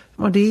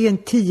 Och det är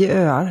 10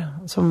 öar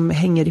som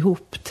hänger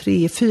ihop.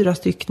 3-4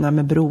 stycken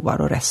med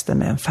broar och resten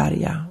med en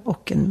färja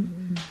och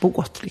en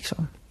båt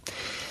liksom.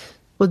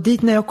 Och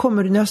dit när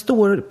jag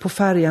står på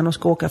färjan och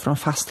ska åka från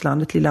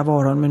fastlandet, Lilla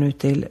Varholmen, ut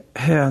till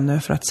Hönö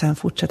för att sen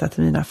fortsätta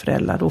till mina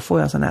föräldrar, då får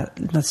jag en sån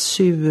här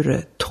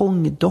sur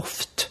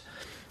tångdoft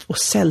och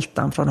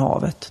sältan från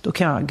havet. Då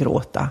kan jag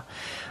gråta.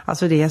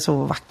 Alltså det är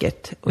så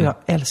vackert och jag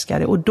älskar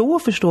det. Och då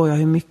förstår jag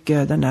hur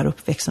mycket den där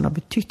uppväxten har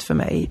betytt för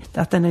mig.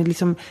 Att den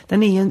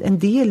är en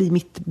del i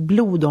mitt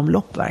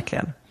blodomlopp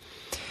verkligen.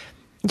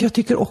 Jag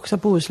tycker också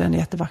att Bohuslän är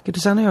jättevackert.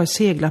 Och sen har jag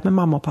seglat med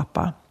mamma och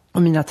pappa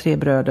och mina 3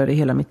 bröder i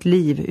hela mitt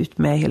liv ut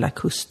med hela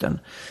kusten.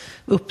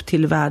 Upp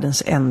till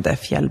världens ände,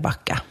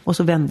 Fjällbacka. Och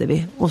så vände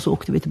vi och så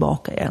åkte vi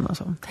tillbaka igen. Och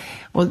så.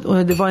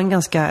 Och det var en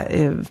ganska,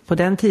 på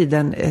den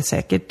tiden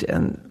säkert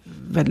en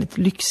väldigt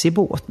lyxig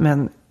båt,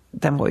 men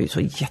den var ju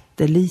så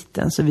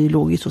jätteliten så vi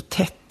låg ju så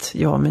tätt,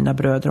 jag och mina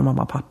bröder och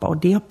mamma och pappa. Och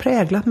det har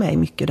präglat mig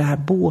mycket, det här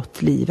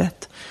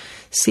båtlivet.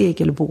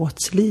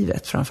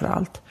 Segelbåtslivet framför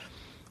allt.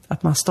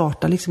 Att man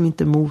startar liksom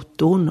inte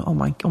motorn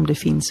om det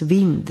finns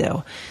vind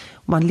och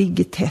man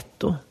ligger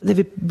tätt. Och när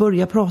vi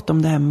börjar prata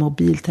om det här med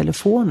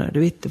mobiltelefoner, du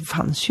vet, det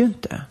fanns ju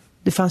inte.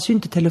 Det fanns ju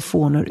inte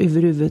telefoner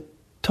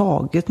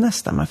överhuvudtaget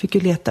nästan. Man fick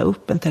ju leta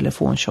upp en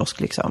telefonkiosk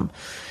liksom.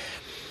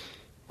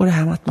 Och det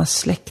här med att man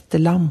släckte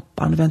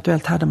lampan.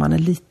 Eventuellt hade man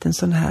en liten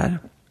sån här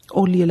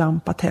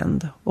oljelampa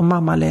tänd. Och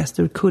mamma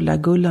läste ur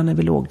Kulla-Gulla när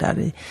vi låg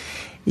där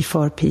i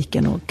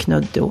förpiken och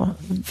knödde och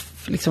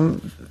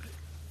liksom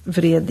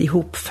vred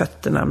ihop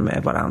fötterna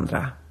med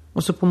varandra.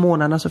 Och så på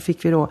morgnarna så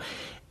fick vi då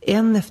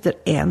en efter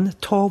en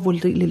ta vår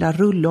lilla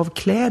rulle av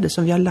kläder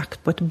som vi har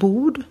lagt på ett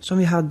bord som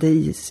vi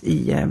hade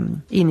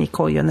inne i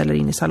kojen eller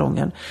inne i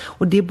salongen.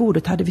 Och det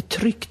bordet hade vi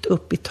tryckt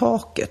upp i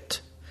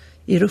taket.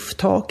 I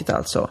rufftaket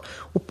alltså.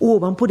 Och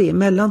ovanpå det,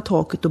 mellan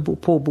taket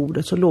och på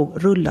bordet, så låg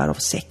rullar av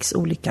 6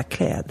 olika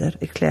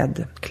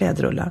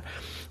klädrullar.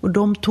 Och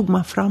de tog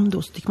man fram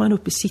då, så gick man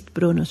upp i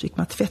sittbrunnen, så gick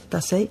man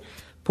tvätta sig,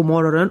 på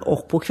morgonen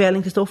och på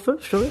kvällen, Kristoffer,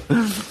 förstår du?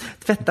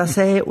 Tvätta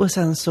sig och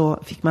sen så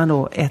fick man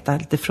då äta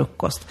lite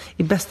frukost.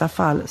 I bästa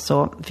fall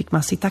så fick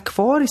man sitta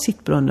kvar i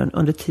sittbrunnen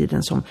under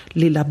tiden som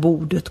lilla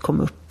bordet kom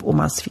upp och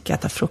man fick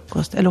äta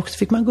frukost. Eller också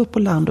fick man gå upp på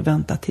land och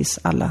vänta tills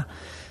alla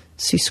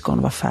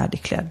syskon var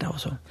färdigklädda och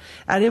så.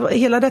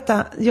 Hela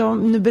detta,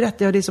 nu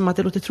berättar jag det som att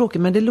det låter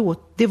tråkigt, men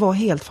det var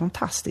helt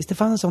fantastiskt. Det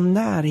fanns en sån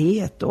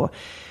närhet, och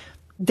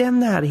den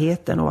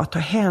närheten och att ta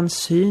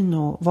hänsyn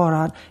och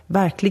vara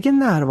verkligen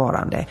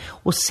närvarande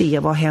och se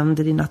vad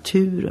händer i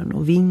naturen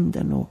och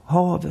vinden och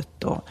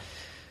havet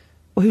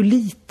och hur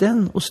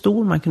liten och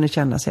stor man kunde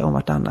känna sig om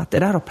vartannat. Det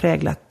där har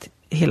präglat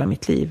hela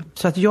mitt liv.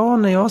 Så att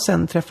när jag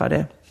sen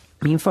träffade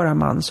min förra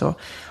man så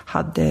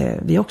hade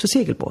vi också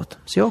segelbåt.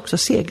 Så jag har också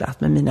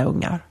seglat med mina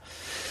ungar.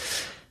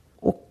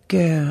 Och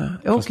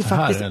jag åker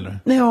faktiskt här, eller?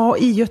 Ja,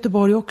 i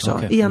Göteborg också.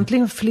 Okay.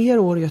 Egentligen fler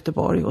år i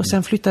Göteborg. Och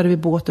sen flyttade vi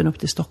båten upp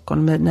till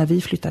Stockholm när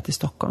vi flyttade till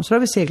Stockholm. Så då har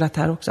vi seglat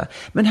här också.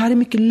 Men här är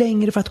mycket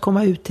längre för att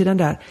komma ut till den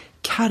där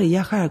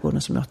karga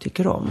skärgården som jag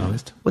tycker om. Ja,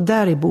 visst. Och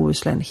där är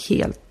Bohuslän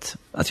helt...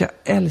 Alltså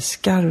jag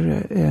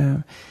älskar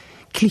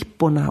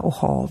klipporna och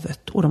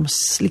havet. Och de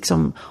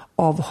liksom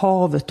av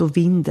havet och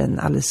vinden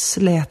alldeles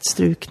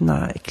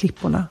slätstrukna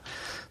klipporna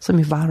som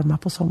är varma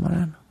på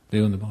sommaren. Det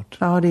är underbart.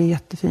 Ja, det är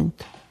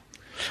jättefint.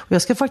 Och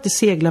jag ska faktiskt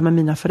segla med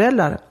mina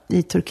föräldrar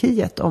i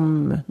Turkiet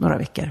om några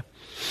veckor.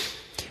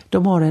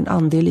 De har en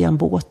andel i en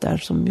båt där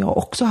som jag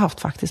också haft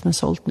faktiskt, men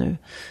sålt nu.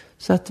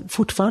 Så att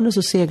fortfarande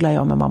så seglar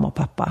jag med mamma och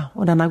pappa.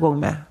 Och denna gång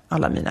med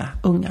alla mina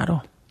ungar då.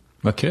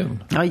 Vad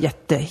kul. Ja,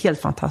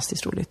 helt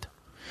fantastiskt roligt.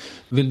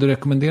 Vill du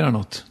rekommendera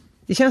något?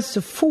 Det känns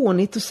så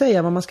fånigt att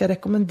säga vad man ska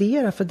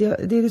rekommendera. För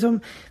det är liksom...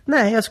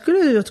 Nej, jag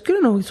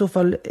skulle nog i så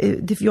fall...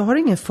 Jag har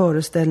ingen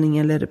föreställning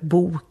eller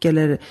bok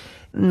eller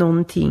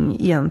någonting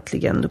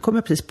egentligen. Då kom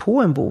jag precis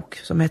på en bok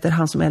som heter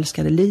Han som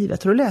älskade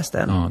livet. Har du läst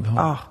den?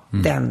 Ja,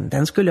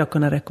 den skulle jag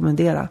kunna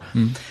rekommendera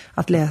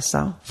att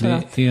läsa.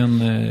 Det är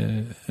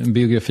en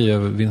biografi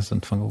av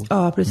Vincent van Gogh.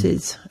 Ja,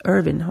 precis.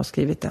 Irvin har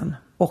skrivit den.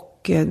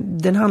 Och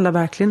den handlar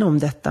verkligen om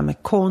detta med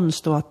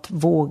konst och att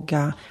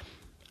våga...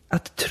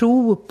 Att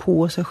tro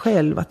på sig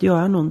själv, att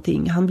göra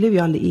någonting. Han blev ju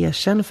aldrig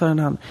erkänd förrän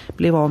han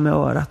blev av med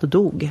örat och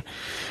dog.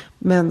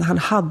 Men han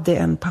hade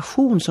en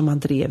passion som han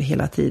drev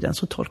hela tiden,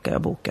 så tolkar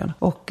jag boken.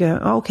 Och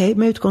okej,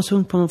 med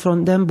utgångspunkt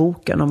från den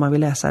boken, om man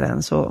vill läsa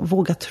den, så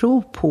våga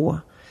tro på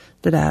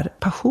det där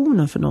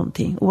passionen för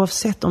någonting.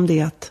 Oavsett om det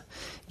är att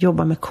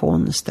jobba med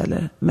konst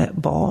eller med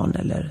barn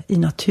eller i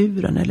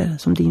naturen eller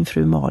som din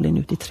fru Malin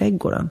ute i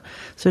trädgården.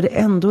 Så är det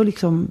ändå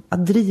liksom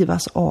att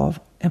drivas av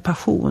en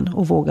passion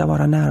och våga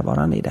vara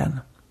närvarande i den.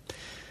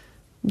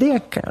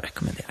 Det kan jag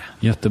rekommendera.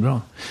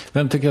 Jättebra.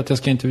 Vem tycker att jag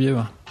ska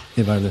intervjua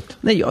i Värvet?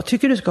 Nej, jag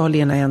tycker du ska ha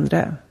Lena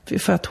Endre.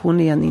 För att hon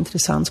är en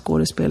intressant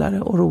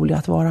skådespelare och rolig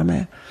att vara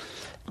med.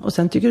 Och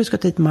sen tycker du ska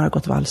ta hit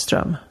Margot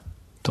Wallström.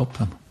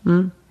 Toppen.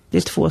 Det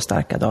är 2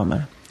 starka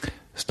damer.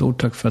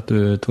 Stort tack för att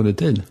du tog dig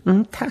tid.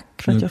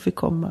 Tack för att jag fick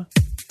komma.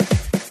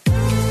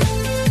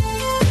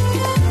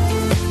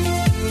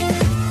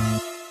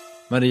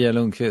 Maria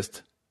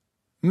Lundqvist.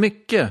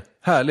 Mycket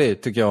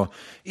härligt tycker jag.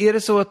 Är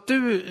det så att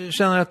du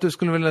känner att du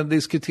skulle vilja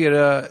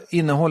diskutera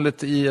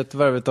innehållet i ett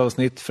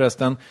Värvet-avsnitt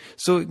förresten,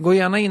 så gå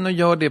gärna in och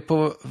gör det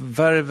på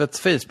Värvets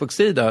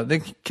Facebook-sida.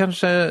 Det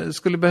kanske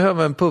skulle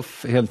behöva en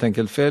puff helt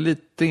enkelt, för jag är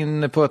lite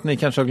inne på att ni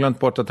kanske har glömt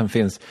bort att den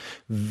finns.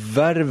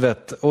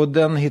 Värvet, och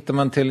den hittar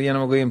man till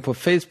genom att gå in på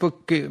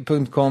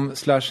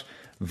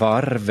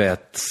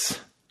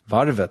facebook.com/varvets.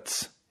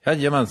 Varvets,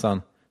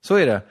 jajamensan. Så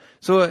är det.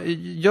 Så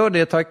gör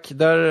det, tack.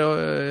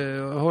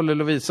 Där håller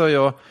Lovisa och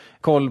jag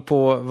koll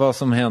på vad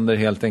som händer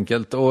helt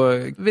enkelt. Och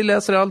vi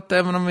läser allt,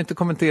 även om vi inte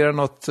kommenterar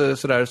något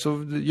sådär.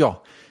 Så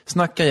ja,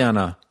 snacka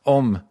gärna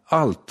om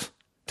allt.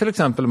 Till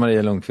exempel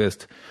Maria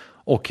Lundqvist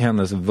och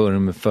hennes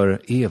vurm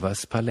för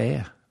Evas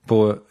palais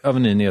på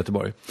Avenyn i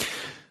Göteborg.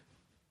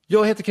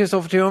 Jag heter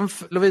Kristoffer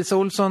Triumf. Lovisa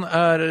Olsson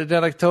är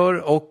redaktör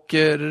och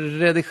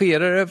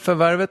redigerare för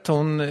Värvet.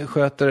 Hon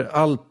sköter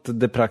allt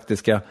det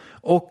praktiska.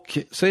 Och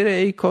så är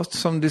det Acast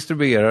som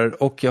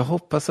distribuerar. Och jag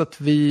hoppas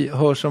att vi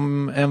hörs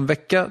om en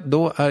vecka.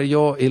 Då är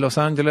jag i Los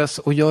Angeles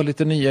och gör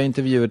lite nya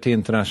intervjuer till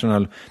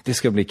International. Det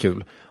ska bli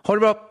kul. Ha det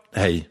bra.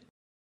 Hej.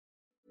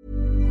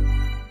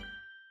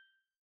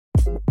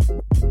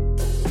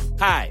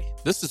 Hi,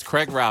 this is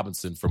Craig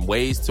Robinson from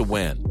Ways to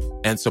Win,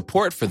 and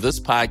support for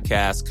this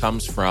podcast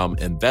comes from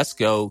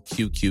Invesco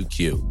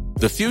QQQ.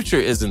 The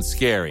future isn't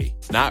scary.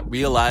 Not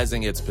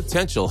realizing its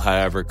potential,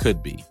 however,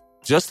 could be.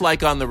 Just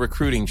like on the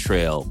recruiting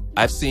trail,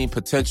 I've seen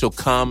potential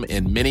come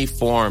in many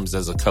forms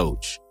as a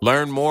coach.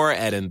 Learn more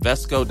at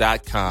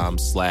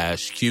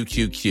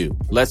Invesco.com/QQQ.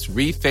 Let's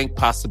rethink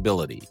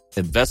possibility.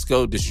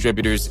 Invesco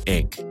Distributors,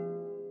 Inc.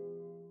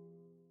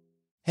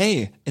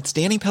 Hey, it's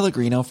Danny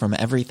Pellegrino from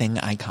Everything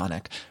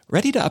Iconic.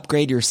 Ready to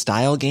upgrade your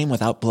style game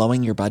without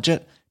blowing your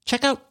budget?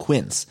 Check out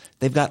Quince.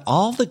 They've got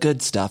all the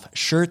good stuff,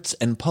 shirts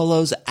and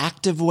polos,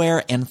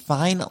 activewear, and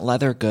fine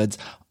leather goods,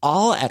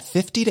 all at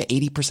 50 to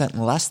 80%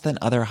 less than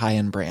other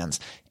high-end brands.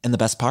 And the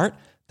best part?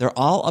 They're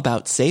all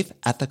about safe,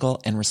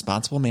 ethical, and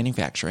responsible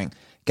manufacturing.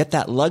 Get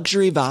that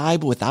luxury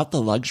vibe without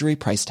the luxury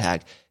price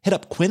tag. Hit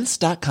up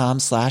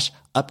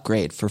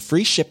quince.com/upgrade for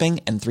free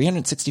shipping and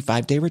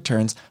 365-day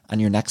returns on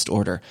your next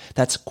order.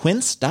 That's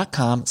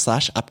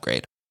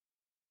quince.com/upgrade.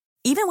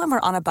 Even when we're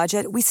on a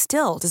budget, we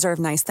still deserve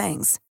nice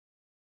things.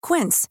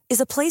 Quince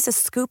is a place to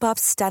scoop up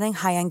stunning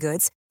high-end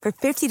goods for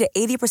 50 to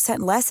 80%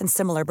 less than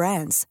similar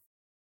brands.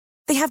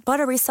 They have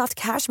buttery soft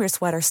cashmere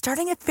sweaters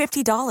starting at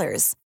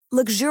 $50,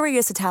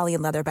 luxurious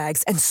Italian leather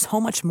bags, and so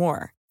much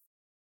more.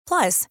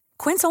 Plus,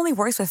 Quince only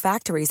works with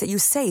factories that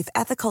use safe,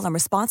 ethical, and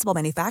responsible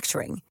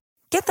manufacturing.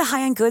 Get the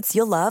high-end goods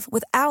you'll love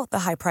without the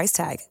high price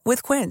tag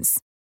with Quince.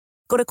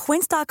 Go to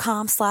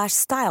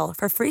quince.com/style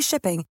for free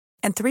shipping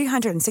and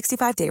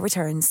 365-day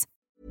returns.